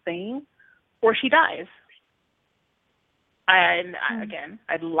dangerous thing, or she dies. And again,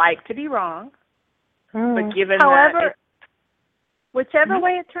 I'd like to be wrong, but given however, that, whichever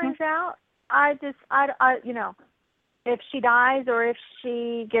way it turns out, if she dies or if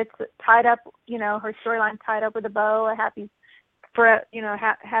she gets tied up, her storyline tied up with a bow, a happy,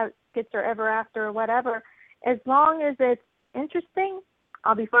 gets her ever after or whatever, as long as it's interesting,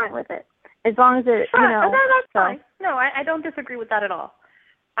 I'll be fine with it. As long as it, that's fine. No, I don't disagree with that at all.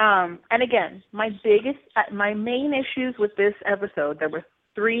 And again, my main issues with this episode, there were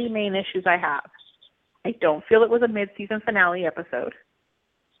 3 main issues I have. I don't feel it was a mid-season finale episode.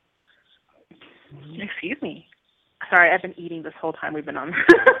 Excuse me. Sorry, I've been eating this whole time we've been on.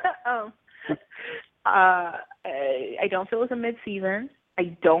 I don't feel it was a mid-season.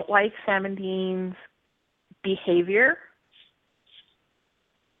 I don't like Sam and Dean's behavior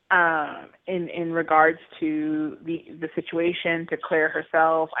in regards to the situation, to Claire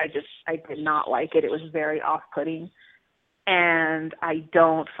herself. I did not like it. It was very off-putting. And I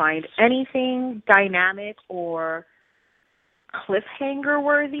don't find anything dynamic or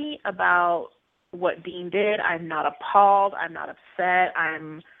cliffhanger-worthy about what Dean did. I'm not appalled. I'm not upset. I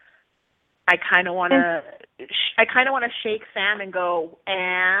kind of want to shake Sam and go,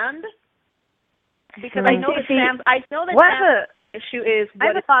 and because I know that Sam's issue is. I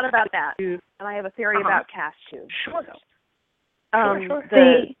have a thought about that, and I have a theory about Cass too. Sure. Sure.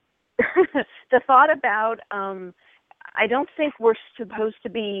 The thought about I don't think we're supposed to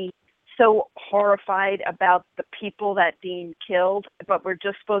be so horrified about the people that Dean killed, but we're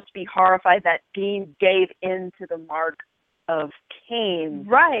just supposed to be horrified that Dean gave in to the mark of Cain.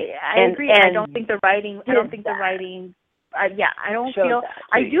 Right. I agree. And I don't think the writing. I don't feel.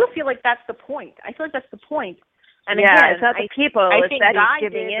 I do feel like that's the point. I feel like that's the point. And again, it's not the people. It's that he's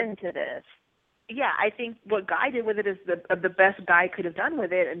giving into this. Yeah, I think what Guy did with it is the best Guy could have done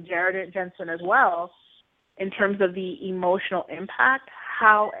with it, and Jared and Jensen as well, in terms of the emotional impact.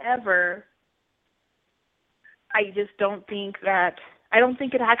 However, I just don't think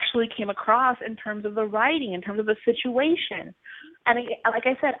it actually came across in terms of the writing, in terms of the situation. And like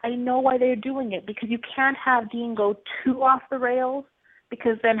I said, I know why they're doing it, because you can't have Dean go too off the rails,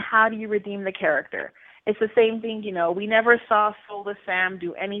 because then how do you redeem the character? It's the same thing, we never saw Soulless Sam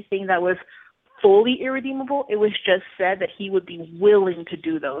do anything that was fully irredeemable. It was just said that he would be willing to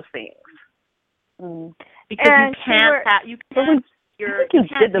do those things. Because and you can't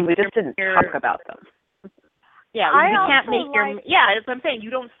did them, we just didn't talk about them. Yeah, you can't make that's what I'm saying.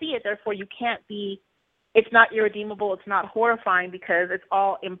 You don't see it, therefore you can't be, it's not irredeemable, it's not horrifying, because it's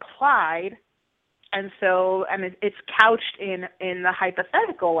all implied, and it's couched in the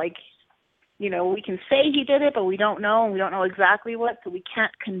hypothetical, like, we can say he did it, but we don't know, and we don't know exactly what, so we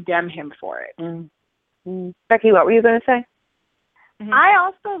can't condemn him for it. Becky, what were you going to say? Mm-hmm. I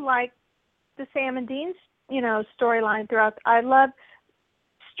also like the Sam and Dean's, storyline throughout. I love,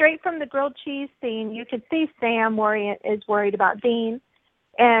 straight from the grilled cheese scene, you can see Sam is worried about Dean,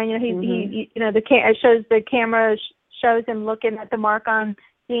 and the camera shows him looking at the mark on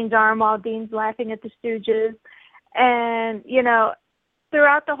Dean's arm while Dean's laughing at the Stooges, and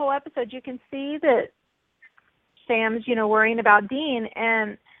throughout the whole episode, you can see that Sam's, worrying about Dean,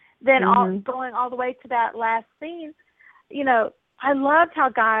 and then going all the way to that last scene, I loved how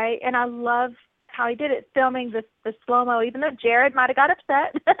Guy, and I love how he did it, filming the slow-mo, even though Jared might have got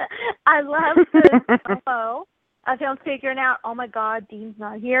upset. I love the slow-mo of him figuring out, oh my God, Dean's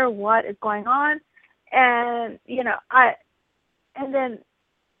not here, what is going on? And, and then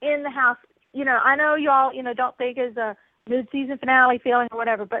in the house. You know, I know y'all, you know, don't think it's a mid-season finale feeling or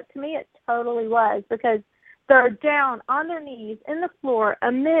whatever, but to me it totally was, because they're down on their knees in the floor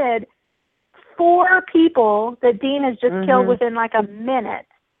amid 4 people that Dean has just killed within like a minute.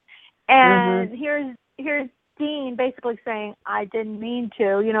 And here's Dean basically saying, I didn't mean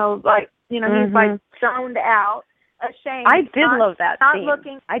to, you know, like, you know, he's like zoned out, ashamed. I did love that scene.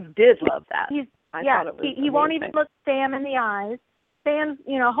 Looking, I did love that. I thought it was he won't even look Sam in the eyes. Sam's,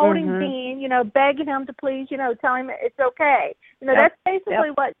 you know, holding Dean, you know, begging him to please, you know, tell him it's okay. You know, that's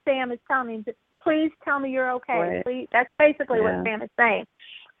basically what Sam is telling him. Please tell me you're okay. Right. Please. That's basically what Sam is saying.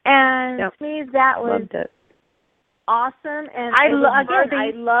 And to me, that was awesome. And I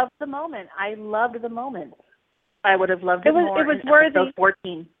loved the moment. I loved the moment. I would have loved it more. It was worthy.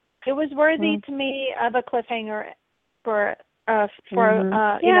 14. It was worthy to me of a cliffhanger for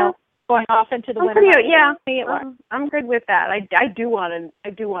you know, going off into the winter. I'm good with that. I do want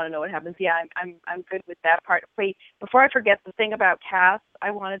to know what happens. Yeah, I'm good with that part. Wait, before I forget, the thing about Cass,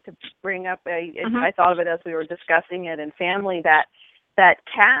 I wanted to bring up. I thought of it as we were discussing it in family, that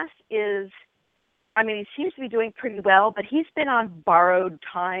Cass is, I mean, he seems to be doing pretty well, but he's been on borrowed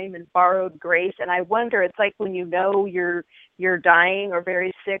time and borrowed grace. And I wonder, it's like when you know you're dying or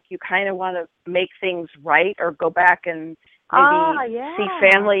very sick, you kind of want to make things right or go back and maybe see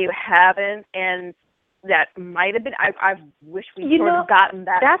family you haven't. And that might have been, I wish we sort of gotten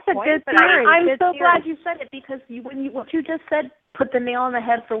that. That's point, a good theory. I'm so glad you said it, because what you just said put the nail on the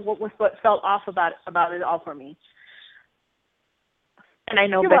head for what felt off about it all for me. And I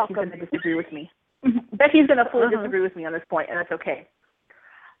know Becky's going to disagree with me. Becky's going to fully disagree with me on this point, and that's okay.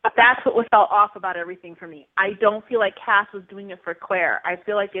 But that's what felt off about everything for me. I don't feel like Cass was doing it for Claire. I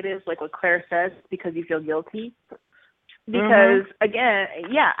feel like it is like what Claire says, because you feel guilty. Because, again,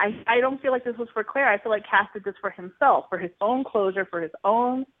 I don't feel like this was for Claire. I feel like Cass did this for himself, for his own closure, for his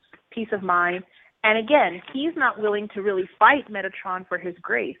own peace of mind. And, again, he's not willing to really fight Metatron for his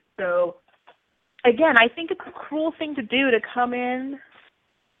grace. So, again, I think it's a cruel thing to do, to come in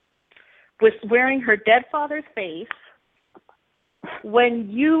with wearing her dead father's face when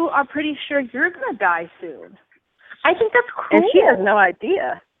you are pretty sure you're going to die soon. I think that's cruel. And she has no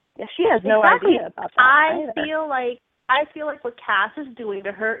idea. Yeah, she has no idea about that. I feel like what Cass is doing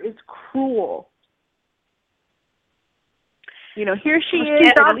to her is cruel. You know, here she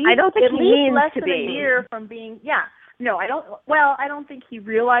is. I don't think he means less to than be. a year from being. Yeah. No, I don't. Well, I don't think he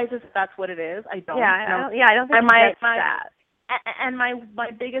realizes that's what it is. I don't. Yeah, I don't think he gets that. And my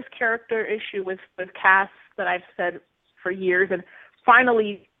biggest character issue with Cass that I've said for years, and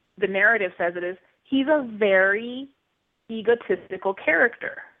finally the narrative says it, is he's a very egotistical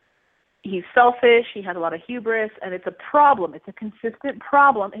character. He's selfish, he has a lot of hubris, and it's a problem. It's a consistent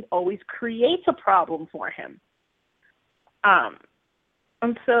problem. It always creates a problem for him.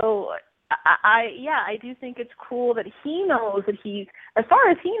 And so I do think it's cool that he knows that as far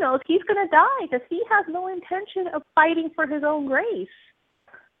as he knows, he's going to die, because he has no intention of fighting for his own grace.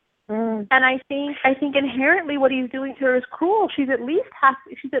 And I think inherently what he's doing to her is cruel. She's at least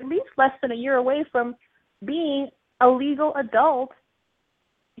less than a year away from being a legal adult.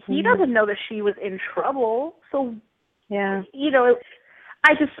 He doesn't know that she was in trouble. So, you know,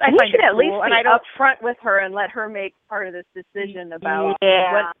 I find should at least be upfront with her and let her make part of this decision about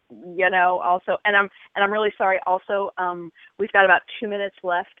what, you know. Also, and I'm really sorry. Also, we've got about 2 minutes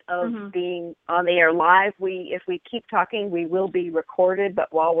left of being on the air live. If we keep talking, we will be recorded.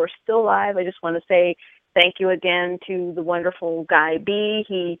 But while we're still live, I just want to say thank you again to the wonderful Guy B.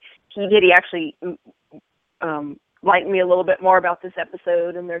 He actually liked me a little bit more about this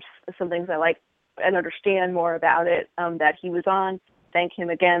episode, and there's some things I like and understand more about it that he was on. Thank him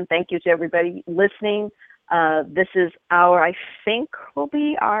again. Thank you to everybody listening. This is it's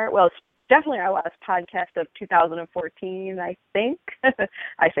definitely our last podcast of 2014, I think.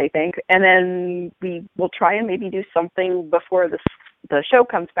 I say think. And then we will try and maybe do something before the show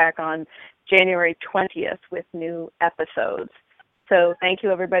comes back on January 20th with new episodes. So thank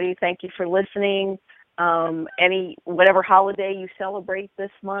you, everybody. Thank you for listening. Whatever holiday you celebrate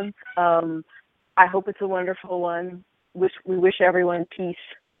this month, I hope it's a wonderful one. We wish everyone peace,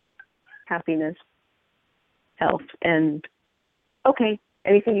 happiness, health, and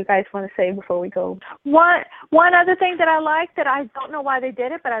anything you guys want to say before we go? One other thing that I like, that I don't know why they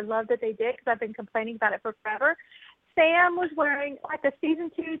did it, but I love that they did, because I've been complaining about it for forever. Sam was wearing like a season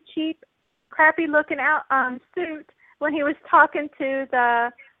 2 cheap, crappy looking suit when he was talking to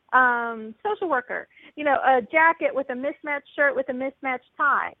the social worker. You know, a jacket with a mismatched shirt with a mismatched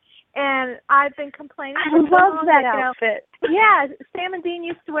tie. And I've been complaining. I love that outfit. Yeah, Sam and Dean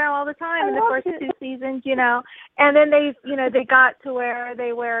used to wear all the time in the first 2 seasons, And then they got to where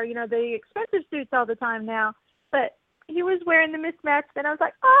they wear, the expensive suits all the time now. But he was wearing the mismatched, and I was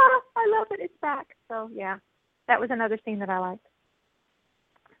like, I love it. It's back. So, yeah, that was another scene that I liked.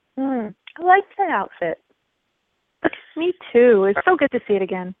 I liked that outfit. Me too. It's so good to see it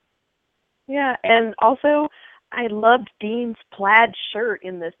again. Yeah, and also I loved Dean's plaid shirt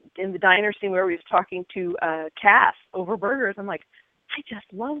in the diner scene where he was talking to Cass over burgers. I'm like, I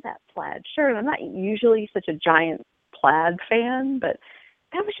just love that plaid shirt. I'm not usually such a giant plaid fan, but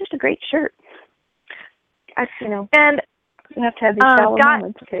that was just a great shirt. And you have to have these shallow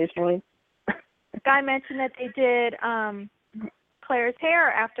moments occasionally. Guy mentioned that they did Claire's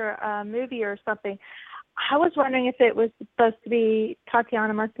hair after a movie or something. I was wondering if it was supposed to be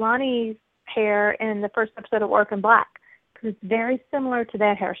Tatiana Maslany's hair in the first episode of Orphan Black, because it's very similar to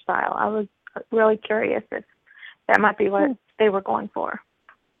that hairstyle. I was really curious if that might be what they were going for.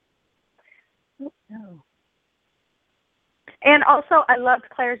 No. And also, I loved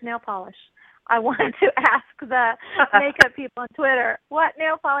Claire's nail polish. I wanted to ask the makeup people on Twitter, what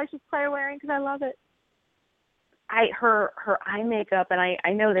nail polish is Claire wearing? Because I love it. Her eye makeup, and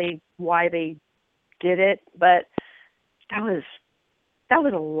I know why they did it, but that was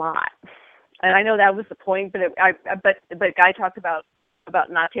a lot. And I know that was the point, but Guy talked about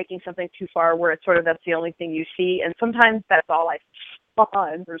not taking something too far where it's sort of that's the only thing you see, and sometimes that's all I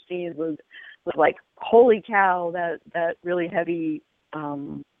saw in her scenes was like, holy cow, that really heavy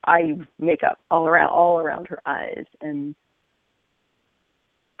eye makeup all around her eyes. And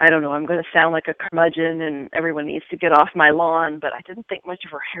I don't know, I'm going to sound like a curmudgeon and everyone needs to get off my lawn, but I didn't think much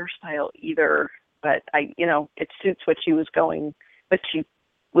of her hairstyle either. But it suits what she was going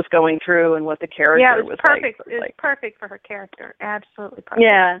through and what the character was perfect. Like. It was perfect for her character. Absolutely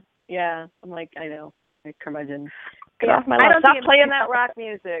perfect. Yeah. I'm like, I know, like curmudgeon. Get off my lawn. Stop playing that rock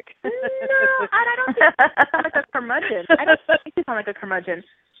music. No, I don't think you sound like a curmudgeon. I don't think you sound like a curmudgeon.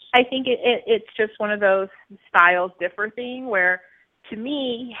 I think it's just one of those styles differ thing where, to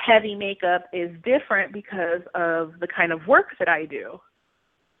me, heavy makeup is different because of the kind of work that I do.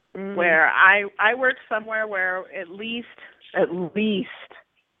 Mm-hmm. Where I work somewhere where at least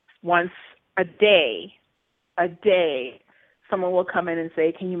once a day, someone will come in and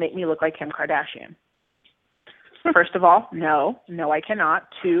say, "Can you make me look like Kim Kardashian?" First of all, no, I cannot.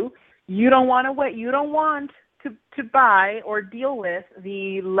 2, you don't want to buy or deal with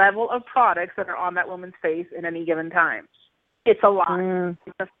the level of products that are on that woman's face at any given time. It's a lot.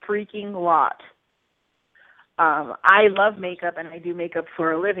 It's a freaking lot. I love makeup, and I do makeup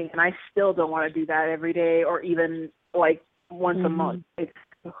for a living, and I still don't want to do that every day or even like once a month.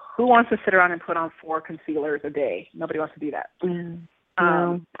 Who wants to sit around and put on 4 concealers a day? Nobody wants to do that.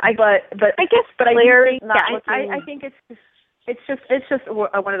 No. I guess Claire is not I think it's just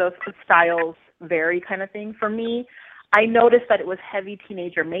one of those styles vary kind of thing for me. I noticed that it was heavy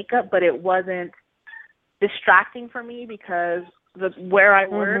teenager makeup, but it wasn't distracting for me because where I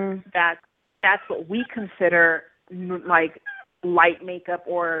work, that's what we consider like light makeup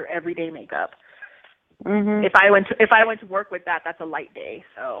or everyday makeup. Mm-hmm. If I went to work with that, that's a light day.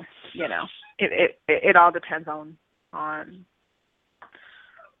 So it all depends on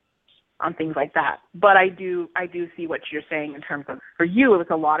things like that. But I do see what you're saying in terms of, for you it was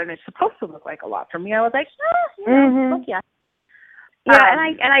a lot, and it's supposed to look like a lot. For me, I was like, look, yeah. Yeah, and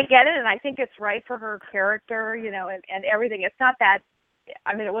I get it, and I think it's right for her character, and everything. It's not that.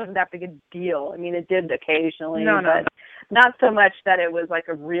 I mean, it wasn't that big a deal. I mean, it did occasionally, but not so much that it was like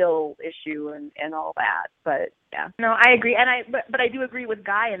a real issue and all that. But yeah, no, I agree, and but I do agree with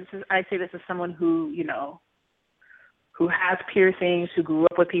Guy, and I say this as someone who who has piercings, who grew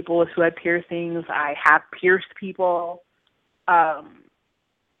up with people who had piercings. I have pierced people. I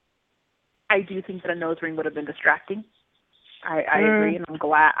do think that a nose ring would have been distracting. I agree, and I'm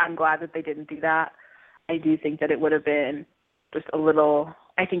glad that they didn't do that. I do think that it would have been just a little.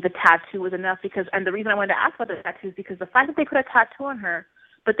 I think the tattoo was enough and the reason I wanted to ask about the tattoo is because the fact that they put a tattoo on her,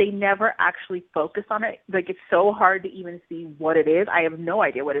 but they never actually focus on it. Like, it's so hard to even see what it is. I have no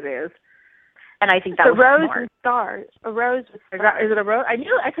idea what it is. And I think that was rose smart. And stars. A rose with stars. Is it a rose? I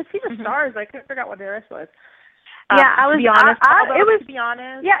knew I could see the stars. I couldn't figure out what the rest was. Yeah, to be honest, to be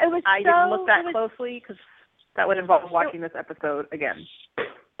honest, yeah, it was. I didn't look that closely because that would involve watching this episode again.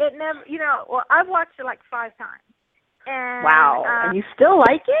 It never, well, I've watched it like 5 times. And, wow, and you still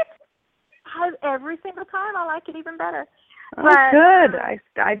like it? Every single time, I like it even better. Oh, but,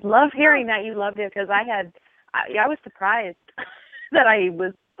 good. I love hearing that you loved it because I was surprised that I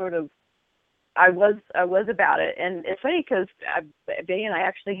was sort of was about it, and it's funny because Benny and I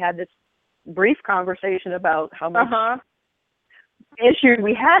actually had this brief conversation about how much issue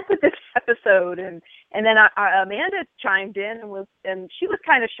we had with this episode, and then Amanda chimed in and she was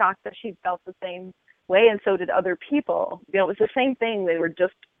kind of shocked that she felt the same way, and so did other people. It was the same thing. They were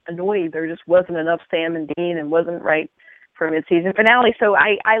just annoyed. There just wasn't enough Sam and Dean, and wasn't right for a mid-season finale. So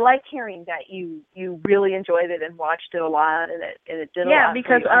I like hearing that you really enjoyed it and watched it a lot, and it did a lot. Yeah,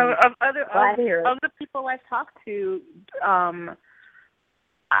 because of the people I've talked to,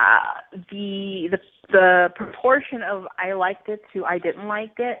 the proportion of I liked it to I didn't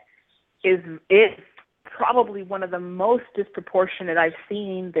like it is probably one of the most disproportionate I've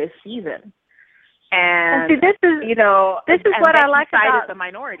seen this season. And see, this is what I like about the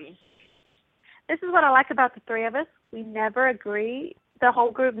minority. This is what I like about the three of us. We never agree. The whole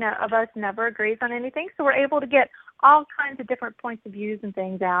group of us never agrees on anything, so we're able to get all kinds of different points of views and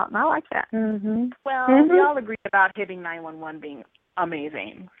things out, and I like that. Mm-hmm. Well, we all agreed about hitting 911 being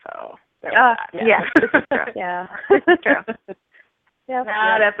amazing, so there was that. Yeah, this is true. Yeah, this is true.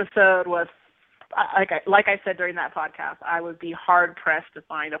 That episode was, like I said during that podcast, I would be hard-pressed to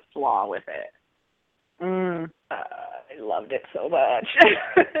find a flaw with it. I loved it so much.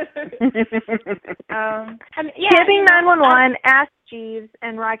 Hitting 911, Ask Jeeves,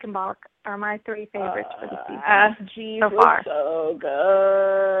 and Reichenbach are my three favorites for the season. Ask Jeeves so far. Was so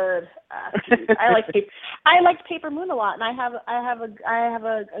good. Ask Jeeves. I liked Paper Moon a lot, and I have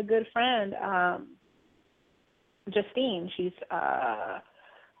a good friend, Justine. She's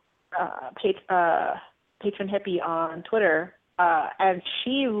patron hippie on Twitter. And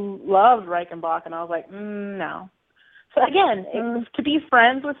she loved Reichenbach, and I was like, no. So again, to be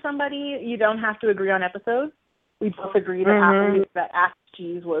friends with somebody, you don't have to agree on episodes. We both agreed that Ask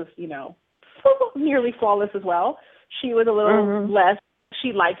Jeeves was, nearly flawless as well. She was a little less.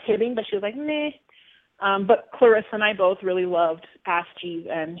 She liked hitting, but she was like, meh. But Clarissa and I both really loved Ask Jeeves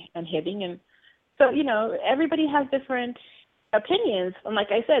and hitting, and so everybody has different opinions. And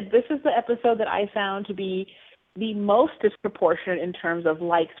like I said, this is the episode that I found to be the most disproportionate in terms of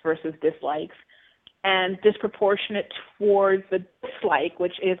likes versus dislikes, and disproportionate towards the dislike,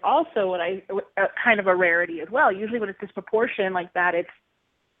 which is also kind of a rarity as well. Usually when it's disproportionate like that, it's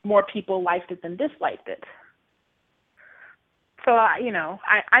more people liked it than disliked it. So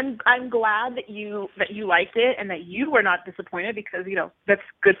I'm glad that you liked it and that you were not disappointed, because that's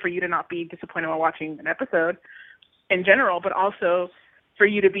good for you to not be disappointed while watching an episode in general, but also for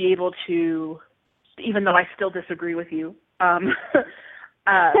you to be able to, even though I still disagree with you,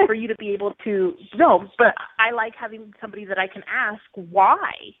 for you to be able to, but I like having somebody that I can ask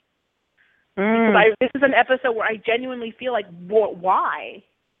why. Because this is an episode where I genuinely feel like, why?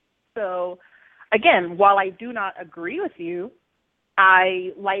 So, again, while I do not agree with you,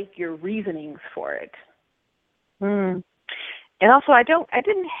 I like your reasonings for it. And also, I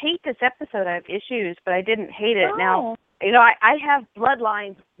didn't hate this episode. I have issues, but I didn't hate it. Now, I have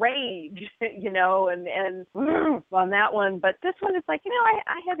Bloodlines rage, and on that one, but this one is like,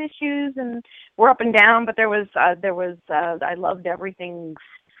 I have issues, and we're up and down, but there was I loved everything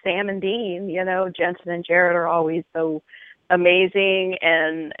Sam and Dean, Jensen and Jared are always so amazing,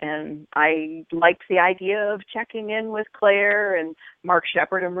 and I liked the idea of checking in with Claire, and Mark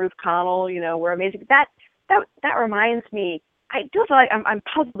Sheppard and Ruth Connell, were amazing. That reminds me, I do feel like I'm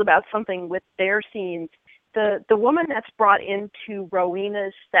puzzled about something with their scenes. The woman that's brought into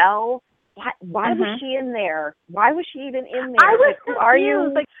Rowena's cell, why was she in there? Why was she even in there? I was confused. Are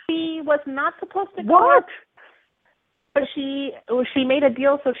you like, she was not supposed to go up, but she made a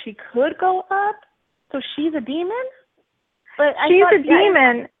deal so she could go up. So she's a demon. But she's a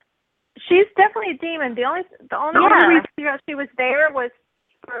demon. She's definitely a demon. The only reason she was there was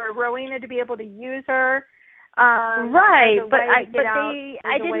for Rowena to be able to use her. Right, but I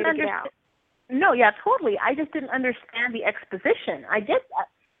didn't understand. No, yeah, totally. I just didn't understand the exposition.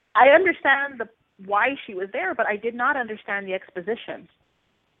 I understand why she was there, but I did not understand the exposition.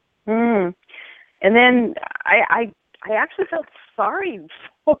 And then I actually felt sorry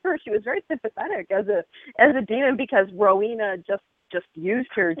for her. She was very sympathetic as a demon, because Rowena just used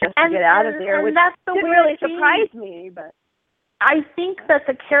her just to get out of there, which didn't really surprise me. But I think that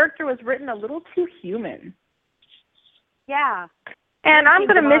the character was written a little too human. Yeah. And I'm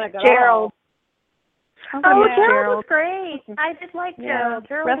going to miss Gerald. Gerald was great. I did like Gerald.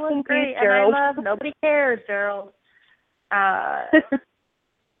 Gerald was great. Gerald. And I love Nobody Cares, Gerald. Yeah,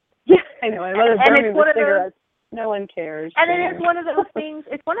 I know. I love burning the cigarettes. No one cares. And it is one of those things.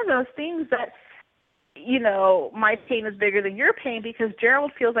 It's one of those things that, my pain is bigger than your pain, because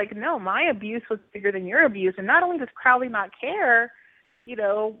Gerald feels like, no, my abuse was bigger than your abuse. And not only does Crowley not care,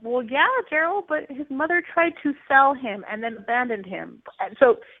 well, yeah, Gerald, but his mother tried to sell him and then abandoned him. And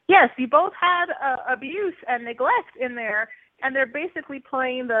so, yes, you both had abuse and neglect in there, and they're basically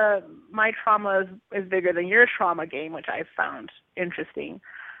playing the my trauma is bigger than your trauma game, which I found interesting.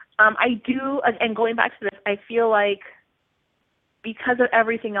 I do, and going back to this, I feel like because of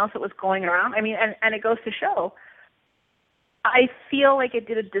everything else that was going around, I mean, and it goes to show, I feel like it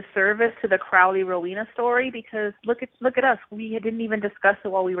did a disservice to the Crowley Rowena story because look at us. We didn't even discuss it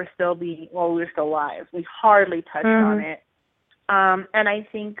while we were still live. We hardly touched on it. And I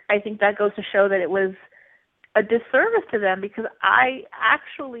think that goes to show that it was a disservice to them because I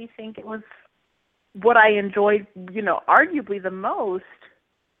actually think it was what I enjoyed, arguably the most.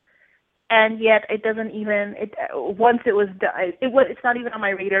 And yet it doesn't even once it was done, it's not even on my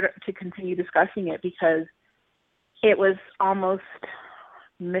radar to continue discussing it because it was almost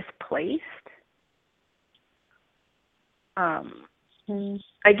misplaced.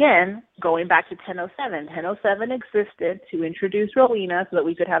 Again, going back to 1007. 1007 existed to introduce Rowena so that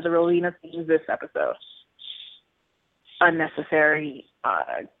we could have the Rowena themes this episode. Unnecessary.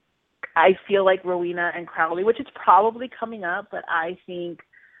 I feel like Rowena and Crowley, which is probably coming up, but I think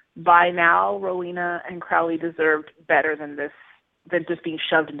by now Rowena and Crowley deserved better than just being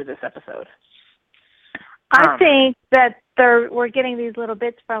shoved into this episode. I think that we're getting these little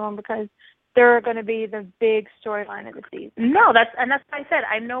bits from them because they're going to be the big storyline of the season. No, that's what I said.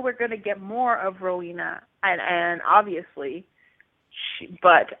 I know we're going to get more of Rowena, and obviously,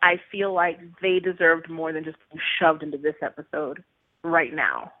 but I feel like they deserved more than just being shoved into this episode right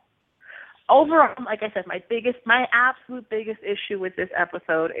now. Overall, like I said, my absolute biggest issue with this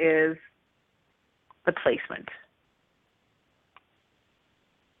episode is the placement.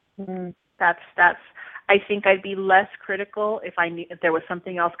 That's. I think I'd be less critical if there was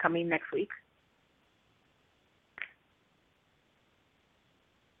something else coming next week.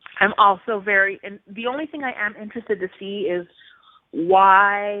 I'm also the only thing I am interested to see is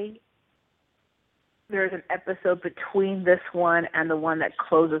why there's an episode between this one and the one that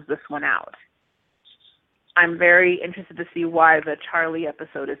closes this one out. I'm very interested to see why the Charlie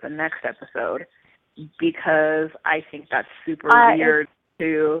episode is the next episode because I think that's super weird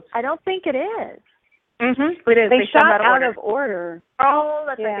too. I don't think it is. Mm-hmm. It is. They shot out of order. Oh,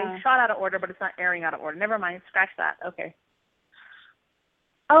 that's right. They shot out of order, but it's not airing out of order. Never mind. Scratch that. Okay.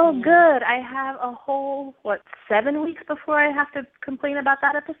 Oh, good. I have a whole, 7 weeks before I have to complain about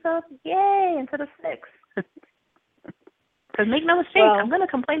that episode? Yay, instead of 6. Because make no mistake, I'm going to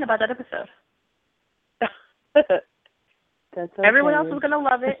complain about that episode. That's okay. Everyone else is going to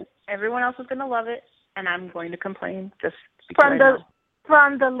love it. And I'm going to complain just because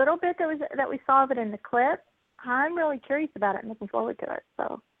From the little bit that we saw of it in the clip, I'm really curious about it and looking forward to it.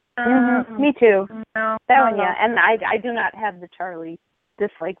 So, me too. No, yeah. And I do not have the Charlie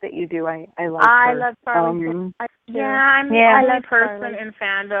dislike that you do. I like. I love Charlie. I'm the only person in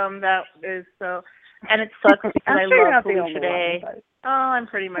fandom that is so, and it sucks because I love Felicia Day. Oh, I'm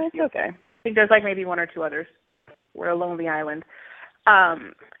pretty much okay. I think there's maybe one or two others. We're a lonely island.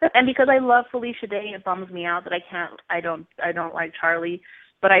 And because I love Felicia Day, it bums me out that I don't like Charlie.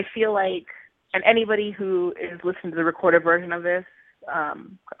 But I feel like, and anybody who is listening to the recorded version of this,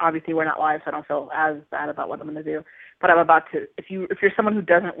 obviously we're not live, so I don't feel as bad about what I'm going to do. But I'm about to. If you're someone who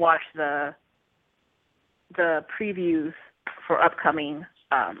doesn't watch the previews for upcoming,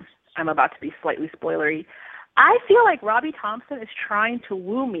 I'm about to be slightly spoilery. I feel like Robbie Thompson is trying to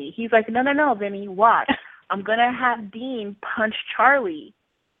woo me. He's like, no, Vinny, watch. I'm going to have Dean punch Charlie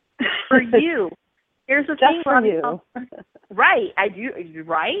for you. Here's the thing, Robbie Thompson. Right, I do,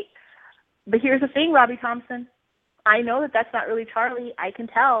 right? But here's the thing, Robbie Thompson. I know that that's not really Charlie. I can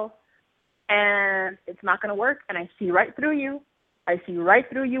tell. And it's not going to work. And I see right through you. I see right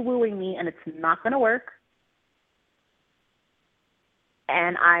through you wooing me, and it's not going to work.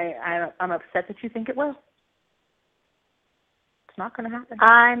 And I'm upset that you think it will. It's not going to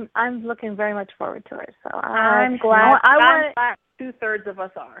happen. I'm looking very much forward to it. So I'm glad. I'm glad 2/3 of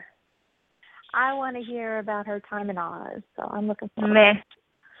us are. I want to hear about her time in Oz, so I'm looking forward. Meh.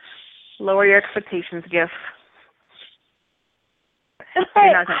 Lower your expectations, Gif.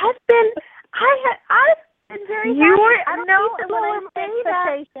 Hey, I've been very happy. I don't need to lower my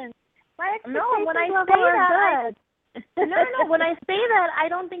expectations. My expectations when I are good. No. When I say that, I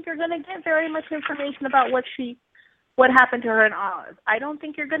don't think you're going to get very much information about what happened to her in Oz. I don't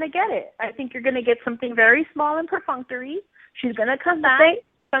think you're going to get it. I think you're going to get something very small and perfunctory. She's going to come back.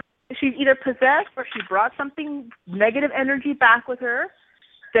 She's either possessed or she brought something negative energy back with her.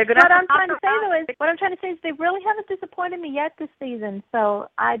 They're going to. What I'm trying to say is they really haven't disappointed me yet this season. So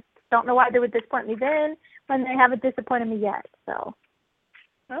I don't know why they would disappoint me then when they haven't disappointed me yet. So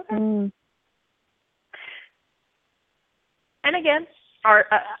Okay. And again,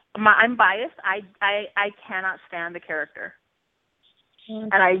 I'm biased. I cannot stand the character,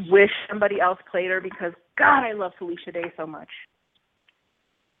 and I wish somebody else played her because God, I love Felicia Day so much.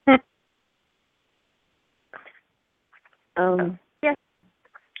 Yes.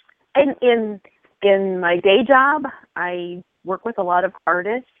 In my day job, I work with a lot of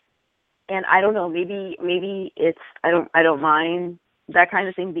artists, and I don't know, maybe it's I don't mind that kind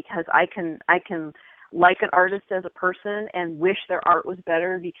of thing because I can like an artist as a person and wish their art was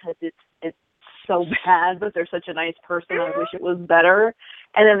better because it's so bad, but they're such a nice person. I wish it was better.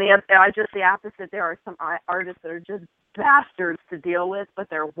 And then the opposite. There are some artists that are just bastards to deal with, but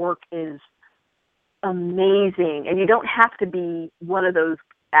their work is amazing. And you don't have to be one of those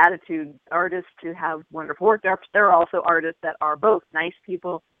attitude artists to have wonderful work. There are also artists that are both nice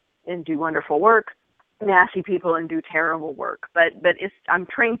people and do wonderful work, nasty people and do terrible work. But I'm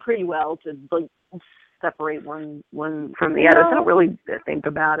trained pretty well to separate one from the other. So I don't really think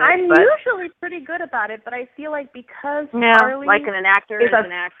about it. I'm usually pretty good about it, but I feel like because Charlie like an actor is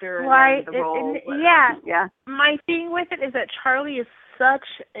an actor, right? And the role, yeah. My thing with it is that Charlie is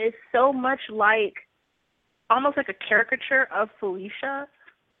so much like, almost like a caricature of Felicia.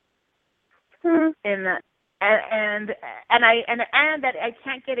 In that, and that I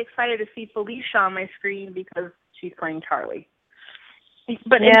can't get excited to see Felicia on my screen because she's playing Charlie.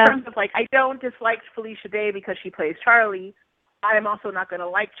 But in terms of I don't dislike Felicia Day because she plays Charlie. I'm also not going to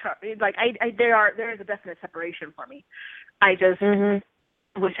like Charlie. There is a definite separation for me. I just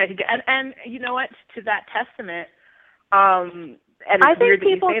wish I could get. And you know what? To that testament, and it's I weird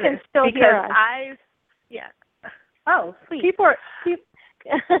think people that you say can this, still because hear us. Oh, sweet. People are.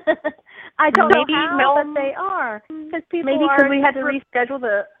 I don't know how, but they are. Because we had to reschedule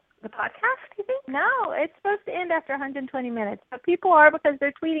the podcast, do you think? No, it's supposed to end after 120 minutes. But people are because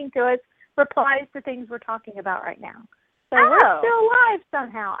they're tweeting to us replies to things we're talking about right now. So we're still live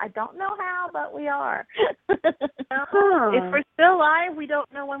somehow. I don't know how, but we are. If we're still live, we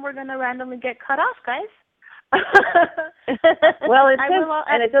don't know when we're going to randomly get cut off, guys. Well, it says,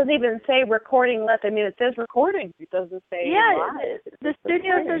 and it doesn't even say recording left. I mean, it says recording. It doesn't say live. The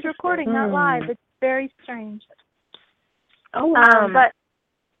studio says recording, not live. It's very strange. Oh, wow. But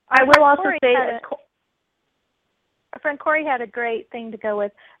I will also say our friend Corey had a great thing to go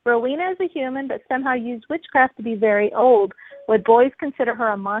with. Rowena is a human, but somehow used witchcraft to be very old. Would boys consider her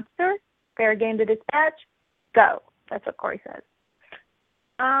a monster? Fair game to dispatch? Go. That's what Corey says.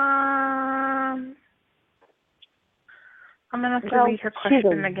 I'm going to have to read her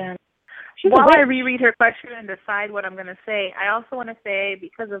question again. While I reread her question and decide what I'm going to say, I also want to say,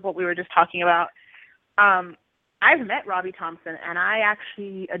 because of what we were just talking about, I've met Robbie Thompson, and I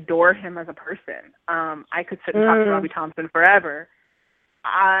actually adore him as a person. I could sit and talk to Robbie Thompson forever.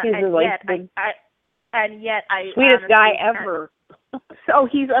 And yet I sweetest guy ever. So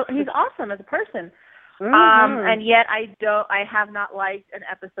he's awesome as a person. And yet I have not liked an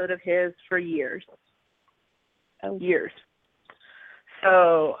episode of his for years. Years.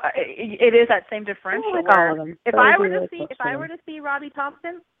 So it is that same differential. If I were to see Robbie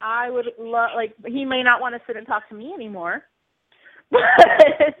Thompson, I would he may not want to sit and talk to me anymore, but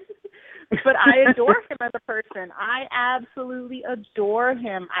I adore him as a person. I absolutely adore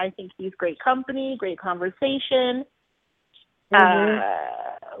him. I think he's great company, great conversation.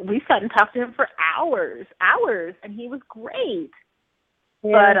 We sat and talked to him for hours, and he was great.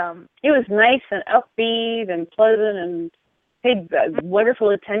 Yeah. But he was nice and upbeat and pleasant and paid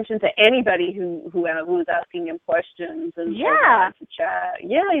wonderful attention to anybody who was asking him questions and to chat.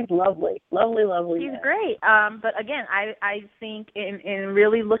 Yeah, he's lovely. He's great. But again, I think in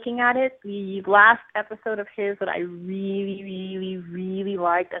really looking at it, the last episode of his that I really, really, really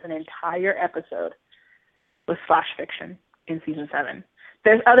liked as an entire episode was Flash Fiction in season 7.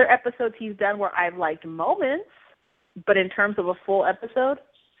 There's other episodes he's done where I've liked moments, but in terms of a full episode,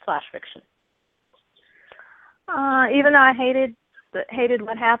 Flash Fiction. Even though I hated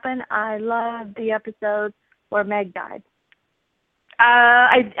what happened, I loved the episode where Meg died.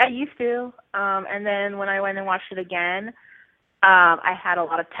 I used to, and then when I went and watched it again, I had a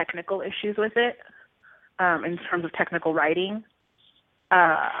lot of technical issues with it, in terms of technical writing.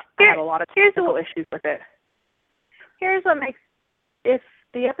 I had a lot of technical issues with it. Here's what makes, if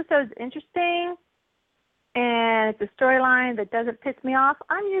the episode's interesting and it's a storyline that doesn't piss me off,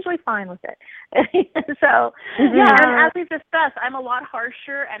 I'm usually fine with it. So, and as we've discussed, I'm a lot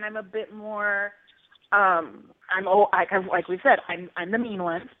harsher and I'm a bit more, like we said, I'm the mean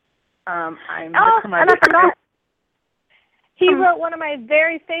one. I'm the and I forgot. He wrote one of my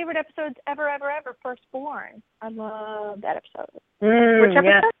very favorite episodes ever, Firstborn. I love that episode. Which episode?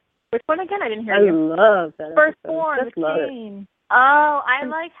 Yeah. Which one again? I didn't hear you. I love that Firstborn, episode. Just the love it. King. Oh, I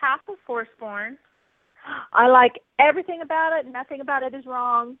like half of Firstborn. I like everything about it. Nothing about it is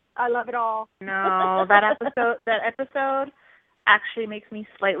wrong. I love it all. No, that episode actually makes me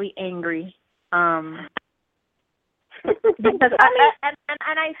slightly angry. Because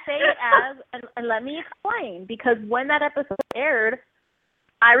I say it as, and let me explain, because when that episode aired,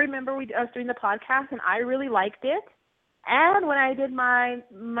 I remember I was doing the podcast and I really liked it. And when I did my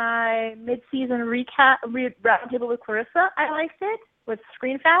mid-season recap roundtable with Clarissa, I liked it with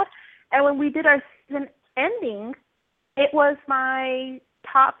ScreenFab. And when we did our season ending, it was my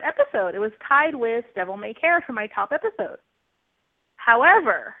top episode. It was tied with Devil May Care for my top episode.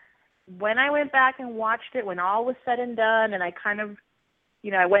 However, when I went back and watched it, when all was said and done, and I kind of,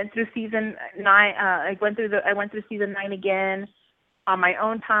 I went through season 9. I went through season 9 again on my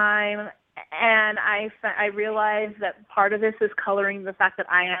own time, and I realized that part of this is coloring the fact that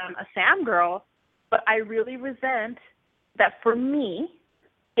I am a Sam girl, but I really resent that for me,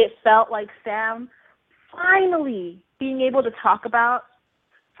 it felt like Sam finally being able to talk about,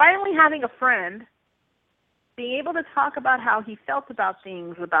 finally having a friend, being able to talk about how he felt about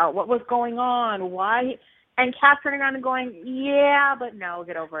things, about what was going on, why, and Kat turning around and going, yeah, but no,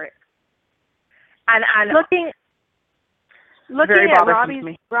 get over it. And looking very at bothersome to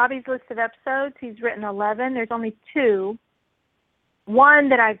me. Robbie's list of episodes, he's written 11. There's only 2. One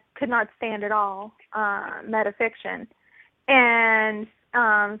that I could not stand at all, metafiction, and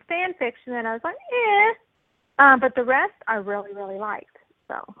fan fiction. And I was like, but the rest I really, really liked.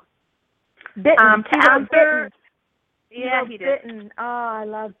 So. Bitten. Yeah, he did. Bitten. Oh, I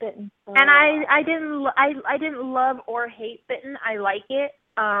love Bitten. So and I didn't love or hate Bitten. I like it.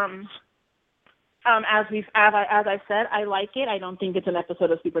 As I said, I like it. I don't think it's an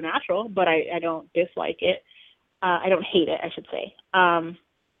episode of Supernatural, but I don't dislike it. I don't hate it, I should say. I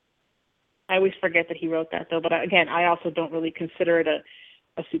always forget that he wrote that though. But again, I also don't really consider it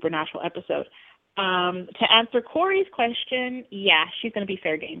a Supernatural episode. To answer Corey's question, yeah, she's going to be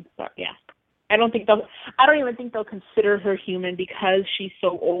fair game. So yeah. I don't even think they'll consider her human because she's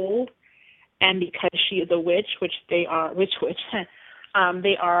so old and because she is a witch, which they are,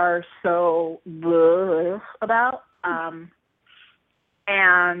 they are so about.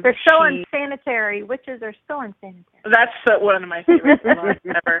 And they're so unsanitary. Witches are so unsanitary. That's one of my favorite ones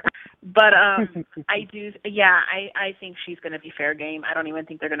ever. But I think she's going to be fair game. I don't even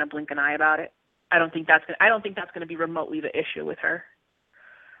think they're going to blink an eye about it. I don't think that's going to be remotely the issue with her.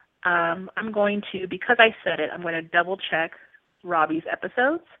 I'm going to, because I said it, I'm going to double check Robbie's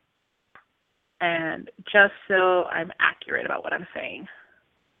episodes, and just so I'm accurate about what I'm saying.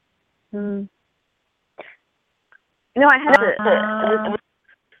 I had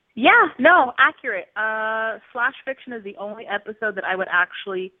accurate. Slash Fiction is the only episode that I would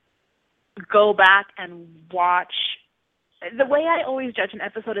actually go back and watch. The way I always judge an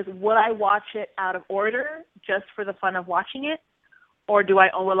episode is, would I watch it out of order just for the fun of watching it? Or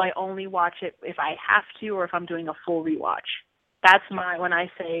will I only watch it if I have to, or if I'm doing a full rewatch? That's when I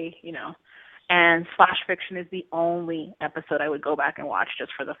say, and Slash Fiction is the only episode I would go back and watch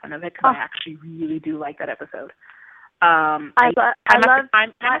just for the fun of it, because I actually really do like that episode. Time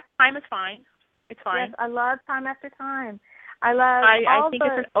is fine. It's fine. Yes, I love Time After Time. I think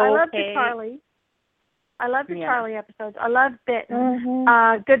it's an okay. I love the Charlie. I love the Charlie episodes. I love Bitten.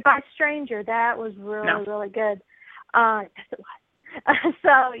 Goodbye Stranger. That was really good. Yes, it was.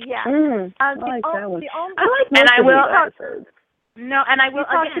 So yeah, I like that one. I like most of these episodes. No, and I will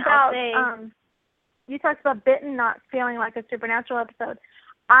again. You talked about Bitten not feeling like a Supernatural episode.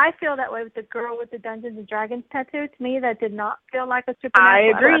 I feel that way with the girl with the Dungeons and Dragons tattoo. To me, that did not feel like a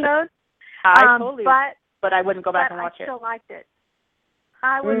Supernatural episode. I totally. But I wouldn't go back and watch it. I still liked it.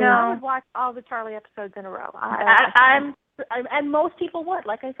 I would watch all the Charlie episodes in a row. And most people would.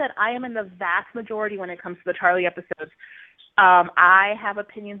 Like I said, I am in the vast majority when it comes to the Charlie episodes. I have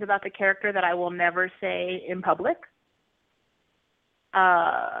opinions about the character that I will never say in public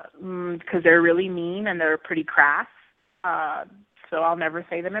because they're really mean and they're pretty crass. So I'll never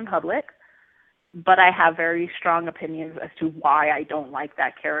say them in public. But I have very strong opinions as to why I don't like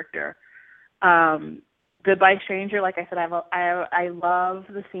that character. Goodbye Stranger, like I said, I love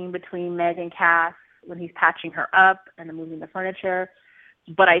the scene between Meg and Cass when he's patching her up and moving the furniture.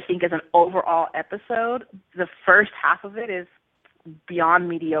 But I think as an overall episode, the first half of it is beyond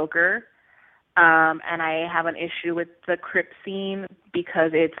mediocre. And I have an issue with the crypt scene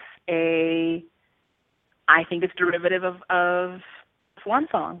because I think it's derivative of Swan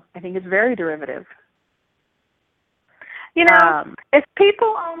Song. I think it's very derivative. You know, if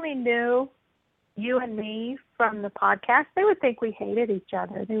people only knew you and me from the podcast, they would think we hated each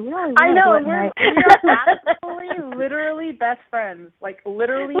other. They really I know. wouldn't they? We are absolutely, literally best friends. Like,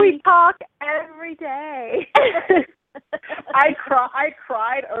 literally. We talk every day. I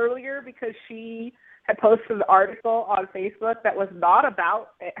cried earlier because she had posted an article on Facebook that was not about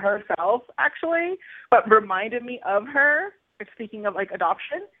herself, actually, but reminded me of her, speaking of, like,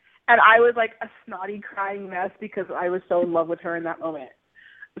 adoption. And I was, like, a snotty crying mess because I was so in love with her in that moment.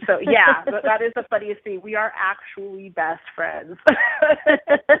 So, yeah, that is the funniest thing. We are actually best friends.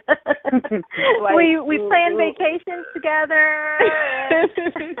 Like, we plan vacations together.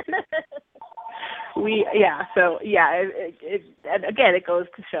 And again, it goes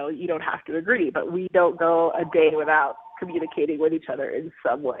to show you don't have to agree, but we don't go a day without communicating with each other in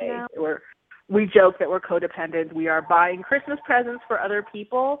some way. No. We joke that we're codependent. We are buying Christmas presents for other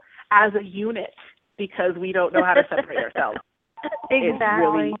people as a unit because we don't know how to separate ourselves.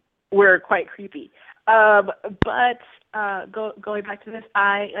 Exactly. We're quite creepy. But going back to this,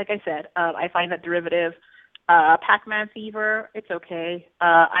 like I said, I find that derivative. Pac-Man Fever, it's okay.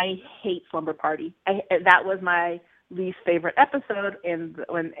 I hate Slumber Party. That was my least favorite episode in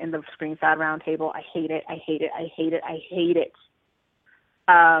the Screen Fad Roundtable. I hate it. I hate it. I hate it. I hate it.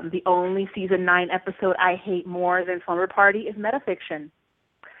 The only season 9 episode I hate more than Slumber Party is Metafiction.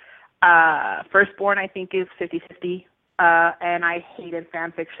 Firstborn, I think, is 50-50. And I hated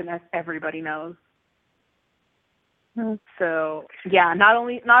fan fiction, as everybody knows. So, yeah, not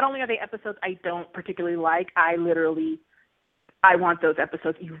only are they episodes I don't particularly like, I want those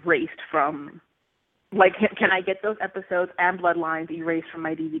episodes erased from, like, can I get those episodes and Bloodlines erased from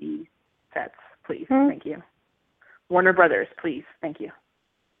my DVD sets, please? Thank you. Warner Brothers, please. Thank you.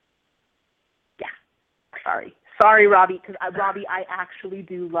 Yeah. Sorry, Robbie, because Robbie, I actually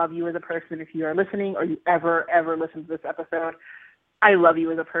do love you as a person. If you are listening or you ever listen to this episode, I love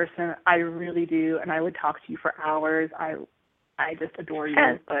you as a person. I really do, and I would talk to you for hours. I just adore you.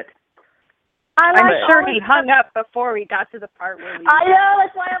 But I'm sure he hung up before we got to the part where we. I know,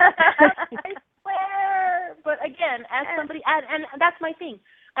 that's why I swear. But again, as somebody, and that's my thing.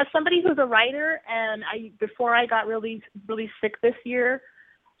 As somebody who's a writer, and before I got really sick this year,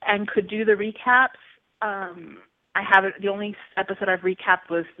 and could do the recaps. I haven't. The only episode I've recapped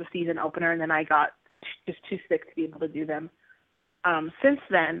was the season opener, and then I got just too sick to be able to do them. Since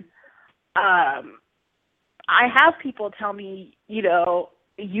then, I have people tell me, you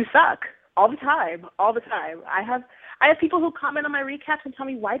suck all the time. I have people who comment on my recaps and tell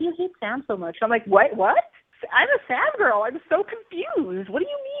me, why do you hate Sam so much? I'm like, what? I'm a Sam girl. I'm so confused. What do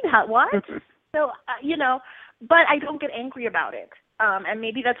you mean? What? So, but I don't get angry about it. And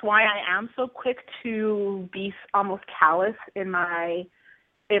maybe that's why I am so quick to be almost callous in my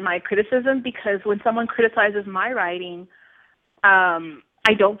criticism, because when someone criticizes my writing,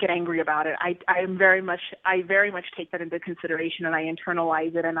 I don't get angry about it. I very much take that into consideration, and I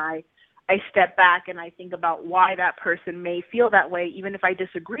internalize it, and I step back and I think about why that person may feel that way. Even if I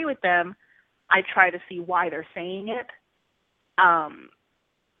disagree with them, I try to see why they're saying it.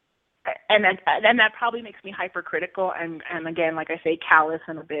 And that probably makes me hypercritical and again, like I say, callous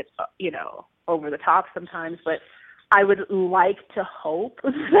and a bit, over the top sometimes. But I would like to hope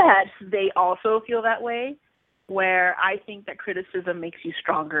that they also feel that way, where I think that criticism makes you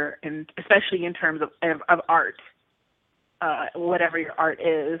stronger, and especially in terms of art, whatever your art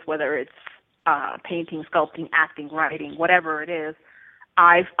is, whether it's painting, sculpting, acting, writing, whatever it is.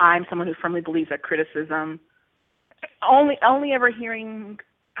 I'm someone who firmly believes that criticism, only ever hearing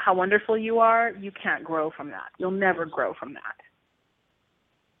how wonderful you are, you can't grow from that. You'll never grow from that.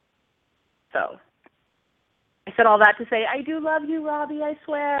 So, I said all that to say, I do love you, Robbie, I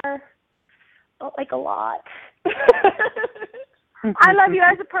swear. Oh, like a lot. I love you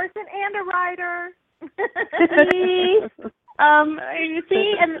as a person and a writer. You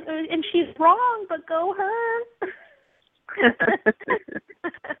see, and she's wrong, but go her.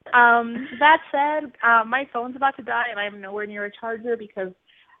 That said, my phone's about to die, and I'm nowhere near a charger because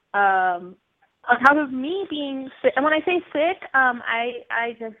on top of me being sick. And when I say sick, I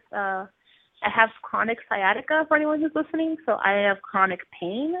have chronic sciatica for anyone who's listening. So I have chronic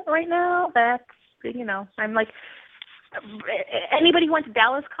pain right now. That's, I'm like, anybody who went to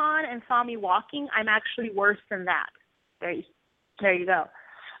Dallas Con and saw me walking, I'm actually worse than that. There you go.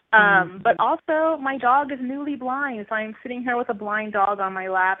 But also, my dog is newly blind, so I'm sitting here with a blind dog on my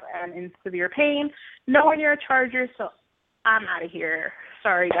lap and in severe pain. Nowhere near a charger, so I'm out of here.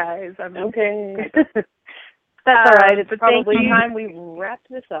 Sorry, guys. Okay. That's all right. It's probably time we wrap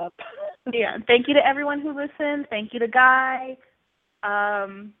this up. Yeah. Thank you to everyone who listened. Thank you to Guy.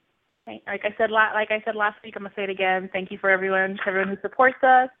 Like I said last week, I'm gonna say it again. Thank you for everyone who supports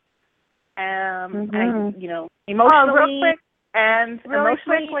us, and emotionally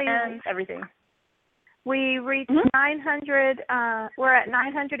and everything. We reached 900. We're at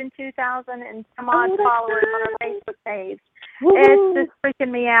 902,000 and some odd followers on our Facebook page. Woo-hoo. It's just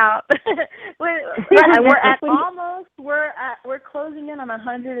freaking me out. We're closing in on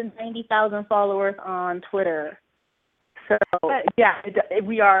 190,000 followers on Twitter. So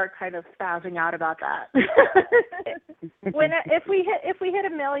we are kind of spazzing out about that. If we hit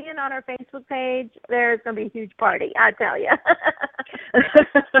 1 million on our Facebook page, there's gonna be a huge party. I tell you.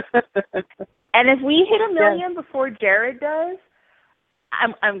 And if we hit 1 million before Jared does,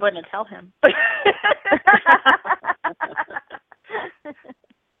 I'm going to tell him.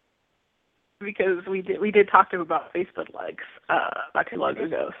 Because we did talk to him about Facebook likes not too long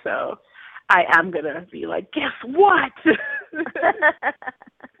ago, so I am going to be like, guess what?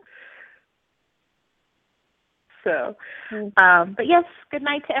 So, but yes, good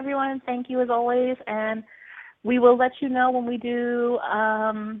night to everyone. Thank you as always, and we will let you know when we do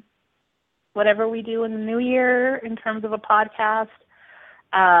whatever we do in the new year in terms of a podcast.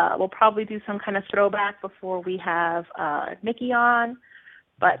 We'll probably do some kind of throwback before we have Nikki on,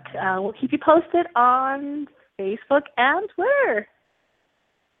 but we'll keep you posted on Facebook and Twitter.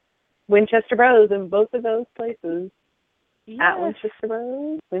 Winchester Bros in both of those places. Yes. At Winchester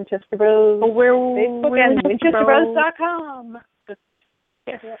Bros, Winchester Bros, Facebook and WinchesterBros.com.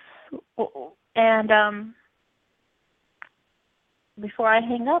 Yes. And before I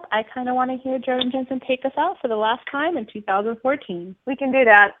hang up, I kind of want to hear Jared and Jensen take us out for the last time in 2014. We can do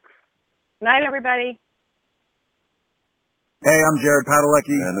that. Night, everybody. Hey, I'm Jared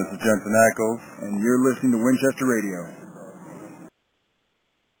Padalecki. And this is Jensen Ackles. And you're listening to Winchester Radio.